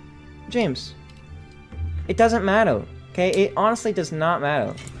can... James. It doesn't matter, okay? It honestly does not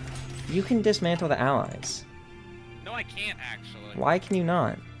matter. You can dismantle the Allies. No, I can't, actually. Why can you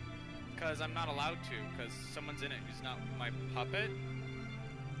not? Because I'm not allowed to, because someone's in it who's not my puppet,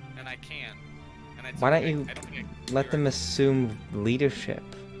 and I can't. And Why don't you let them assume leadership?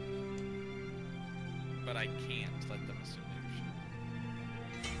 But I can't let them assume leadership.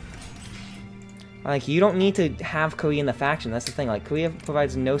 Like, you don't need to have Korea in the faction. That's the thing. Like, Korea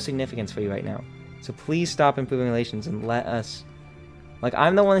provides no significance for you right now. So please stop improving relations and let us... Like,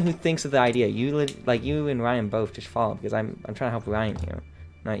 I'm the one who thinks of the idea. You and Ryan both just follow, because I'm trying to help Ryan here,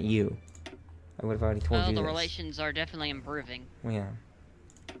 not you. I would have already told you Well, the this. relations are definitely improving. Yeah.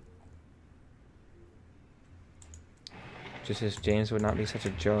 Just as James would not be such a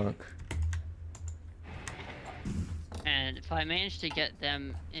jerk. And if I manage to get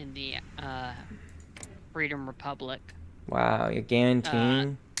them in the Freedom Republic... Wow, you're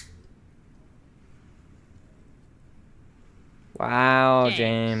guaranteeing? Wow,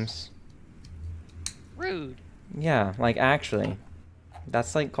 James. Rude. Yeah, like, actually.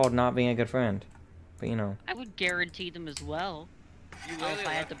 That's, like, called not being a good friend. But, you know. I would guarantee them as well. You If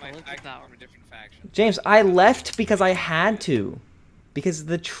I had the left my political faction power. from a different faction. James, I left because I had to. Because of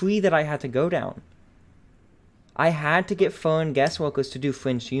the tree that I had to go down. I had to get foreign guest workers to do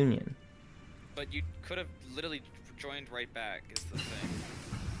French Union. But you could have literally joined right back, is the thing.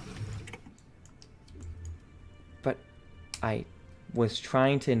 But I was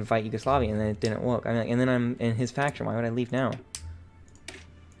trying to invite Yugoslavia and then it didn't work. I mean, and then I'm in his faction. Why would I leave now?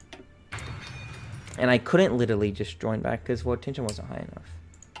 And I couldn't literally just join back because world tension wasn't high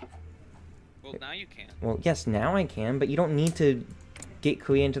enough. Well, now you can. Well, yes, now I can, but you don't need to get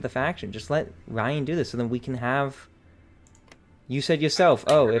Korea into the faction. Just let Ryan do this so then we can have You said yourself.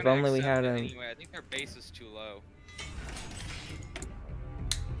 Oh, They're if gonna only we accept had it a. Anyway, I think their base is too low.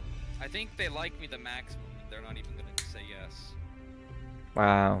 I think they like me the maximum. They're not even gonna say yes.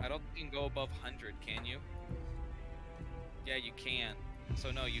 Wow. I don't think you can go above 100, can you? Yeah, you can.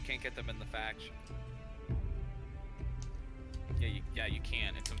 So no, you can't get them in the faction. Yeah, you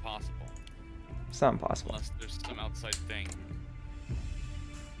can. It's impossible. It's not impossible. Unless there's some outside thing.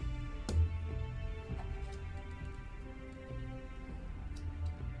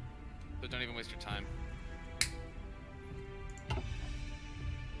 So don't even waste your time.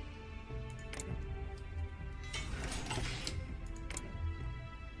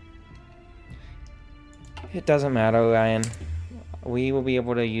 It doesn't matter, Ryan. We will be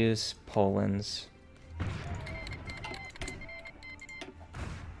able to use Poland's.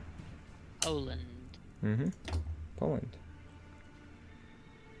 Poland. Mm-hmm. Poland.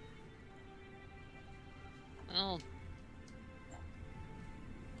 Well,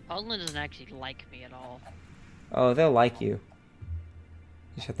 Poland doesn't actually like me at all. Oh, they'll like you. You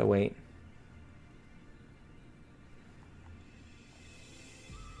just have to wait.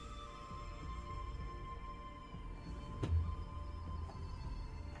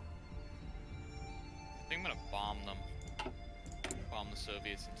 I think I'm gonna bomb them. Bomb the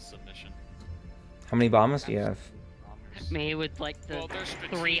Soviets into submission. How many bombers do you have? Bombers. Me with like the Well, they're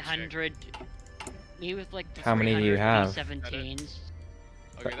strategic. 300. Me with like the How many do you have? 317s.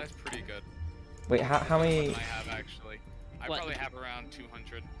 Okay, that's pretty good. Wait, how More many? than I have actually. I What? probably have around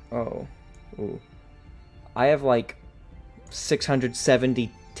 200. Oh. Ooh. I have like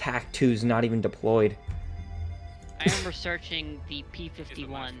 670 TAC-2s not even deployed. I am researching the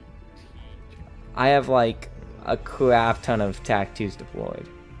P51. I have like a crap ton of TAC-2s deployed.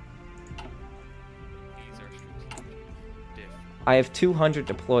 These are strategic. Diff. I have 200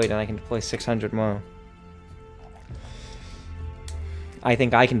 deployed and I can deploy 600 more. I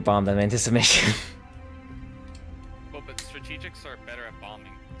think I can bomb them into submission. Well, but strategics are better at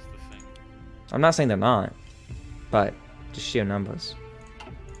bombing. That's the thing. I'm not saying they're not, but just sheer numbers.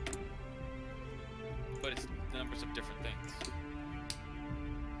 But it's numbers of different things.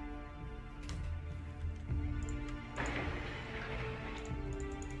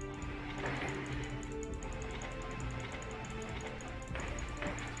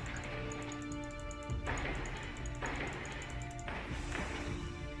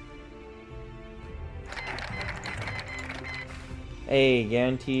 Hey,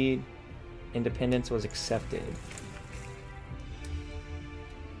 guaranteed independence was accepted.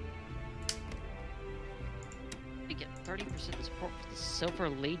 We get 30% support for the Silver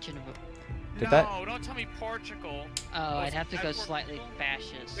Legion of. Did no, that- don't tell me Portugal. Oh, I'd it's have to bad go Portugal? slightly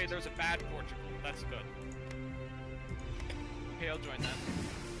fascist. Okay, there's a bad Portugal. That's good. Okay, I'll join that.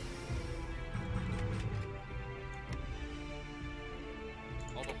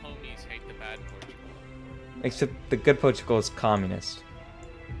 All the homies hate the bad Portugal. Except the good Portugal is communist.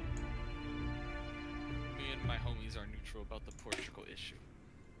 Me and my homies are neutral about the Portugal issue.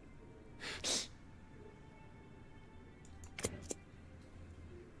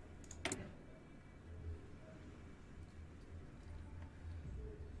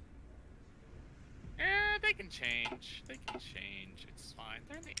 They can change. They can change. It's fine.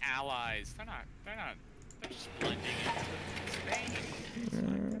 They're the allies. They're not. They're just blending into Spain. It's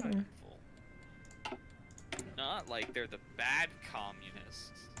fine. They're not evil. Not like they're the bad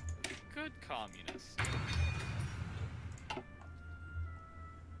communists. They're the good communists.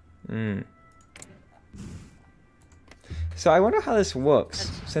 Hmm. So I wonder how this works,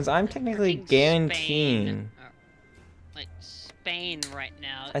 That's- since I'm I technically think guaranteeing. Spain, like Spain right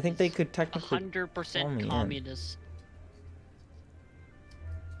now. I think they is could technically 100% call me in. communist.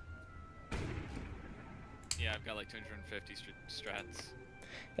 Yeah, I've got like 250 strats.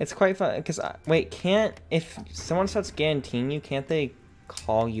 It's quite fun because wait, if someone starts guaranteeing you, can't they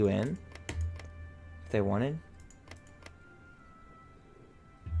call you in if they wanted?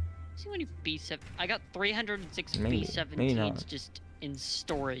 See how many B7? I got 306 Maybe B17s not. just in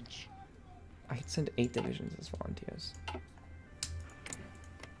storage. I could send 8 divisions as volunteers.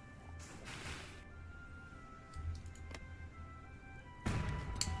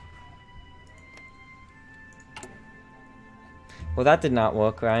 Well, that did not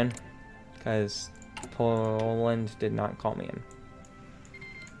work, Ryan, because Poland did not call me in.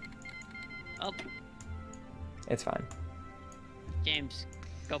 Oh, It's fine. James,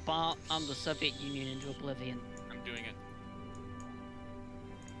 go bomb the Soviet Union into oblivion. I'm doing it.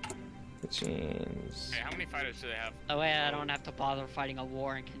 Which means... Hey, how many fighters do they have? That way I don't have to bother fighting a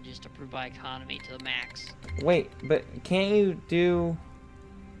war and can just improve my economy to the max. Wait, but can't you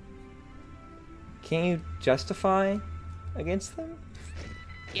justify against them?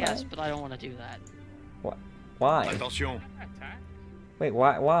 Yes, but I don't want to do that. What? Why? Attention. Attack? Wait,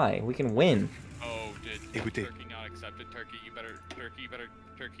 why? Why? We can win. Oh, did Écoutez. Turkey not accept it? Turkey, you better. Turkey, you better.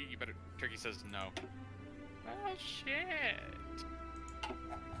 Turkey, you better. Turkey says no. Well, shit.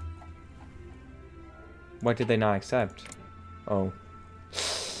 What did they not accept? Oh.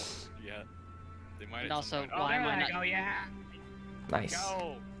 Yeah. They might. And at also, some point- why am I there not? we go, yeah. Nice.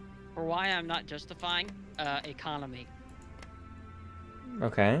 Go. For why I'm not justifying economy.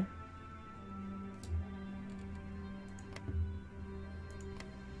 Okay.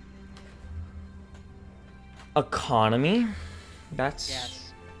 Economy? That's...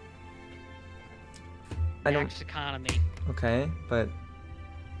 Yes. I don't... Max economy. Okay, but...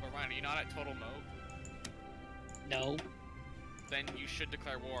 But Ryan, are you not at total mode? No. Then you should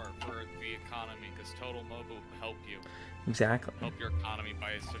declare war for the economy, because total mode will help you. Exactly. Help your economy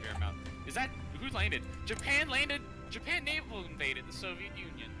by a severe amount. Is that... Who landed? Japan landed! Japan naval invaded the Soviet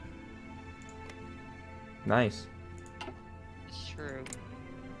Union. Nice. It's true.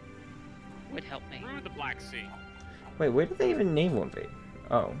 Would help me. Through the Black Sea. Wait, where did they even naval invade?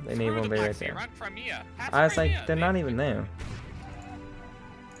 Oh, they Through naval the invade Black right Sea, there. around Crimea. Past I was Crimea. like, they're not even there.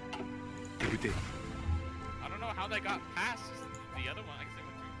 Écoutez. I don't know how they got past the other one. I guess they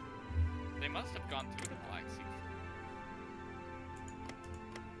went through. They must have gone through the Black Sea.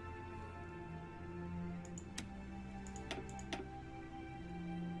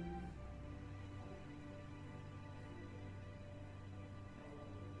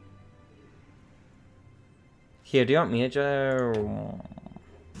 Here, do you want me to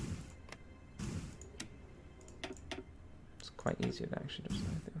It's quite easy to actually just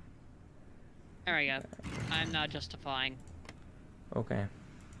slide through. There we go. I'm not justifying. Okay.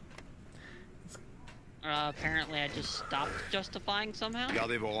 Apparently I just stopped justifying somehow.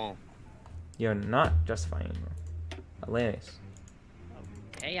 Gardez vos rangs. You're not justifying anymore. Hilarious.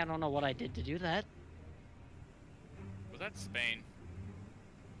 Okay, I don't know what I did to do that. Was that Spain?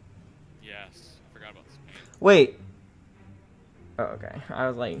 Yes. I forgot about Spain. Wait. Oh, okay. I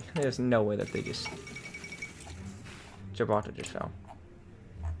was like, there's no way that they just... Gibraltar just fell.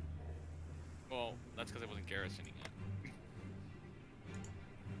 Well, that's because I wasn't garrisoning it.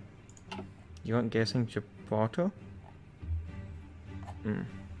 You weren't guessing Gibraltar? Hmm.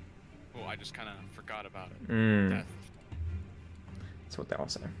 Well, I just kind of forgot about it. That's what they all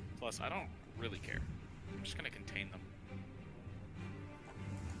say. Plus, I don't really care. I'm just gonna contain them.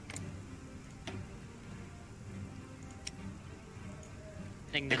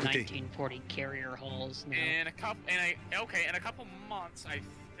 I think the Écoutez. 1940 carrier hulls now. In a couple months, I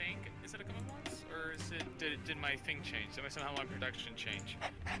think. Is it a couple months, or is it? Did my thing change? Did somehow my production change?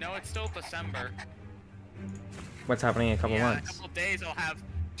 No, it's still December. What's happening in a couple In a months? couple days, I'll have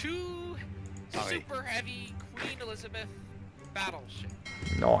 2 Sorry. super heavy Queen Elizabeth battleships.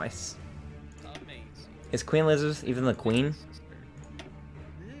 Nice. Amazing. Is Queen Elizabeth even the queen?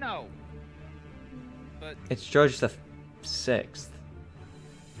 No. But It's George the 6th.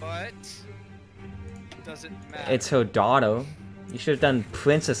 doesn't matter. It's her daughter. You should have done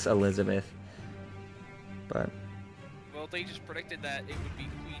Princess Elizabeth. But Well, they just predicted that it would be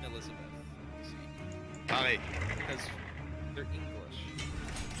Queen Elizabeth. See? Pareil. Because they're English.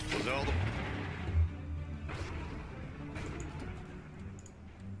 Aux ordres.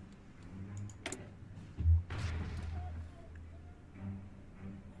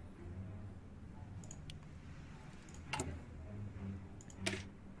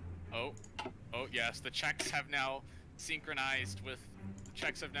 Oh yes, the Czechs have now synchronized with. The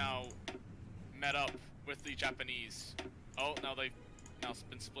Czechs have now met up with the Japanese. Oh, now they've now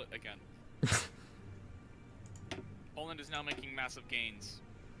been split again. Poland is now making massive gains.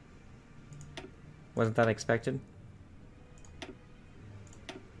 wasn't that expected?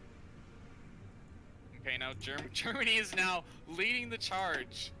 Okay, now Germany is now leading the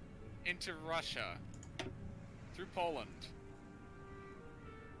charge into Russia through Poland.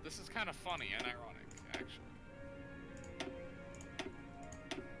 This is kind of funny and ironic, actually.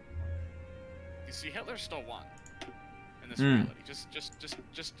 You see, Hitler still won in this reality,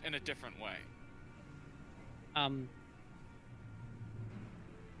 just in a different way.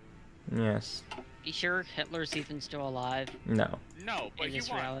 Yes. You sure Hitler's even still alive No. No, but in he this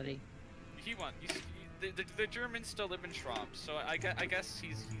won. reality? He won. The Germans still live in Schramm, so I guess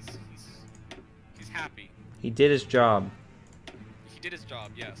he's happy. He did his job. He did his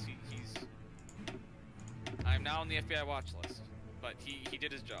job. Yes, he's. I'm now on the FBI watch list, but he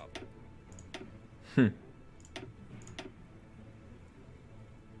did his job. Hmm.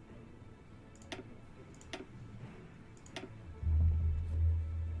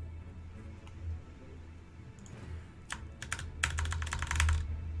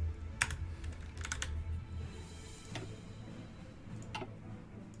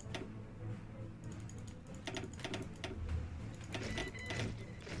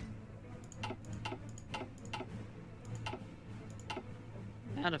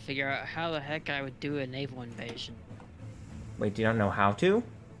 now to figure out how the heck I would do a naval invasion. Wait, do you not know how to?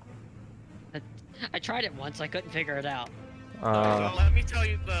 I tried it once, I couldn't figure it out. So let me tell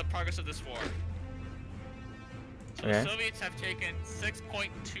you the progress of this war. So Okay. the Soviets have taken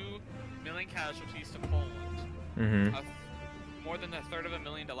 6.2 million casualties to Poland. Mm-hmm. More than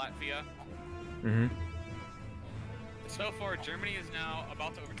 1/3 to Latvia. Mm-hmm. So far, Germany is now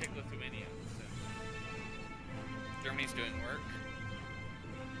about to overtake Lithuania. So Germany's doing work.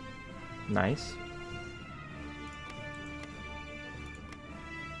 Nice.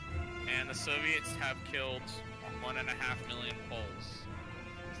 And the Soviets have killed 1.5 million Poles.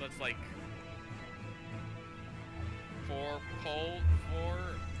 So that's like a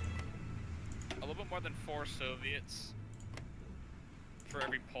little bit more than 4 Soviets for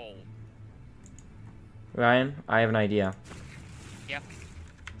every Pole. Ryan, I have an idea. Yeah.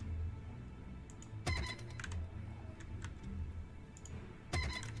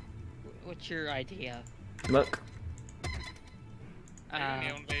 What's your idea? Look. Are you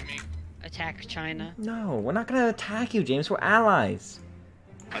gonna invade me? Attack China? No, we're not gonna attack you, James. We're allies.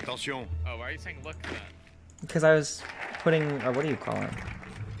 Attention. Oh, why are you saying look then? Because I was putting, or what do you call it?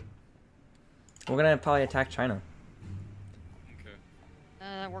 We're gonna probably attack China. Okay.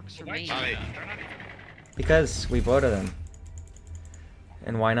 That works for Why me. China? Alright. They're not even... Because we voted them.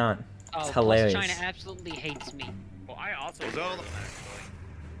 And why not? Oh, It's plus hilarious. China absolutely hates me. Well, I also Aux voted ordres. them,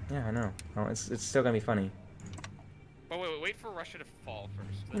 actually. Yeah, I know. Oh, it's still gonna be funny. But wait for Russia to fall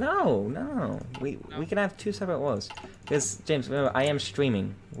first. No. We can have 2 separate wars. Because James, remember, I am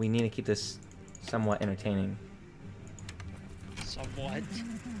streaming. We need to keep this somewhat entertaining. Somewhat.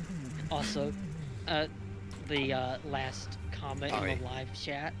 Also, the last comment in the live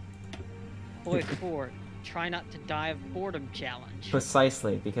chat. Boy 4, try not to die of boredom challenge.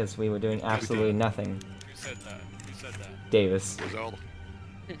 Precisely, because we were doing absolutely nothing. Who said that? Who said that? Davis. Aux ordres.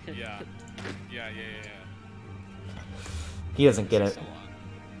 Yeah. Yeah. He doesn't get it. So on.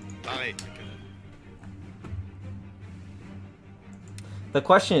 Pareil. The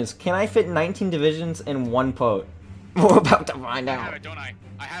question is, can I fit 19 divisions in one boat? We're about to find I have out. it, don't I?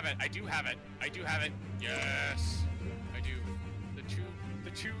 I have it. I do have it. I do have it. Yes, I do.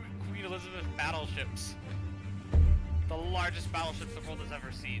 The two Queen Elizabeth battleships, the largest battleships the world has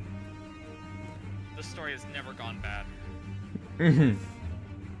ever seen. This story has never gone bad.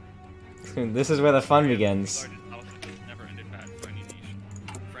 This is where the fun The begins. largest battleship has never ended bad for any nation,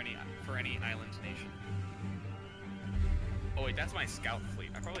 for any island nation. Oh wait, that's my scout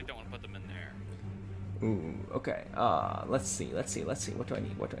fleet. I probably don't want to put them in there. Ooh, okay. Let's see. What do I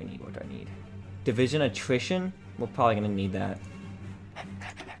need? Division attrition? We're probably gonna need that.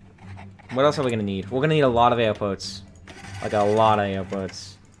 What else are we gonna need? We're gonna need a lot of airports. Like a lot of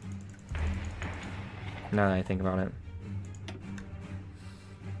airports. Now that I think about it.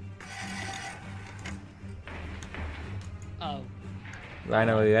 Oh.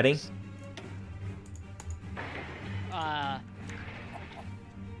 Rhino, are you ready? Let's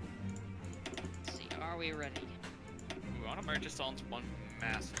see, are we ready? Ooh, I want to merge this all into one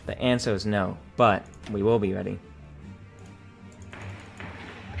massive. The answer is no, but we will be ready.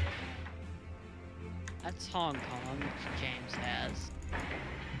 That's Hong Kong, which James has.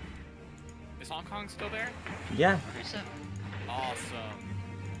 Is Hong Kong still there? Yeah. Awesome.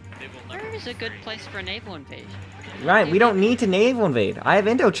 They will never. Where is be a good free. place for a naval invasion? Right, we don't need to naval invade. I have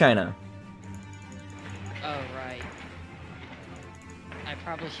Indochina. Oh, right. I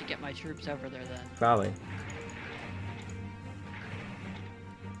probably should get my troops over there then. Probably.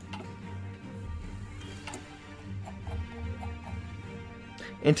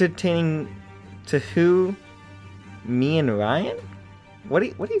 Entertaining to who? Me and Ryan? What are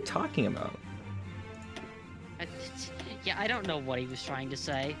you talking about? Yeah, I don't know what he was trying to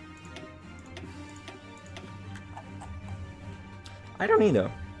say. I don't either.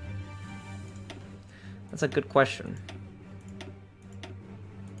 That's a good question.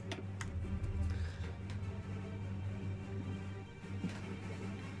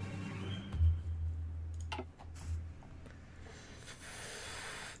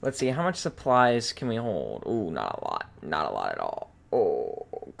 Let's see, how much supplies can we hold? Ooh, not a lot. Not a lot at all. Oh,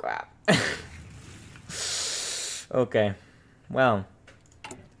 crap. Okay. Well.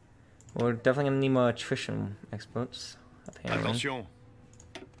 We're definitely gonna need more attrition experts, apparently. Attention.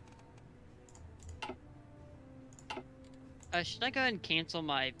 Should I go ahead and cancel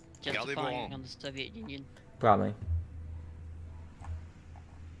my justifying Gardez-vous. on the Soviet Union? Probably.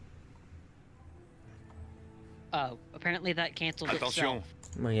 Oh, apparently that canceled Attention. itself.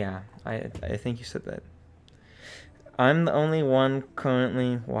 Well, yeah, I think you said that. I'm the only one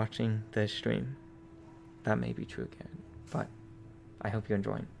currently watching this stream. That may be true, Karen, but I hope you're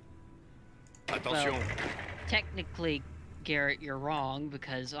enjoying. Attention. Well, technically, Garrett, you're wrong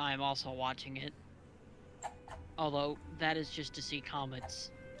because I'm also watching it. Although, that is just to see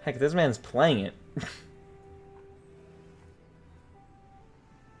comets. Heck, this man's playing it.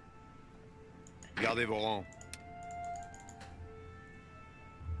 Gardez vos rangs.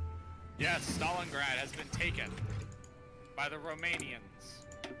 Yes, Stalingrad has been taken by the Romanians.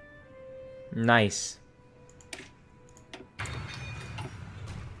 Nice.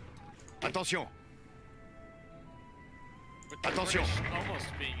 Attention. With the Attention. British almost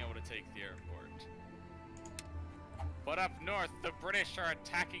being able to take the airport. But up north, the British are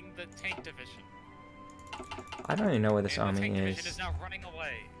attacking the tank division. I don't even know where this And the army tank division is. is now running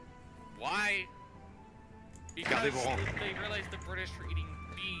away. Why? Because Gardez vos rangs. they realized the British were eating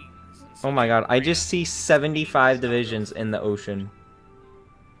beans. and so Oh my they god, I ran. just see 75 divisions in the ocean.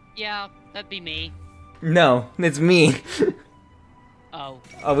 Yeah, that'd be me. No, it's me. Oh,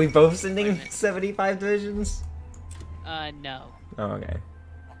 Are we both Wait a sending minute. 75 divisions? no. Oh, okay.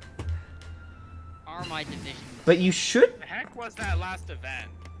 Are my divisions? But you should... The heck was that last event?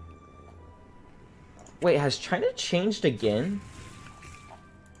 Wait, has China changed again?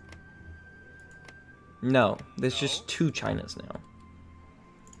 No, there's just No. 2 Chinas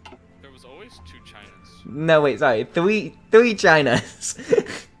now. There was always 2 Chinas. No, wait, sorry. Three Chinas.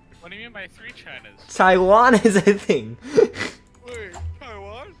 What do you mean by 3 Chinas? Taiwan is a thing. Wait,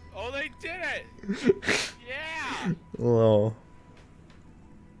 Taiwan? Oh, they did it! Yeah! Whoa.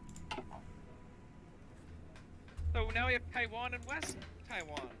 So now we have Taiwan and West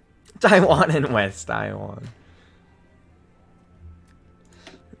Taiwan. Taiwan and West Taiwan.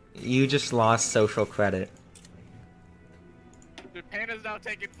 You just lost social credit. Japan is now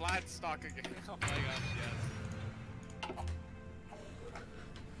taking Vladivostok again. Oh my gosh, yes.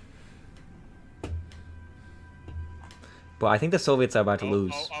 But I think the Soviets are about to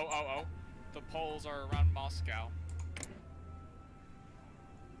lose. Oh. The Poles are around Moscow.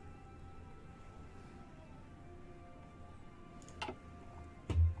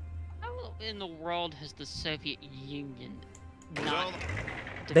 How in the world has the Soviet Union Vos not ordres.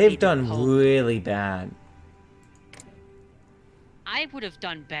 They've defeated done Poland? really bad. I would have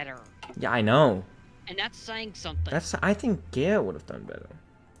done better, Yeah, I know. and that's saying something. I think Garrett would have done better.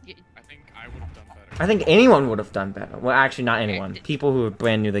 I think I would have done better. I think anyone would have done better. Well, actually, not anyone. d- People who are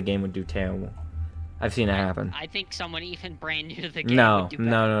brand new to the game would do terrible. I've seen it happen. I think someone even brand new to the game No, would do better.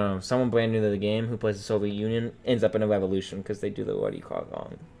 no. Someone brand new to the game who plays the Soviet Union ends up in a revolution because they do the, what do you call it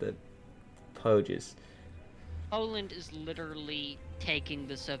wrong? The purges. Poland is literally taking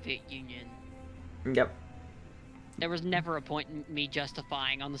the Soviet Union. Yep. There was never a point in me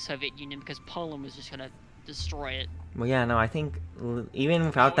justifying on the Soviet Union because Poland was just gonna destroy it. Well, yeah, no, I think even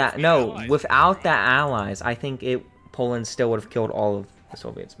without No, it's that, the no, Allies. without the Allies, I think Poland still would have killed all of the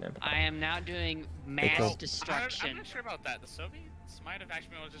Soviets, man. I am now doing killed- mass I'm destruction. not sure about that. The Soviets might have actually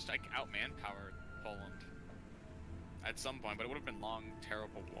been able to just like out manpower Poland at some point, but it would have been long,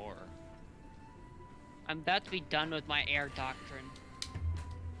 terrible war. I'm about to be done with my air doctrine.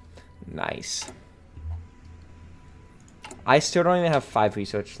 Nice. I still don't even have 5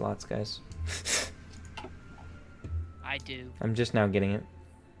 research slots, guys. I do. I'm just now getting it.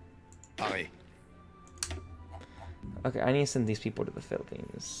 Pareil. Okay, I need to send these people to the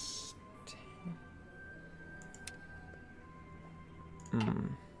Philippines.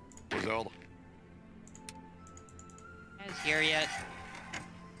 Vos ordres. Guys here yet?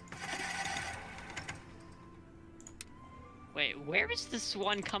 Wait, where is this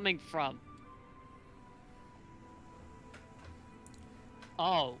one coming from?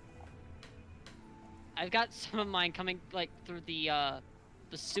 Oh. I've got some of mine coming like through the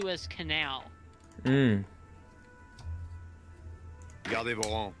Suez Canal. Mm. Gardez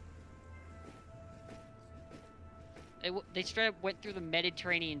vos rangs. They straight up went through the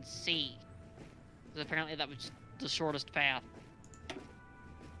Mediterranean Sea. 'Cause apparently that was the shortest path.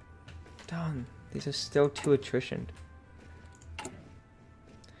 Done. These are still too attritioned.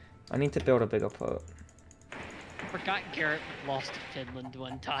 I need to build a bigger port. I forgot Garrett lost to Finland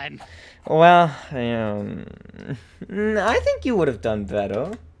one time. Well, I think you would have done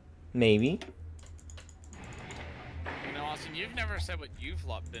better. Maybe. You know, Austin, you've never said what you've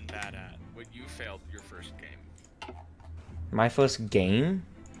been bad at, what you failed your first game. My first game?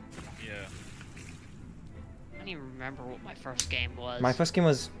 Yeah. I don't even remember what my first game was. My first game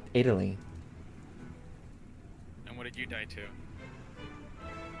was Italy. And what did you die to?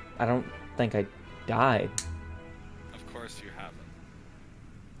 I don't think I died. Of course you haven't.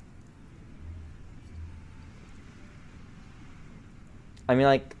 I mean,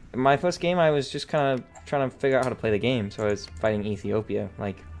 like, my first game, I was just kind of trying to figure out how to play the game, so I was fighting Ethiopia,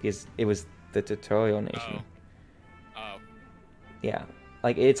 like, because it was the tutorial nation. Oh. Yeah,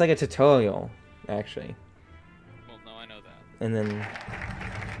 like, it's like a tutorial, actually. Well, no, I know that. And then,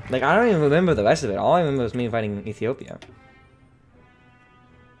 like, I don't even remember the rest of it. All I remember was me fighting Ethiopia.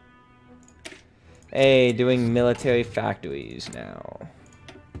 Hey, doing military factories now.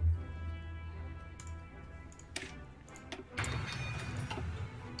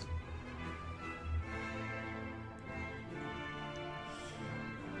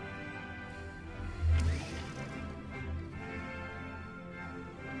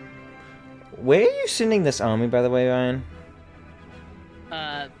 Where are you sending this army, by the way, Ryan?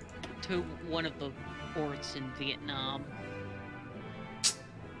 To one of the ports in Vietnam.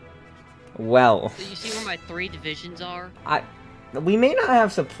 Well, So you see where my 3 divisions are? we may not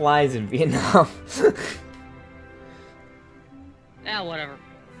have supplies in Vietnam. Ah, whatever.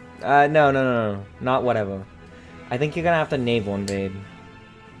 No, not whatever. I think you're gonna have to naval invade.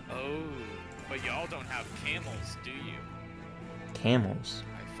 Oh, but y'all don't have camels, do you? Camels?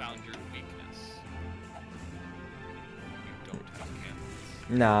 I found your weakness. You don't have camels.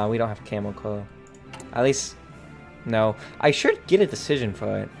 Nah, we don't have camel color. At least, no. I should get a decision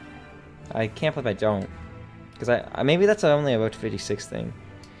for it. I can't believe I don't. Because I maybe that's only a Road to 56 thing.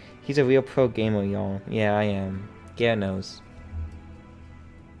 He's a real pro gamer, y'all. Yeah, I am. Garrett knows.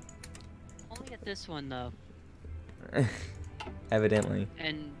 Only get this one, though. Evidently.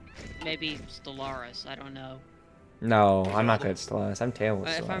 And maybe Stellaris, I don't know. No, I'm not good at Stellaris. I'm terrible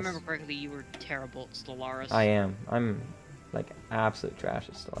at Stellaris. If I remember correctly, you were terrible at Stellaris. I am. I'm, like, absolute trash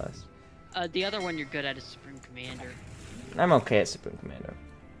at Stellaris. The other one you're good at is Supreme Commander. I'm okay at Supreme Commander.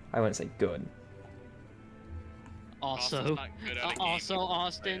 I wouldn't say good. Also, not good at a game, also you can play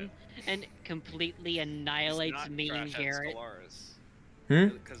Austin, and completely annihilates It's not me and trash at Garrett.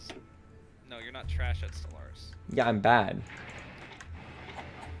 Stellaris. Because, no, you're not trash at Stellaris. Yeah, I'm bad.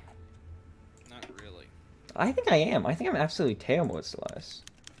 Not really. I think I am. I think I'm absolutely terrible at Stellaris.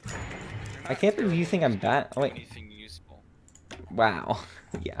 You're I not can't believe you terrible, think I'm just bad. don't Oh, do wait. anything useful. Wow.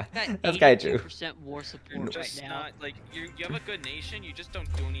 Yeah, Got that's kind of true. 82% war You're support just right now. not, like, you have a good nation, you just don't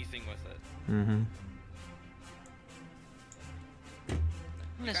do anything with it. Mm-hmm.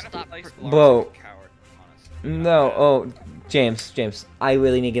 I'm gonna Kind of stop. like pr- Stellaris Bro. like a coward, honestly. You're not No, bad. oh, James, I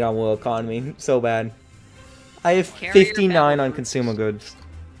really need to get on world economy so bad. I have Carrier 59 battle on groups. consumer goods.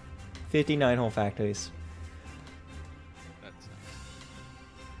 59 whole factories. That's nice.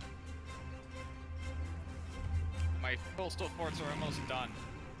 My coastal forts are almost done.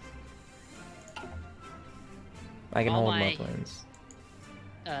 I can All hold my- planes.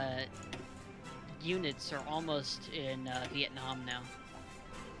 Units are almost in Vietnam now.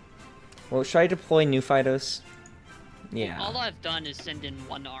 Well, should I deploy new fighters? Yeah. All I've done is send in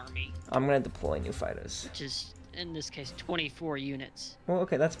 1 army, I'm gonna deploy new fighters. which is, in this case, 24 units. Well,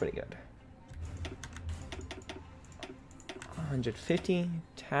 okay, that's pretty good. 150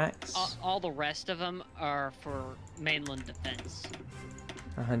 tax. All the rest of them are for mainland defense.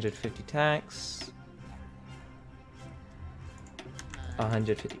 150 tax. Uh,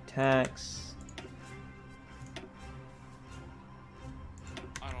 150 tax.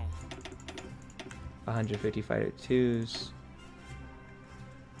 I don't... 150 fighter twos.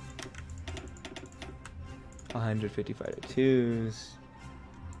 150 fighter twos.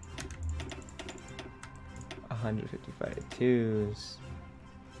 150 fighter twos.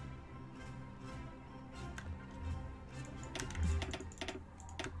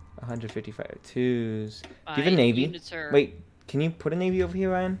 150 fighter twos. Do you have a my navy? units are- Wait, can you put a navy over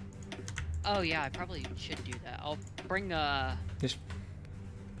here, Ryan? Oh yeah, I probably should do that. I'll bring Just.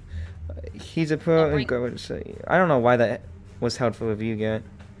 He's a pro I'll and go and say. I don't know why that was held for review, Garrett.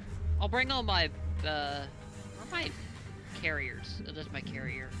 I'll bring all my where are my carriers? Oh, that's my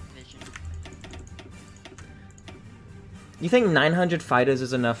carrier division. You think 900 fighters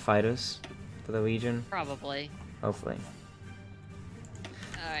is enough fighters for the Legion? Probably. Hopefully.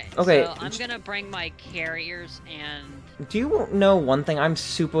 Alright, Okay, so I'm gonna bring my carriers and Do you know one thing I'm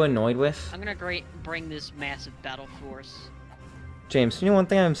super annoyed with? I'm gonna bring this massive battle force. James, you know one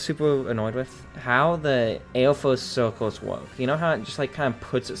thing I'm super annoyed with? How the air force circles work. You know how it just like kind of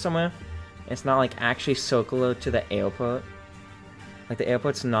puts it somewhere? It's not like actually circular to the airport. Like the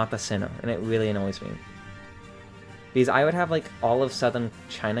airport's not the center, and it really annoys me. Because I would have like all of southern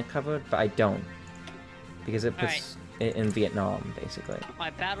China covered, but I don't. Because it puts it in Vietnam, basically. My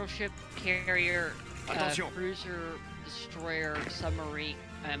battleship, carrier, Attention. cruiser, destroyer, submarine,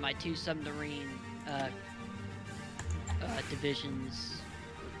 and my 2 submarine divisions,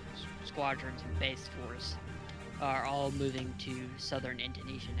 squadrons, and base force are all moving to southern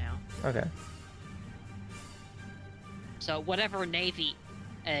Indonesia now. Okay. So whatever navy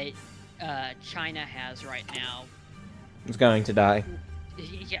China has right now, It's going to die.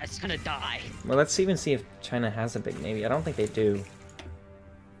 yeah, it's gonna die. Well, let's even see if China has a big navy. I don't think they do.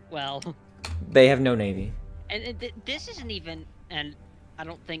 Well, They have no navy. and this isn't even, and I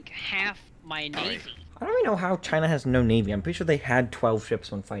don't think half my navy. I don't even know how China has no navy. I'm pretty sure they had 12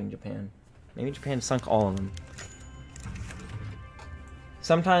 ships when fighting Japan. Maybe Japan sunk all of them.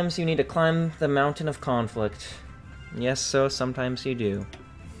 Sometimes you need to climb the mountain of conflict. Yes, so sometimes you do.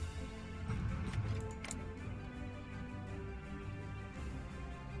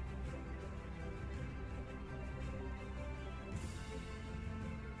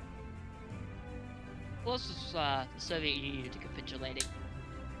 Closest the Soviet Union to capitulating.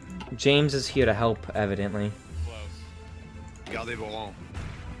 James is here to help, evidently. Close. Gardez vos rangs.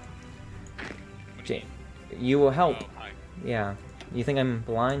 What do you James, you will help. mean? Oh, hi. Yeah. You think I'm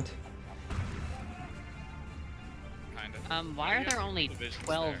blind? Kind of. Why are you there have only divisions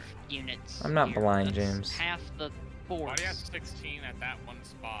 12 there? units? I'm not here? blind, That's James. half the force. Why do you have 16 at that one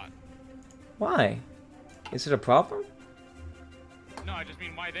spot? Why? Is it a problem? No, I just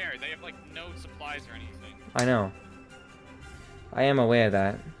mean why there? They have like no supplies or anything. I know. I am aware of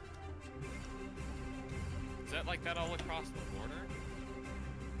that. Is that like that all across the border?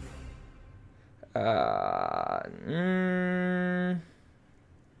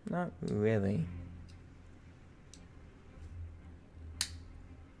 Not really.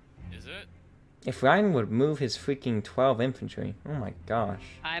 Is it? If Ryan would move his freaking 12 infantry, oh my gosh.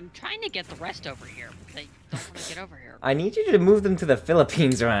 I'm trying to get the rest over here, but they don't want to get over here. I need you to move them to the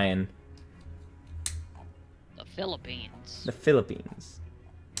Philippines, Ryan. The Philippines. The Philippines.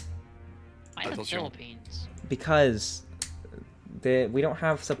 Why the Attention. Philippines? Because we don't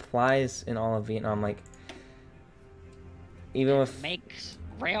have supplies in all of Vietnam, like, even with... Makes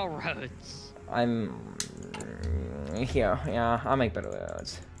railroads. Yeah, I'll make better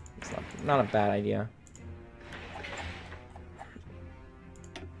roads. It's not a bad idea.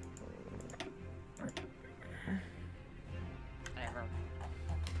 Whatever.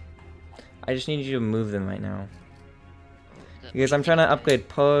 I just need you to move them right now. The- Because I'm trying to upgrade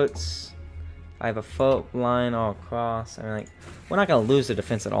ports. I have a fault line all across. I mean, like, we're not gonna lose the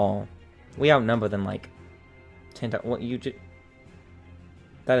defense at all. We outnumber them like 10 times. What you just?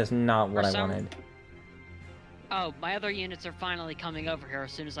 That is not what I wanted. Oh, my other units are finally coming over here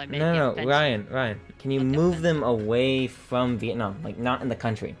as soon as I make No, it. Fencing. Ryan, can you Okay, move fence. them away from Vietnam? Like, not in the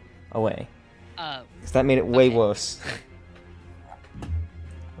country, away. Oh, Because that made it way Okay. worse.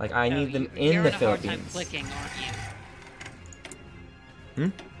 Like, I no, need them you're in the a hard time Philippines. clicking, aren't you? Hmm?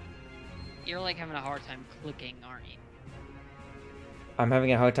 You're like having a hard time clicking, aren't you? I'm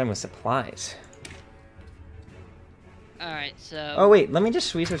having a hard time with supplies. Alright, so... Oh wait, let me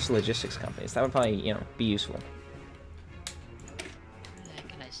just research logistics companies. That would probably, you know, be useful.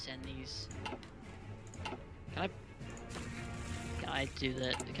 Can I send these? Can I do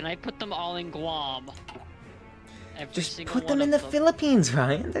that? Can I put them all in Guam? Every Just single put them one in the of them. Philippines,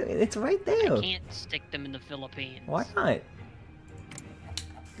 Ryan. It's right there. I can't stick them in the Philippines. Why not?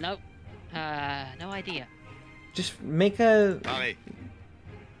 Nope. No idea. Just make a... Pareil.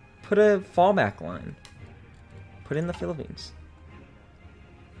 Put a fallback line. Put it in the Philippines.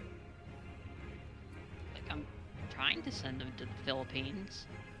 Like, I'm trying to send them to the Philippines.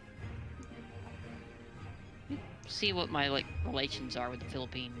 See what my, like, relations are with the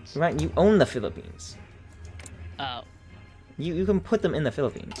Philippines. Right, you own the Philippines. Oh. You can put them in the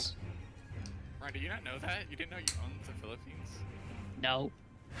Philippines. Ryan, did you not know that? You didn't know you owned the Philippines? No.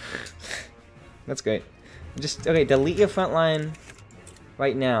 That's great. Just, okay, delete your front line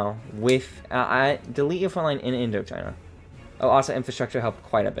right now with... delete your front line in Indochina. Oh, also infrastructure helped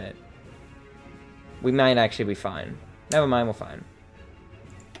quite a bit. We might actually be fine. Never mind, we're fine.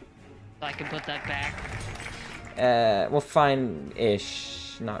 I can put that back. We're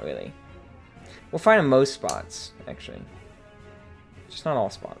fine-ish. Not really. We're fine in most spots, actually. Just not all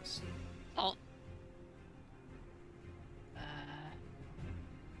spots. Oh.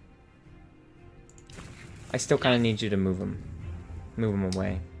 I still kind of need you to move them. Move them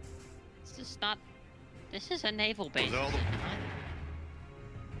away. This is not... This is a naval base. Zelda. is it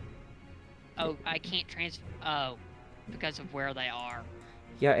not? Oh, I can't transfer... Oh. Because of where they are.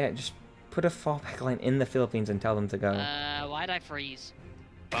 Yeah, just put a fallback line in the Philippines and tell them to go. Why'd I freeze?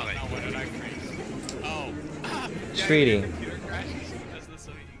 Pareil. Oh, what did I freeze? Oh. Yeah, Treaty. your computer crashes because the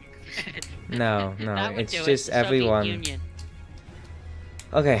Soviet Union. No, That would it's do it, just the Soviet everyone. Union.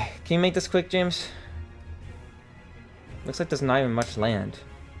 Okay, can you make this quick, James? Looks like there's not even much land.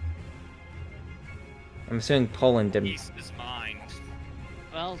 I'm assuming Poland didn't. East is mine.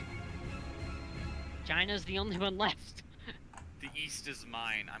 Well, China's the only one left. The East is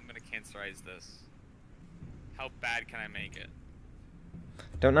mine. I'm gonna cancerize this. How bad can I make it?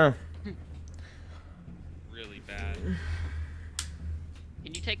 Don't know. Really bad.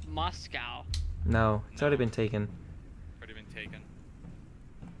 Can you take Moscow? No, it's already No. been taken. Already been taken.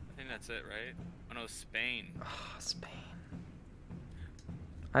 I think that's it, right? Oh no, Spain. Oh, Spain.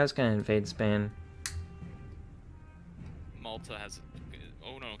 I was gonna invade Spain. Malta has.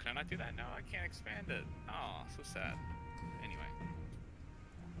 Oh no, can I not do that? No, I can't expand it. Oh, so sad. Anyway.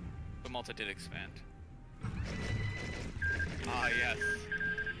 But Malta did expand. Ah, yes.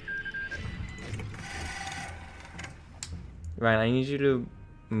 Ryan, I need you to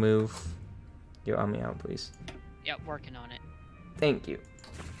move your army out, please. Yep, working on it. Thank you.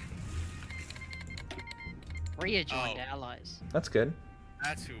 Korea joined Oh. allies. That's good.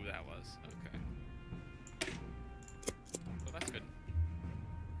 That's who that was. Okay. Well, that's good.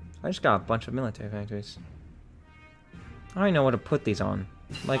 I just got a bunch of military factories. I don't even know what to put these on.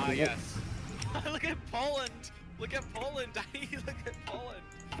 Like, Ah, yes. Look at Poland! Look at Poland! Look at Poland!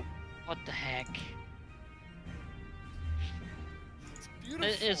 What the heck? It's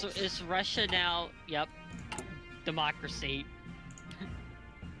beautiful. Is Russia now? Yep. Democracy.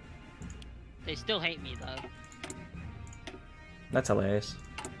 They still hate me though. that's hilarious.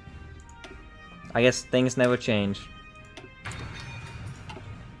 I guess things never change.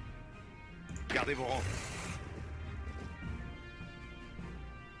 Gardez vos rangs.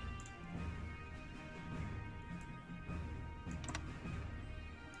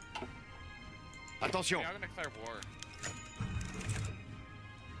 Attention. Yeah, I'm gonna declare war.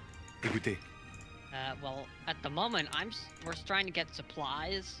 Écoutez. Well, at the moment, we're trying to get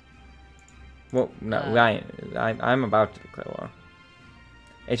supplies. Well, no, Uh, Ryan, I'm about to declare war.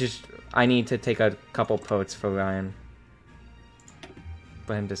 It's just, I need to take a couple votes for Ryan.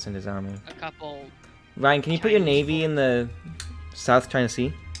 For him to send his army. A couple. Ryan, can you put your Chinese navy in the South China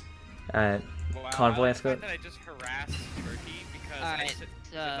Sea? Wow, Convoy I like the escort? fact that I just harassed Turkey because Alright,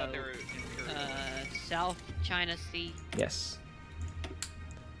 I thought they were imperial. South China Sea. Yes.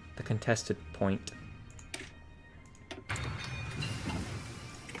 The contested point.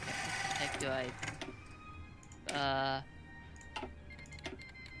 Heck do I?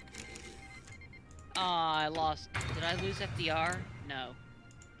 Oh, I lost. Did I lose FDR? No.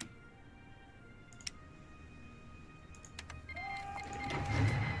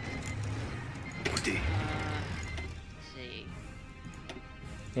 Écoutez. Let's see.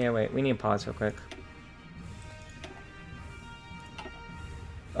 Yeah, wait, we need to pause real quick.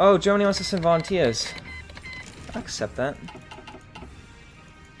 Oh, Germany wants to send volunteers. I'll accept that.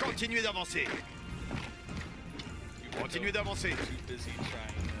 Continuez d'avancer. Continuez d'avancer. Too busy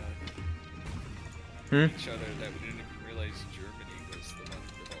trying Hmm? each other that we didn't even realize Germany was the one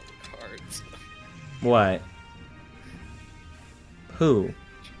with all the cards. What? Who?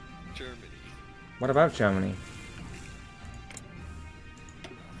 Germany. What about Germany?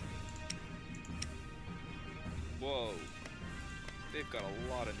 Whoa. They've got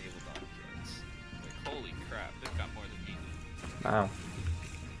a lot of naval dockyards. Like, holy crap, they've got more than me. Wow.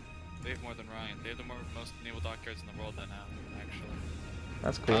 They have more than Ryan. They have the most naval dockyards in the world now, actually.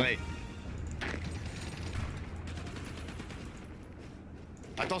 That's cool. Pareil.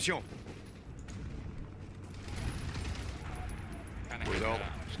 Attention. Kinda Where's hate all?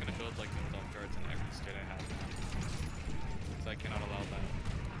 that. I'm just gonna build like naval dockyards in every state I have now. Because I cannot allow that.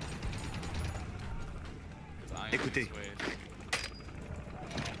 Because I am Écoutez. swayed.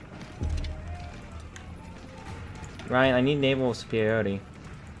 Ryan, I need naval superiority.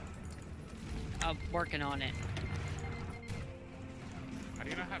 I'm working on it. How do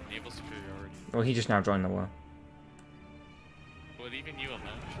you not have naval superiority? Well, he just now joined the war. Well, even you alone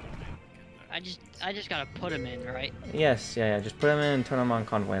should have been. I just gotta put him in, right? Yes, yeah. Just put him in and turn him on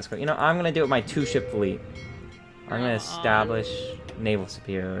convoy escort. You know, I'm gonna do it with my 2-ship fleet. I'm gonna establish naval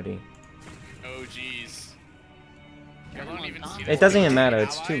superiority. Oh, jeez. I don't even see It this. doesn't even All matter. the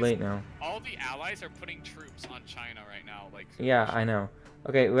It's too allies- late now. All the allies are putting troops on China right now. Like. Yeah, I know.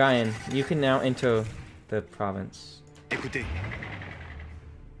 Okay, Ryan, you can now enter the province. Écoutez.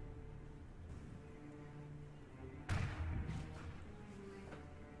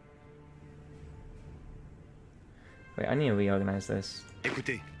 Wait, I need to reorganize this.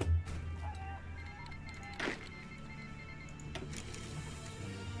 Écoutez.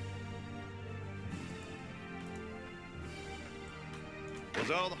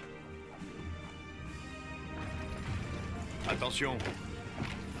 Aux ordres. Attention.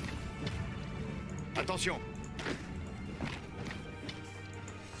 Attention.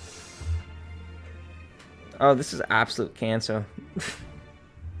 Oh, this is absolute cancer.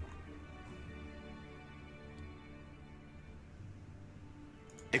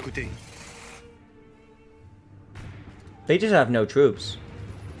 Écoutez. They just have no troops.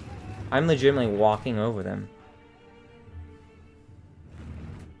 I'm legitimately walking over them.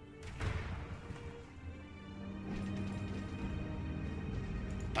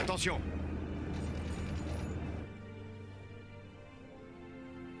 Attention.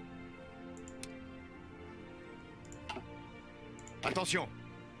 Attention.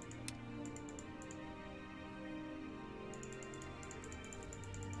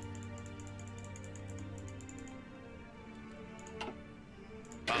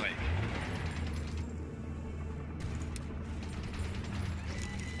 Pareil.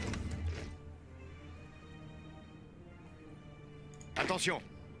 Attention.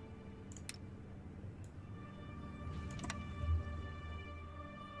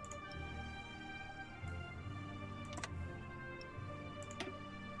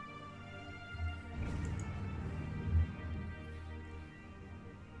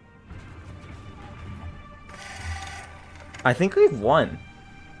 I think we've won.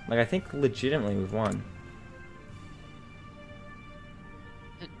 Like, I think legitimately we've won.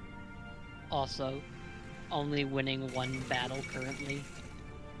 Also, only winning one battle currently.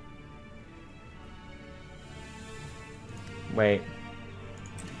 Wait.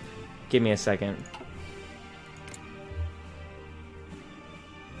 Give me a second.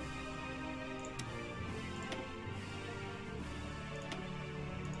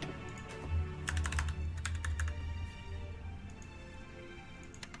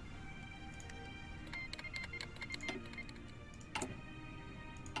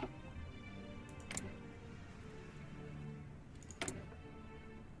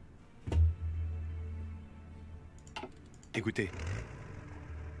 Écoutez.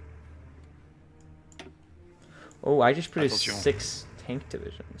 Oh, I just produced Attention. 6 tank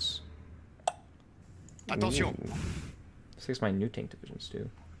divisions. Attention. Ooh. 6 my new tank divisions do.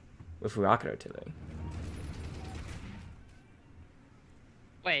 With rocket artillery.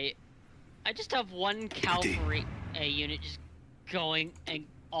 Wait, I just have one cavalry unit just going and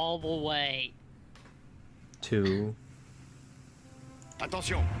all the way. 2.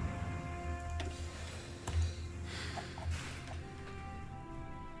 Attention.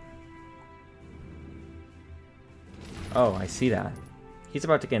 Oh, I see that. He's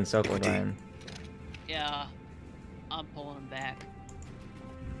about to get encircled, Ryan. Yeah, I'm pulling him back.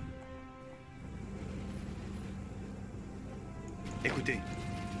 Écoutez.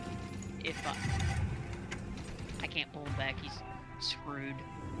 If I can't pull him back, he's screwed.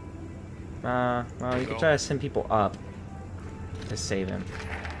 Well, you can try to send people up to save him.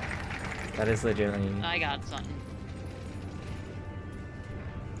 That is legitimately... I got something.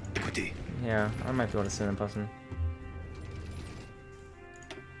 Écoutez. Yeah, I might be able to send a person.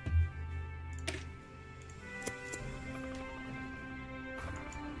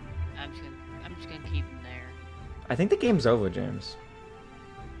 I'm just gonna keep him there. I think the game's over, James.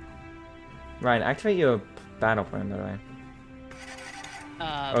 Ryan, activate your battle plan, by the way.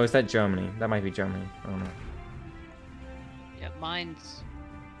 Oh, is that Germany? That might be Germany. I don't know. Yeah,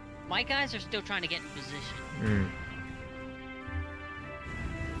 my guys are still trying to get in position. Hmm.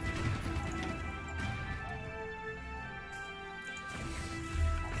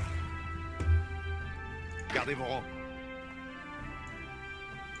 Gardez vos rangs.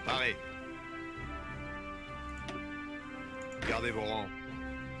 Pareil. Gardez vos rangs.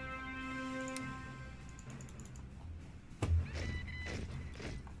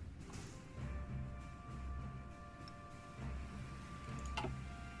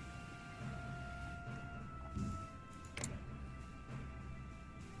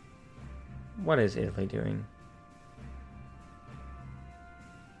 What is Italy doing?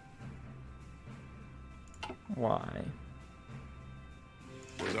 Why?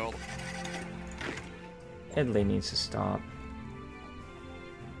 Vos ordres. Italy needs to stop.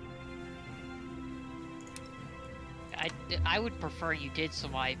 I would prefer you did so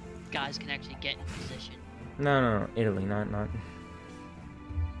my guys can actually get in position. No, Italy, not.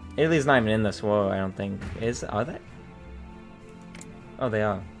 Italy's not even in this war, I don't think. Are they? Oh, they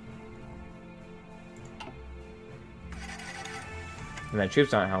are. And their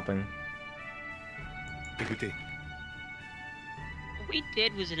troops aren't helping. Écoutez. What we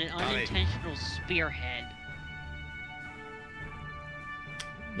did was an unintentional spearhead.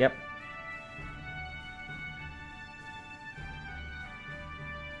 Yep.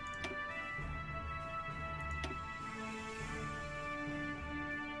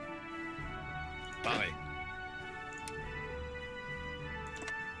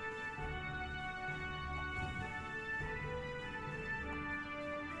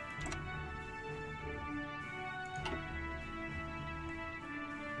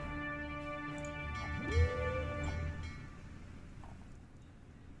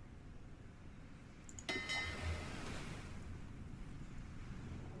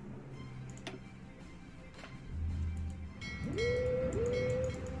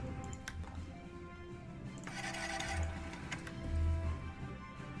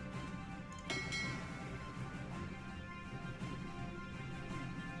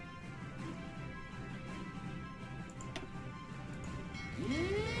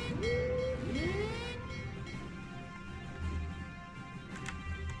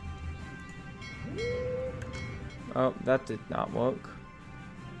 Oh, that did not work.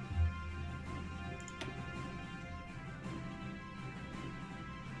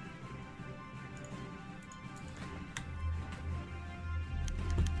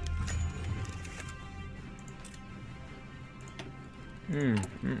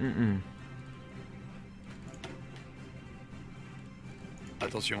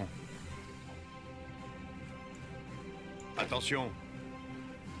 Attention. Attention.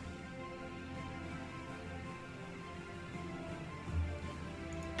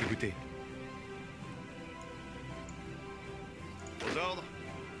 Écoutez. Aux ordres.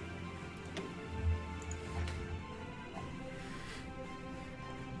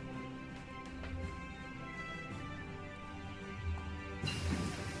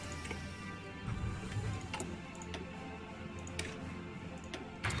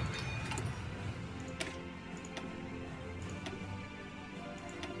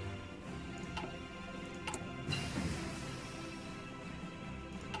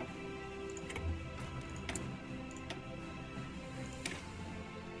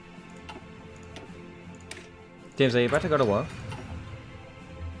 James, are you about to go to war?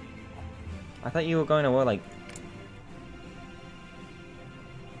 I thought you were going to war, like...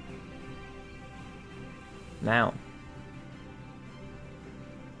 now.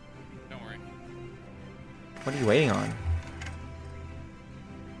 Don't worry. What are you waiting on?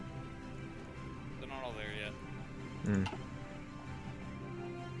 They're not all there yet. Hmm.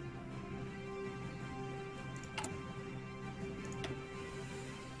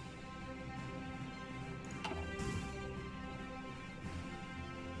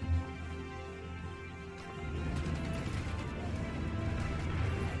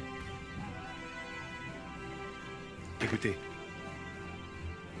 Écoutez.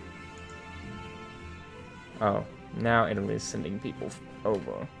 Oh, now Italy is sending people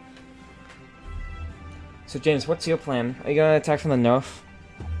over. So James, what's your plan? Are you gonna attack from the north?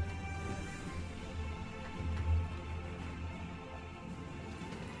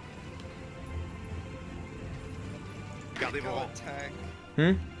 Gardez vos rangs. Attack. Hmm?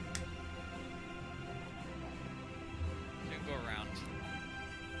 You can go around.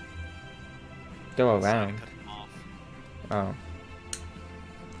 Go Let's not around. cut them off. Oh.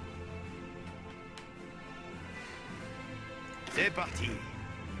 C'est parti.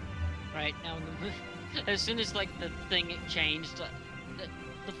 Right now, as soon as like the thing changed,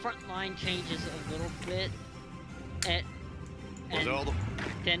 the front line changes a little bit, Aux and ordres.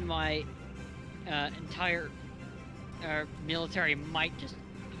 then my entire military might just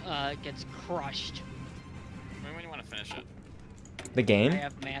gets crushed. When you want to finish it? The I game?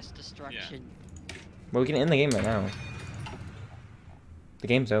 have mass destruction. Well, we can end the game right now. The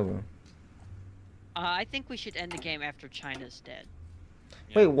game's over. I think we should end the game after China's dead.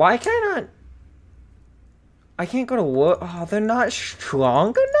 Yeah. Wait, why can I not... I can't go to war... Oh, they're not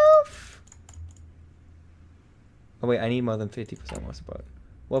strong enough? Oh wait, I need more than 50% more support.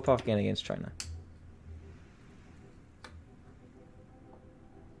 War propaganda against China.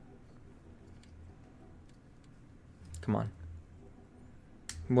 Come on.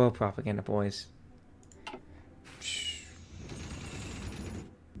 War propaganda, boys.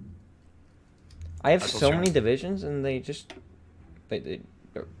 I have so Attention. many divisions and they just... they're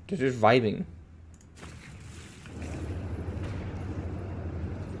just vibing.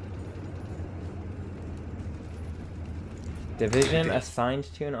 Division assigned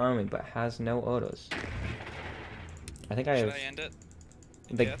to an army but has no orders. I think I Should have... I end it?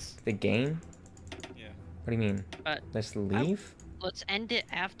 The, the game? Yeah. What do you mean? But Let's leave? let's end it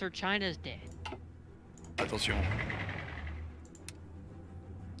after China's dead. Attention.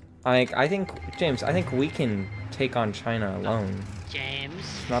 I think, James, I think we can take on China alone. James,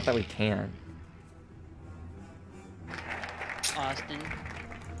 It's not that we can't. Austin,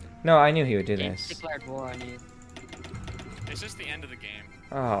 No, I knew he would do James this. declared war on you. It's just the end of the game.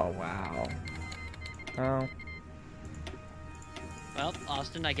 Oh, wow. Oh. Well,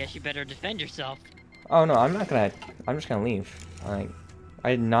 Austin, I guess you better defend yourself. Oh, no, I'm not gonna... I'm just gonna leave. Like,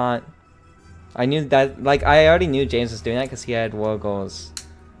 I did not... I knew that... Like, I already knew James was doing that because he had war goals.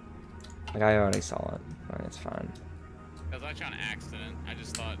 Like, I already saw it. But it's fine. It was actually on accident. I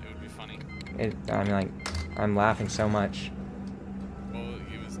just thought it would be funny. I mean, like, I'm laughing so much. Well,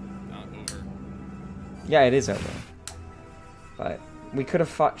 it was not over. Yeah, it is over. But we could have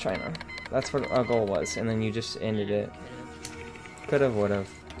fought China. That's what our goal was, and then you just ended it. Could have, would have.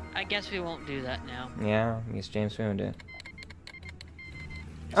 I guess we won't do that now. Yeah, I guess James ruined it.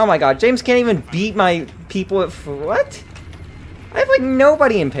 Oh my god, James can't even beat my people at... What? I have, like,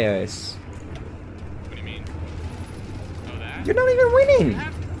 nobody in Paris. What do you mean? Oh, that? You're not even You winning.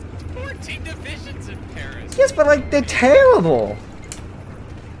 have 14 divisions in Paris. Yes, but like they're terrible.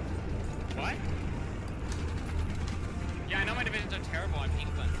 What? Yeah, I know my divisions are terrible on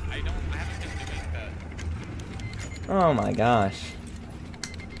England. I haven't been doing that. Oh my gosh.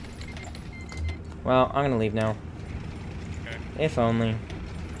 Well, I'm gonna leave now. Okay. If only.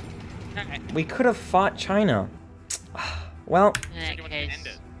 Okay. We could have fought China. Well, In that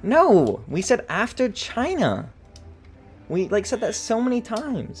case, no! We said after China. We, like, said that so many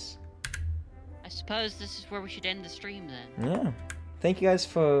times. I suppose this is where we should end the stream then. Yeah. Thank you guys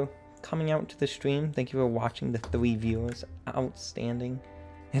for coming out to the stream. Thank you for watching the 3 viewers. Outstanding.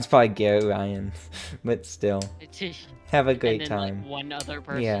 It's probably Gary Ryan, but still. Have a great and then, time. Like, one other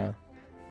person. Yeah.